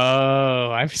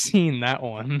 Oh, I've seen that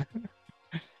one.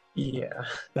 Yeah.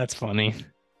 That's funny.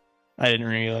 I didn't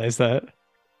realize that.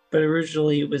 But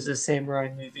originally it was a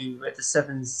samurai movie where the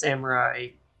seven samurai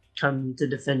come to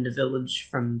defend a village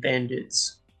from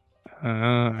bandits.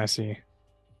 I see.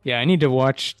 Yeah, I need to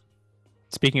watch.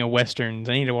 Speaking of westerns,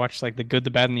 I need to watch like The Good,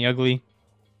 the Bad, and the Ugly,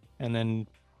 and then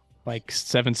like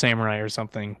Seven Samurai or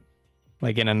something,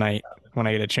 like in a night when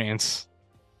I get a chance.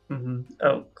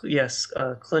 Oh, yes,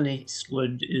 Clint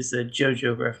Eastwood is a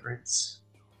JoJo reference.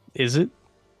 Is it?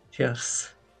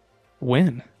 Yes.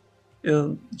 When?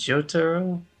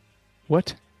 Jotaro?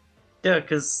 What? Yeah,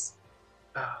 because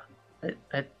uh,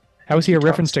 I How is think he he a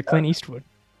reference talks to Clint about, Eastwood?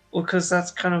 well, because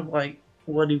that's kind of like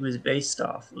what he was based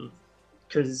off of.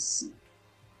 Because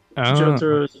Oh,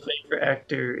 Jotaro's favorite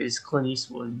actor is Clint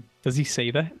Eastwood. does he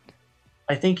say that?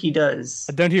 I think he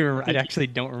I does. don't even. I I think actually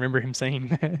don't remember him saying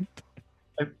that.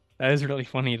 I, That is really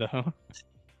funny though.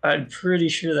 I'm pretty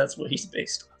sure that's what he's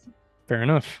based on. Fair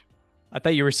enough. I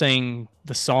thought you were saying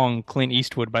the song Clint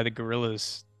Eastwood by the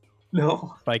Gorillaz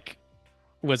No, like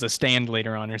was a stand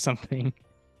later on or something.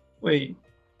 wait,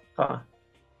 huh?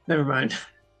 Never mind.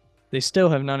 They still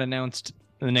have not announced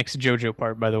the next JoJo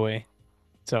part, by the way.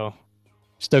 So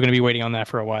still gonna be waiting on that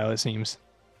for a while, it seems.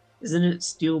 Isn't it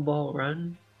Steel Ball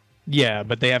Run? Yeah,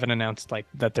 but they haven't announced like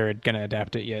that they're gonna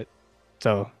adapt it yet.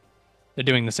 So they're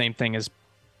doing the same thing as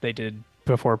they did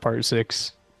before part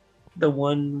six. The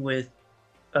one with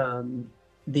um,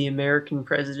 the American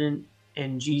president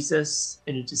and Jesus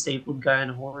and a disabled guy on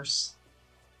a horse.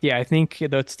 Yeah, I think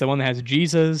that's the one that has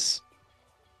Jesus,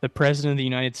 the President of the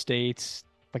United States,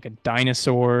 like a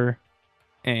dinosaur,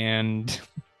 and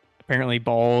apparently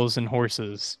balls and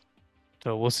horses.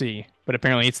 So we'll see. But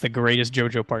apparently it's the greatest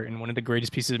JoJo part and one of the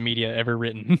greatest pieces of media ever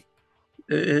written.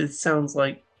 It sounds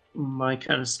like my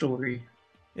kind of story.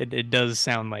 It does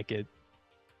sound like it,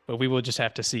 but we will just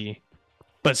have to see.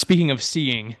 But speaking of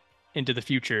seeing into the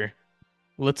future,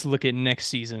 let's look at next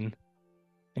season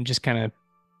and just kind of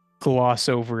gloss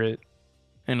over it,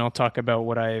 and I'll talk about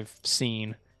what I've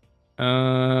seen.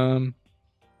 Um,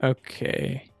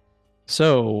 okay.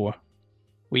 So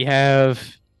we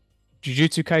have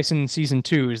Jujutsu Kaisen season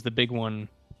 2 is the big one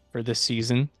for this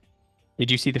season.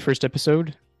 Did you see the first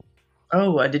episode?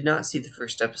 Oh, I did not see the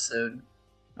first episode.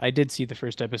 I did see the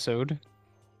first episode,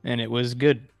 and it was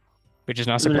good, which is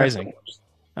not I'm gonna have to surprising. watch.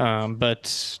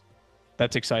 But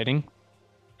that's exciting.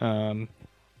 Um,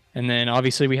 and then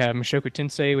obviously we have Mushoku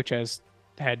Tensei, which has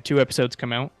had two episodes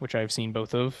come out, which I've seen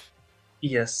both of.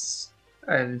 Yes,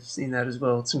 I've seen that as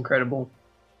well. It's incredible.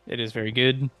 It is very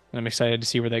good. I'm excited to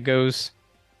see where that goes.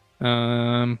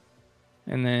 Um,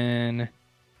 and then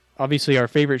obviously our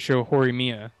favorite show,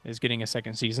 Horimiya, is getting a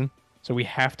second season, so we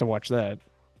have to watch that.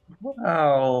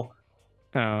 Wow.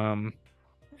 Um,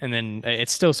 and then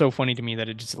it's still so funny to me that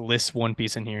it just lists One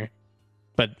Piece in here.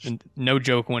 But no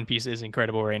joke, One Piece is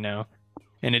incredible right now,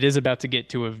 and it is about to get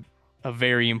to a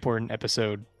very important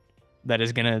episode that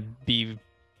is gonna be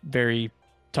very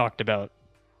talked about.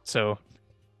 So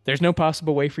there's no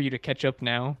possible way for you to catch up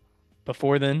now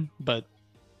before then, but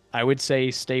I would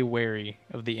say stay wary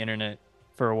of the internet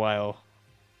for a while.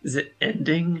 Is it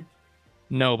ending?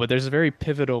 No, but there's a very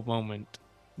pivotal moment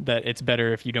that it's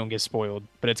better if you don't get spoiled,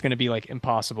 but it's going to be like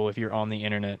impossible if you're on the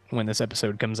internet when this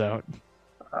episode comes out.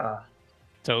 Uh,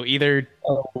 So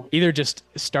oh, either just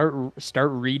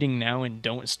start reading now and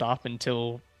don't stop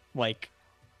until like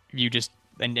you just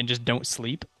and just don't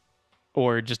sleep,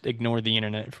 or just ignore the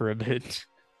internet for a bit.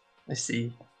 I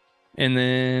see. And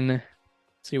then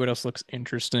see what else looks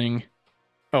interesting.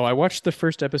 Oh, I watched the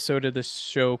first episode of this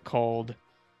show called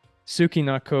Suki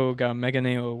Nako ga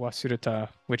Megane o Wasureta,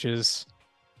 which is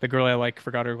the girl I like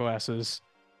forgot her glasses.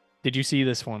 Did you see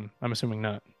this one? I'm assuming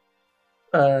not.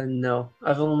 No.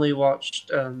 I've only watched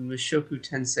Mushoku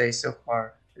Tensei so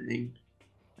far, I think.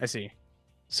 I see.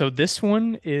 So this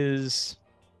one is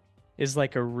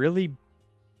like a really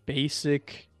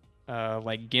basic,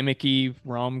 like gimmicky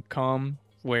rom-com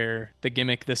where the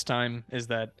gimmick this time is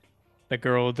that the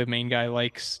girl the main guy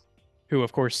likes, who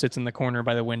of course sits in the corner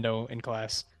by the window in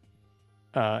class,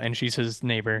 and she's his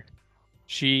neighbor.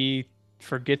 She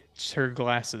forgets her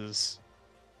glasses,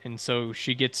 and so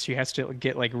she has to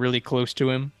get like really close to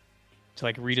him to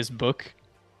like read his book,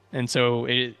 and so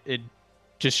it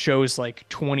just shows like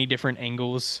 20 different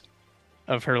angles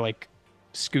of her like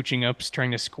scooching up, trying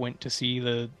to squint to see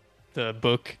the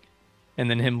book, and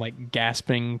then him like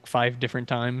gasping 5 different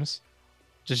times.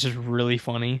 Just really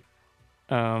funny.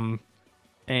 Um,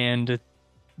 and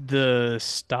the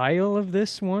style of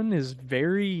this one is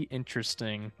very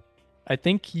interesting. I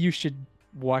think you should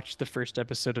watch the first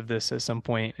episode of this at some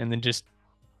point, and then just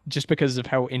because of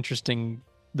how interesting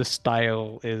the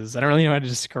style is. I don't really know how to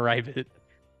describe it,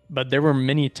 but there were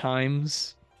many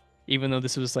times, even though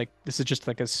this is just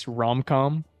like a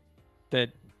rom-com, that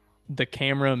the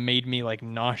camera made me like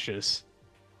nauseous.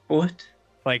 What?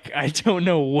 Like I don't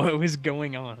know what was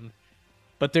going on,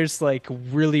 but there's like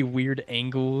really weird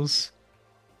angles,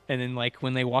 and then like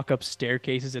when they walk up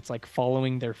staircases, it's like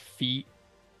following their feet,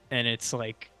 and it's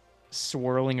like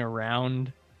swirling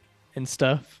around and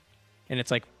stuff, and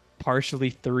it's like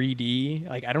partially 3D.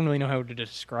 Like I don't really know how to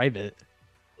describe it.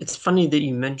 It's funny that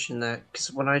you mentioned that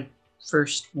because when I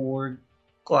first wore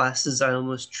glasses, I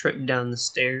almost tripped down the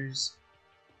stairs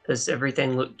because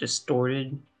everything looked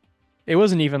distorted. It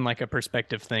wasn't even like a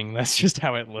perspective thing. That's just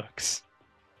how it looks.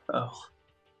 Oh.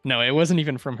 No, it wasn't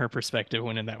even from her perspective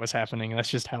when that was happening. That's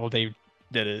just how they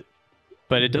did it.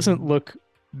 But it doesn't Mm. look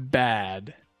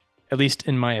bad, at least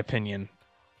in my opinion.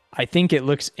 I think it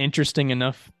looks interesting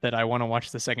enough that I want to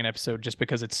watch the second episode just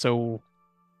because it's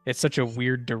such a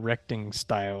weird directing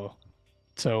style.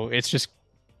 So it's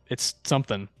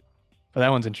something. But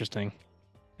that one's interesting.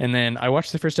 And then I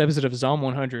watched the first episode of Zom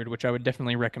 100, which I would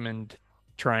definitely recommend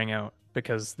trying out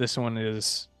because this one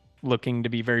is looking to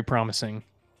be very promising.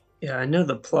 Yeah, I know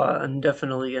the plot. I'm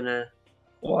definitely gonna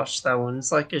watch that one.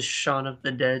 It's like a Shaun of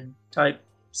the Dead type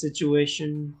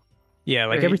situation, Yeah,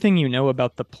 like right? everything you know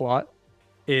about the plot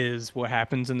is what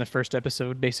happens in the first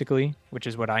episode, basically, which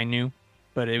is what I knew,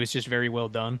 but it was just very well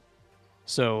done.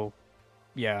 So,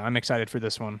 yeah, I'm excited for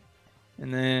this one.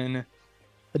 And then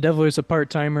The Devil is a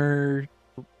Part-Timer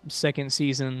second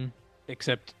season,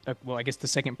 except, well, I guess the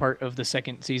second part of the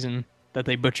second season that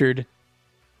they butchered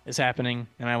is happening,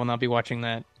 and I will not be watching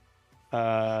that.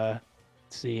 Let's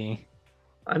see.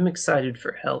 I'm excited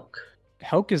for Helk.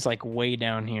 Helk is like way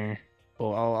down here.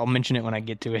 Well, I'll mention it when I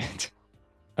get to it.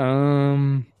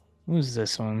 What was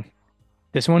this one?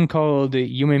 This one called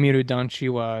Yume Miru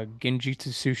Danshi wa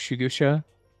Genjitsu Shugusha.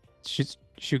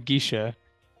 Shugisha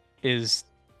is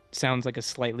sounds like a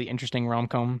slightly interesting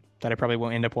rom-com that I probably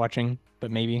won't end up watching,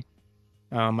 but maybe.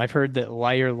 I've heard that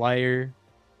Liar Liar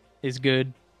is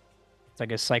good. It's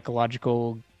like a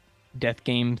psychological death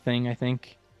game thing, I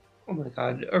think. Oh my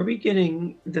god, are we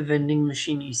getting the vending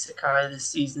machine isekai this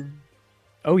season?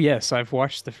 Oh yes, I've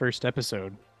watched the first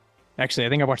episode. Actually, I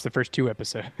think I watched the first 2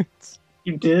 episodes.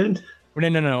 You did?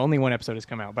 No, only one episode has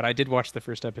come out, but I did watch the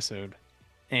first episode.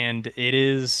 And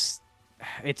it's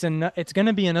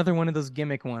gonna be another one of those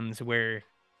gimmick ones where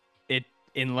it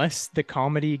unless the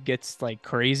comedy gets like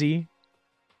crazy,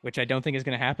 which I don't think is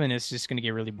gonna happen, it's just gonna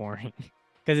get really boring.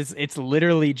 Because it's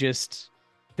literally just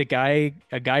a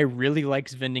guy really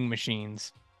likes vending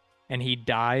machines, and he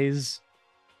dies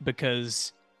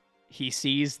because he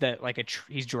sees that like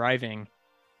he's driving,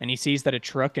 and he sees that a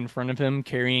truck in front of him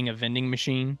carrying a vending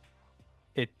machine,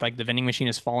 it like the vending machine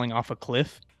is falling off a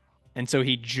cliff, and so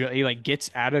he like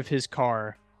gets out of his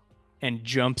car and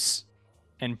jumps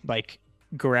and like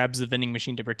grabs the vending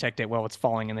machine to protect it while it's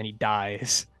falling, and then he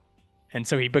dies. And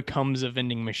so he becomes a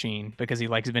vending machine because he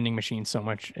likes vending machines so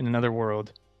much in another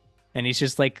world. And he's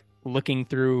just like looking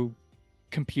through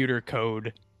computer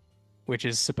code, which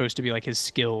is supposed to be like his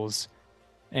skills,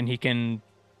 and he can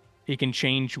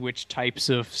change which types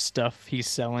of stuff he's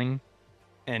selling,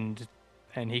 and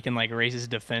he can like raise his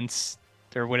defense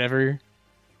or whatever.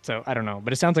 So I don't know,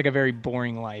 but it sounds like a very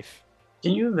boring life.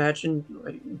 Can you imagine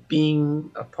like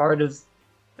being a part of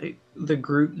like the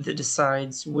group that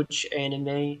decides which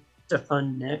anime to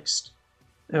fund next?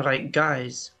 They're like,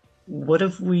 guys, what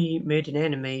if we made an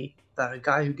anime that a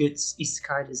guy who gets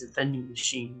isekai as a vending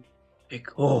machine? Like,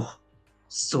 oh,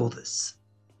 soulless.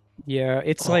 Yeah,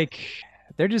 it's Oh, like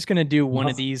They're just gonna do one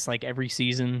of Must- these like every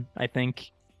season, I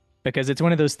think, because it's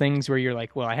one of those things where you're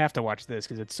like, well, I have to watch this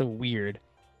because it's so weird.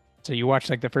 So you watch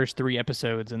like the first three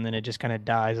episodes and then it just kind of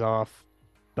dies off.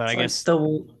 But I It's like guess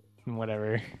the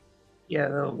whatever. yeah,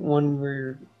 the one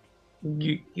where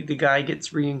the guy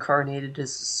gets reincarnated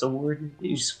as a sword.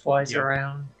 He just flies Yep.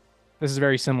 around. This is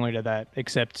very similar to that,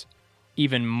 except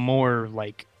even more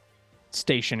like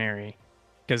stationary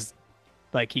because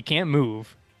like he can't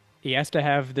move. He has to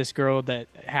have this girl that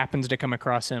happens to come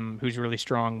across him who's really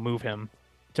strong move him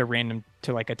to random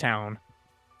to like a town.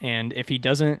 And if he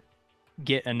doesn't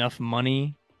get enough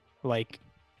money like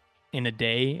in a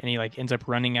day and he like ends up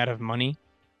running out of money,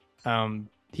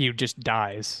 he just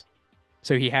dies.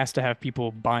 So he has to have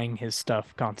people buying his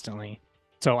stuff constantly.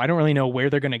 So I don't really know where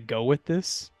they're gonna go with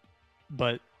this,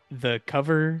 but the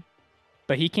cover,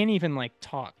 but he can't even like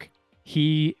talk.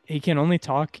 He can only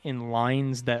talk in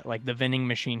lines that like the vending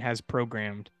machine has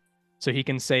programmed. So he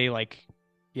can say like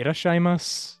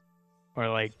 "irashaimasu" or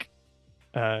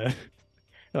uh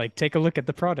like take a look at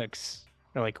the products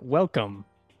or like welcome.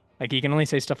 Like he can only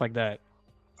say stuff like that.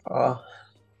 Uh,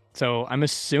 So I'm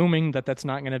assuming that that's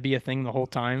not going to be a thing the whole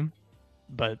time,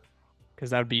 but because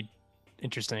that would be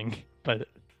interesting. But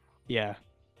yeah,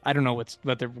 I don't know what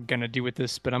they're gonna do with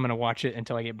this, but I'm gonna watch it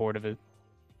until I get bored of it.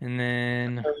 And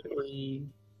then Apparently,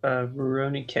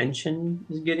 Rurouni Kenshin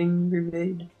is getting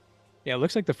remade. yeah, it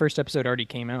looks like the first episode already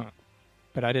came out,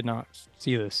 but I did not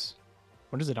see this.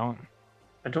 What is it on?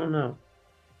 I don't know.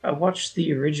 I watched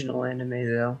the original anime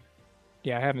though.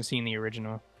 Yeah, I haven't seen the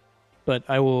original, but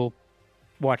I will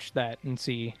watch that and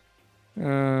see.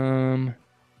 Um,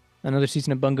 Another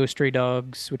season of Bungo Stray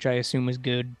Dogs, which I assume is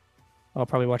good. I'll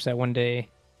probably watch that one day.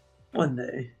 One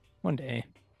day. One day.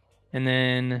 And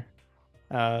then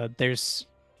there's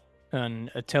an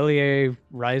Atelier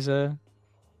Ryza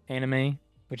anime,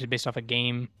 which is based off a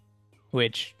game,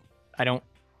 which I don't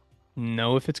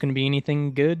know if it's going to be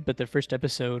anything good, but the first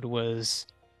episode was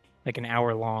like an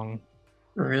hour long.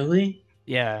 Really?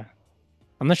 Yeah.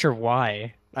 I'm not sure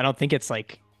why. I don't think it's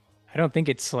like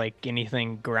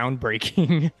anything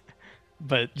groundbreaking,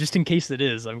 but just in case it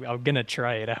is, I'm gonna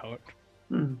try it out.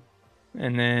 Hmm.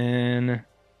 And then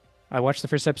I watched the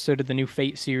first episode of the new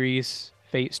Fate series,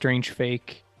 Fate Strange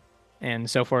Fake, and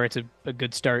so far it's a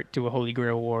good start to a Holy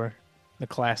Grail War, the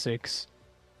classics,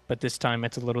 but this time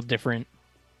it's a little different.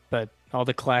 But all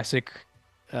the classic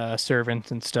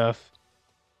servants and stuff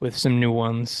with some new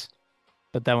ones,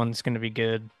 but that one's gonna be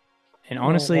good. And I'm gonna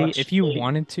honestly, watch Fate. if you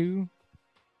wanted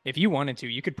to,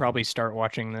 you could probably start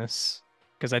watching this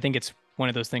because I think it's one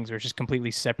of those things where it's just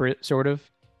completely separate, sort of,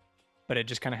 but it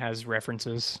just kind of has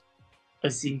references. I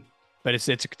see. But it's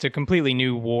a completely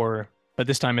new war, but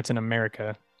this time it's in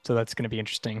America, so that's going to be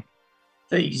interesting.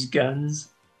 They use guns.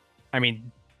 I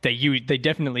mean, they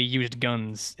definitely used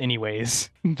guns anyways,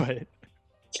 but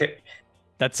Okay.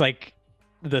 that's like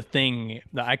the thing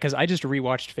that because I just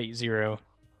rewatched Fate Zero,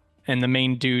 and the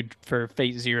main dude for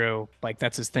Fate Zero, like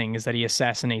that's his thing, is that he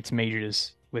assassinates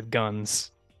mages with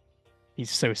guns. He's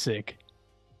so sick.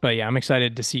 But yeah, I'm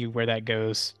excited to see where that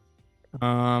goes.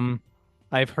 Um,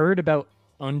 I've heard about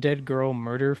Undead Girl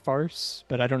Murder Farce,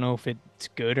 but I don't know if it's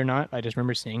good or not. I just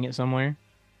remember seeing it somewhere.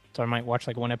 So I might watch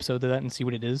like one episode of that and see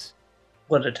what it is.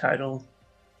 What a title.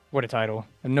 What a title.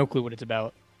 I have no clue what it's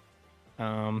about.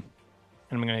 Um,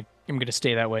 and I'm gonna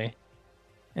stay that way.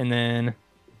 And then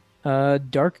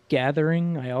Dark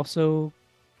Gathering, I also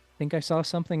think I saw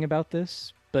something about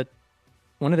this, but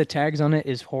one of the tags on it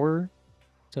is horror.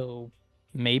 So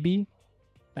maybe.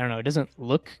 I don't know. It doesn't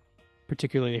look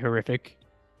particularly horrific,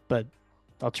 but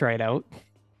I'll try it out.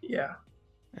 Yeah.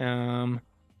 Um,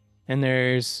 and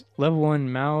there's level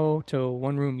one Mao to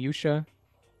one room Yusha.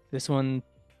 This one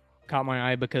caught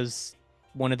my eye because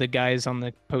one of the guys on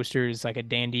the poster is like a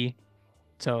dandy,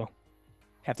 so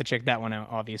have to check that one out,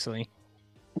 obviously.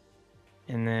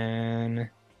 And then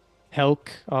Helk,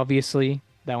 obviously.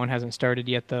 That one hasn't started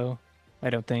yet, though. I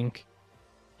don't think.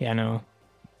 Yeah, no.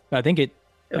 But I think it.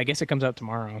 I Yep. guess it comes out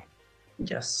tomorrow.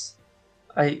 Yes.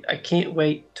 I can't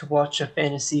wait to watch a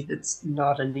fantasy that's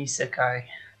not an isekai,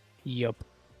 Yup.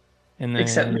 And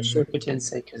except then Mushoku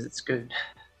Tensei because it's good.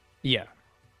 yeah.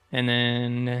 And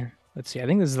then let's see. I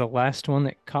think this is the last one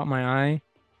that caught my eye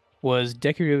was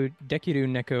Dekiru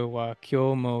Neko wa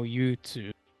Kyo mo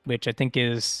Yutsu, which I think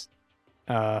is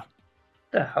uh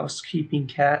The housekeeping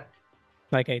cat.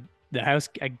 like a the house.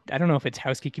 I don't know if it's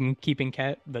housekeeping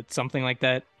cat, but something like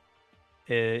that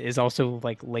is also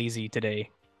like lazy today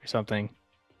or something.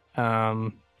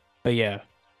 Um, but yeah.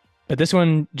 But this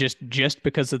one just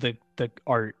because of the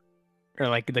art or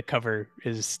like the cover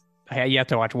is you have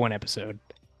to watch one episode.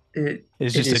 It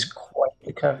It's it just a is quite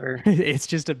the cover. It's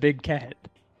just a big cat.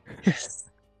 Yes.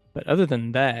 But other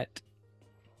than that,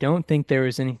 don't think there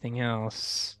was anything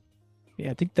else.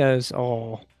 Yeah, I think that was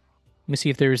all. Let me see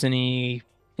if there was any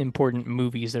important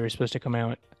movies that were supposed to come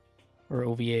out or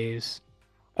OVAs.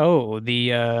 Oh,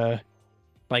 well,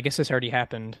 I guess this already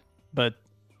happened, but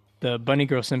the Bunny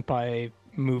Girl Senpai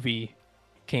movie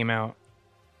came out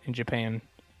in Japan.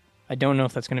 I don't know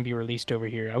if that's going to be released over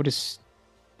here.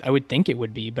 I would think it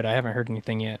would be, but I haven't heard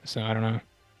anything yet, so I don't know.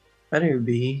 Better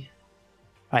be.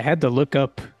 I had to look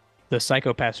up the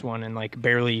Psychopaths one and like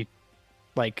barely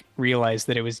like realize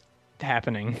that it was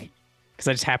happening because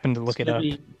I just happened to It's look it gonna up.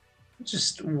 be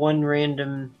just one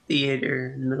random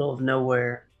theater in the middle of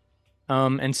nowhere.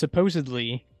 And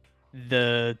supposedly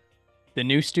the the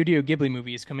new Studio Ghibli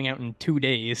movie is coming out in 2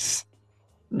 days.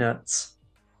 Nuts.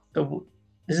 The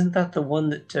isn't that the one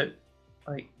that took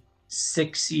like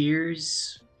 6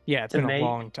 years Yeah, it's to been a make?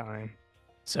 long time,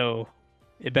 so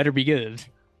it better be good.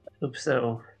 Hope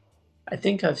so. I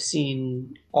think I've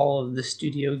seen all of the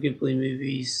Studio Ghibli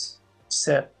movies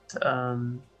except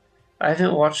I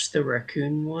haven't watched the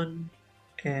raccoon one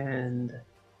and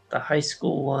the high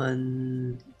school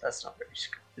one. That's not very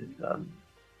scripted.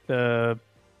 The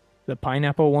the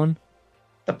pineapple one.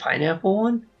 The pineapple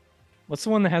one. What's the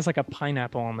one that has like a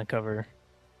pineapple on the cover?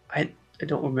 I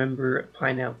don't remember a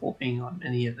pineapple being on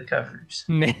any of the covers.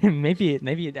 Maybe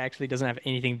it actually doesn't have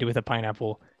anything to do with a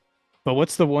pineapple. But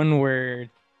what's the one where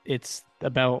it's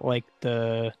about like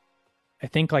the I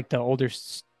think like the older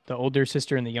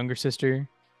sister and the younger sister?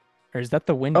 Or is that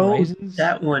The Wind Oh, Rises?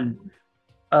 that one.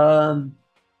 Um,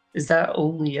 is that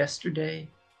only yesterday?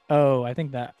 Oh, I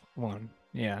think that one.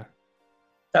 Yeah.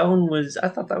 That one was. I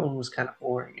thought that one was kind of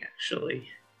boring, actually.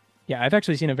 Yeah, I've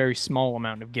actually seen a very small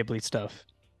amount of Ghibli stuff.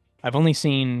 I've only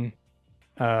seen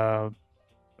uh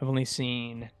I've only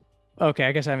seen okay,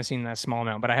 I guess I haven't seen that small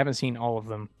amount, but I haven't seen all of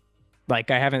them.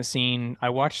 Like I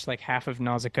watched like half of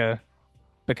Nausicaa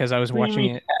because I was What do you watching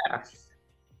mean it half?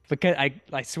 because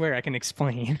I swear I can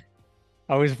explain.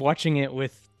 I was watching it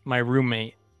with my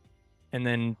roommate and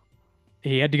then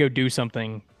he had to go do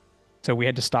something, so we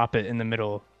had to stop it in the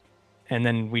middle and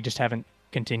then we just haven't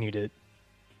continued it.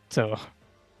 So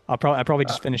I'll probably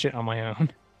just Uh, finish it on my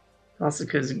own.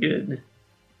 Nausicaa's good.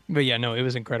 But yeah, no, it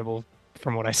was incredible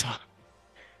from what I saw.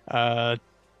 Uh,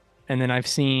 and then I've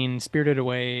seen Spirited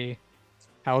Away,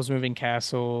 Howl's Moving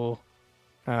Castle,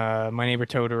 My Neighbor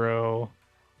Totoro,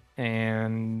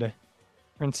 and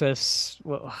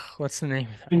what's the name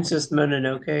of that one? Princess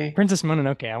Mononoke. Princess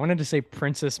Mononoke. I wanted to say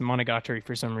Princess Monogatari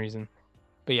for some reason.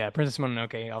 But yeah, Princess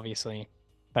Mononoke, obviously.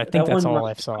 But I think That that's one all might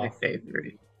I be my saw.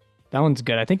 favorite. That one's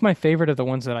good. I think my favorite of the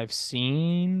ones that I've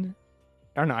seen,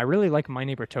 I don't know, I really like My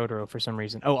Neighbor Totoro for some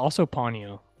reason. Oh, also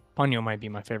Ponyo. Ponyo might be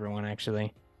my favorite one,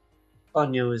 actually.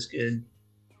 Ponyo is good.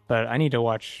 But I need to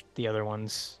watch the other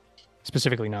ones,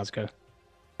 specifically Nausicaa.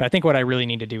 But I think what I really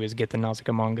need to do is get the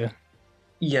Nausicaa manga.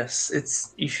 Yes,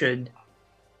 it's you should.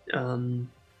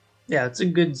 Um, yeah, it's a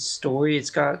good story. It's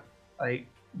got like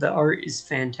the art is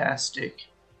fantastic.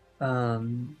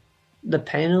 Um, the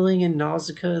paneling in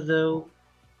Nausicaa though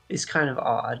is kind of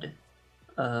odd.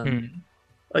 Hmm.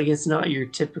 Like it's not your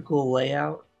typical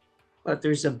layout. Like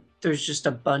there's just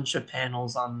a bunch of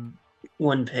panels on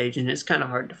one page, and it's kind of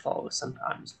hard to follow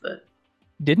sometimes. But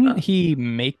Didn't uh, he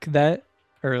make that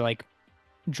or like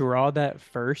draw that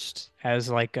first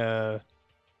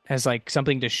as like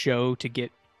something to show to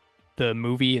get the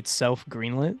movie itself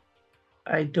greenlit?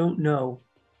 I don't know.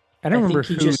 I don't I remember think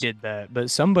he who just did that, but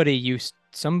somebody used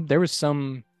some there was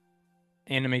some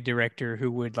anime director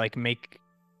who would like make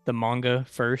the manga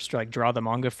first, or like draw the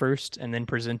manga first and then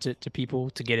present it to people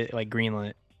to get it like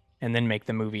greenlit and then make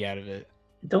the movie out of it.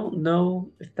 don't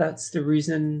know if that's the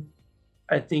reason.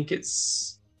 I think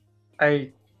it's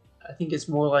I I think it's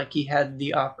more like he had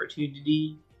the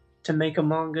opportunity to make a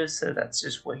manga, so that's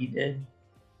just what he did.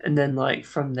 And then like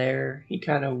from there, he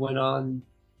kind of went on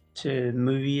to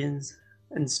movies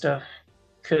and stuff.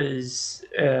 Because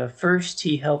first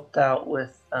he helped out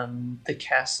with the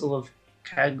Castle of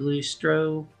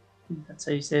Cagliostro. That's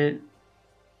how you say it.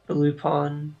 The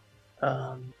Lupin.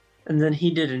 And then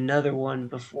he did another one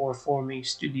before forming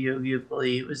Studio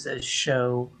Ghibli. It was a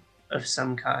show of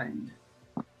some kind.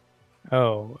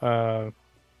 Oh,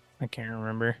 I can't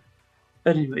remember.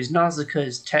 But anyways, Nausicaa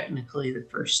is technically the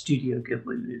first Studio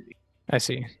Ghibli movie. I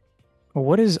see.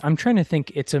 What is, I'm trying to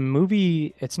think. It's a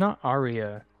movie, it's not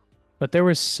Aria, but there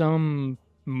was some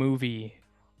movie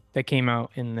that came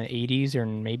out in the 80s or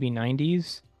maybe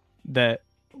 90s that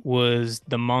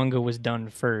the manga was done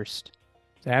first.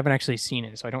 So I haven't actually seen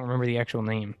it, so I don't remember the actual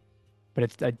name.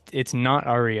 But it's not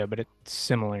Aria, but it's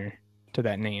similar to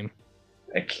that name.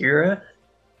 Akira?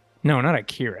 No, not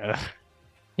Akira.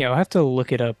 Yeah, I'll have to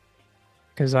look it up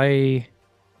because I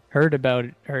heard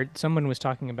someone was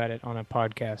talking about it on a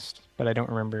podcast, but I don't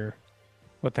remember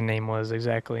what the name was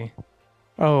exactly.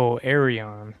 Oh,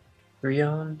 Arion.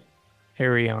 Rion?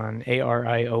 Arion,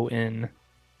 Arion.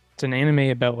 It's an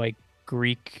anime about like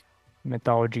Greek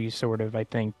mythology, sort of, I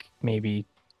think, maybe.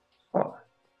 Oh.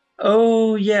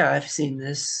 Oh, yeah, I've seen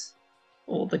this.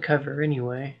 Well, the cover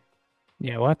anyway.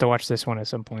 Yeah, we'll have to watch this one at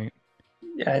some point.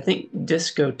 Yeah, I think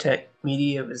Discotech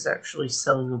Media was actually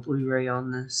selling a Blu-ray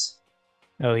on this.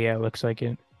 Oh yeah, it looks like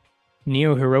it.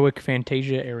 Neo Heroic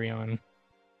Fantasia Arion.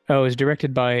 Oh, it was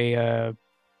directed by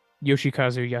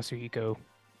Yoshikazu Yasuhiko.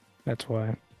 That's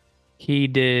why. He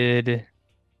did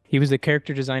he was the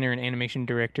character designer and animation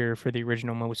director for the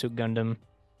original Mobile Suit Gundam.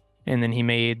 And then he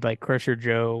made like Crusher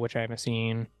Joe, which I haven't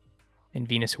seen, and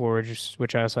Venus Forge,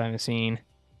 which I also haven't seen.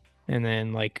 And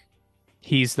then like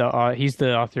he's the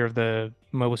author of the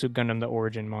Mobile Suit Gundam The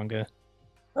Origin manga.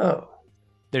 Oh,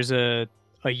 There's a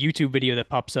YouTube video that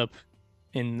pops up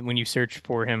in when you search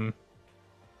for him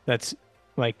that's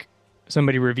like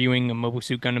somebody reviewing a Mobile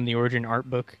Suit Gundam The Origin art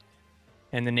book,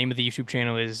 and the name of the YouTube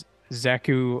channel is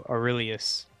Zaku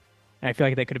Aurelius. And I feel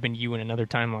like that could have been you in another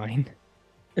timeline.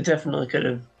 it definitely could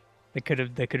have. That could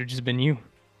have just been you.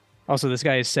 Also, this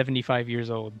guy is 75 years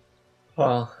old.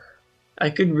 Well, I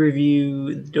could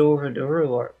review the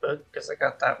Doro art book because I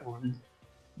got that one.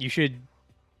 You should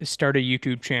start a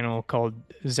YouTube channel called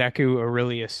Zaku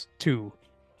Aurelius 2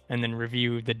 and then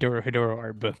review the Dorohedoro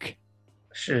art book.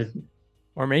 Should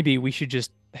Or maybe we should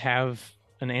just have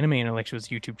an anime intellectuals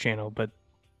YouTube channel, but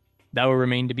that will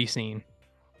remain to be seen.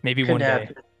 Maybe could one day.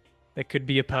 happen. That could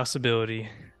be a possibility.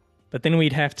 But then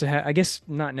we'd have to have, I guess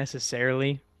not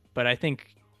necessarily, but I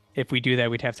think if we do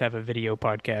that, we'd have to have a video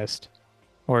podcast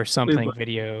or We something would.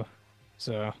 video.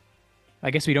 So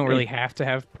I guess we don't really Maybe. have to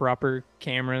have proper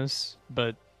cameras,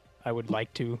 but I would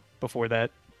like to before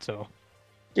that. So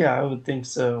Yeah, I would think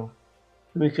so.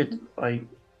 We could like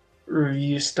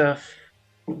review stuff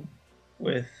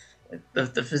with like,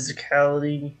 the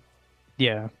physicality,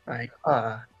 yeah, like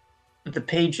the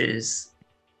pages,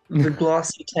 the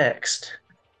glossy text.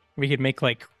 we could make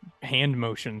like hand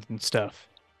motions and stuff.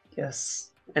 Yes,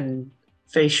 and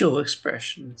facial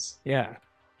expressions. Yeah.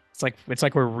 It's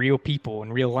like we're real people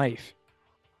in real life.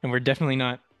 And we're definitely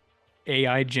not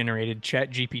AI generated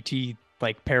chat GPT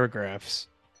like paragraphs.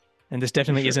 And this For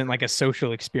definitely sure. isn't like a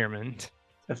social experiment.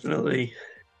 Definitely.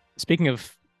 Speaking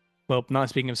of, well, not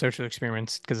speaking of social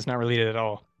experiments because it's not related at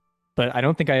all, but I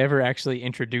don't think I ever actually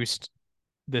introduced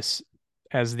this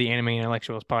as the Anime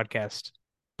Intellectuals podcast.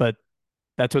 But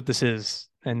that's what this is.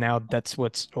 And now that's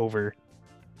what's over,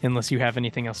 unless you have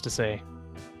anything else to say.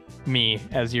 Me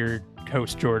as your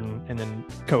host, Jordan, and then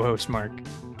co host, Mark.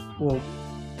 Well,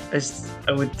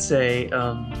 I would say,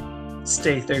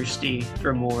 stay thirsty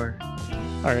for more.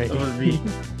 All right. That would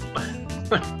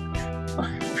be